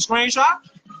 Get a screenshot?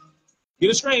 Get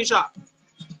a screenshot.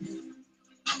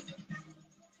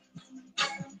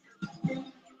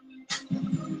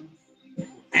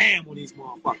 Damn on these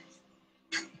motherfuckers.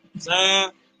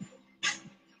 Saying?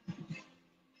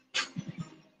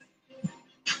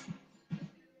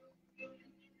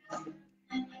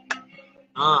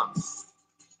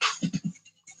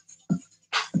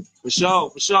 For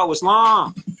sure, it's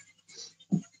long.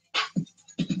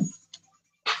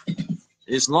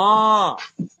 It's long.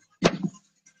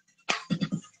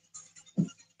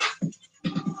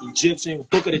 Egyptian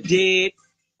Book of the Dead.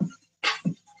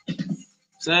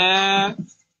 Saying?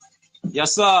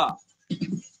 Yes, sir. All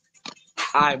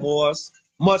right, boys.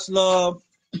 Much love.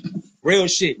 Real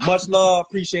shit. Much love.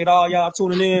 Appreciate all y'all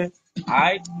tuning in. All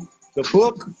right. The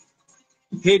book,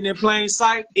 Hidden in Plain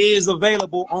Sight, is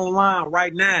available online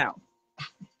right now.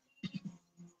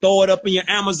 Throw it up in your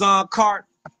Amazon cart.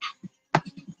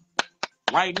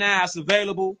 Right now, it's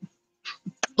available.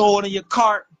 Throw it in your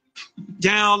cart.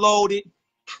 Download it.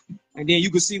 And then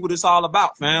you can see what it's all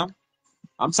about, fam.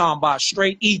 I'm talking about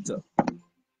straight ether.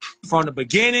 From the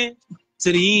beginning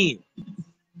to the end.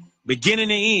 Beginning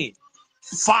to end.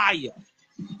 Fire.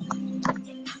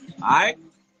 All right?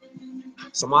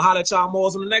 So I'm going to holler at y'all more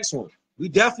on the next one. We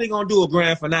definitely going to do a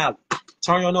grand finale.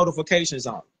 Turn your notifications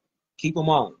on. Keep them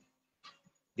on.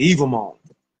 Leave them on.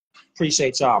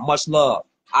 Appreciate y'all. Much love.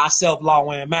 I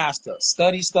self-law and master.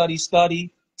 Study, study,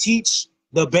 study. Teach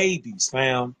the babies,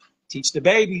 fam. Teach the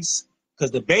babies.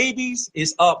 Because the babies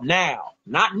is up now.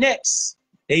 Not next.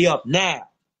 They up now.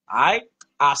 All right?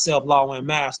 I self-law and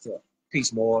master.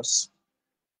 Peace, Morris.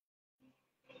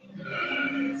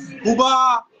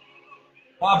 Cuba,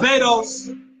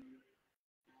 Barbados,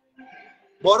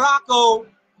 Morocco,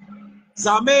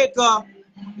 Jamaica,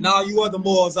 and all you other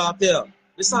Moors out there.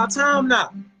 It's our time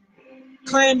now.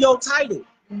 Claim your title.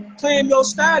 Claim your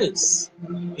status.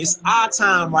 It's our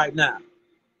time right now.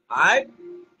 All right?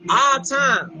 Our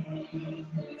time.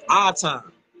 Our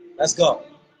time. Let's go.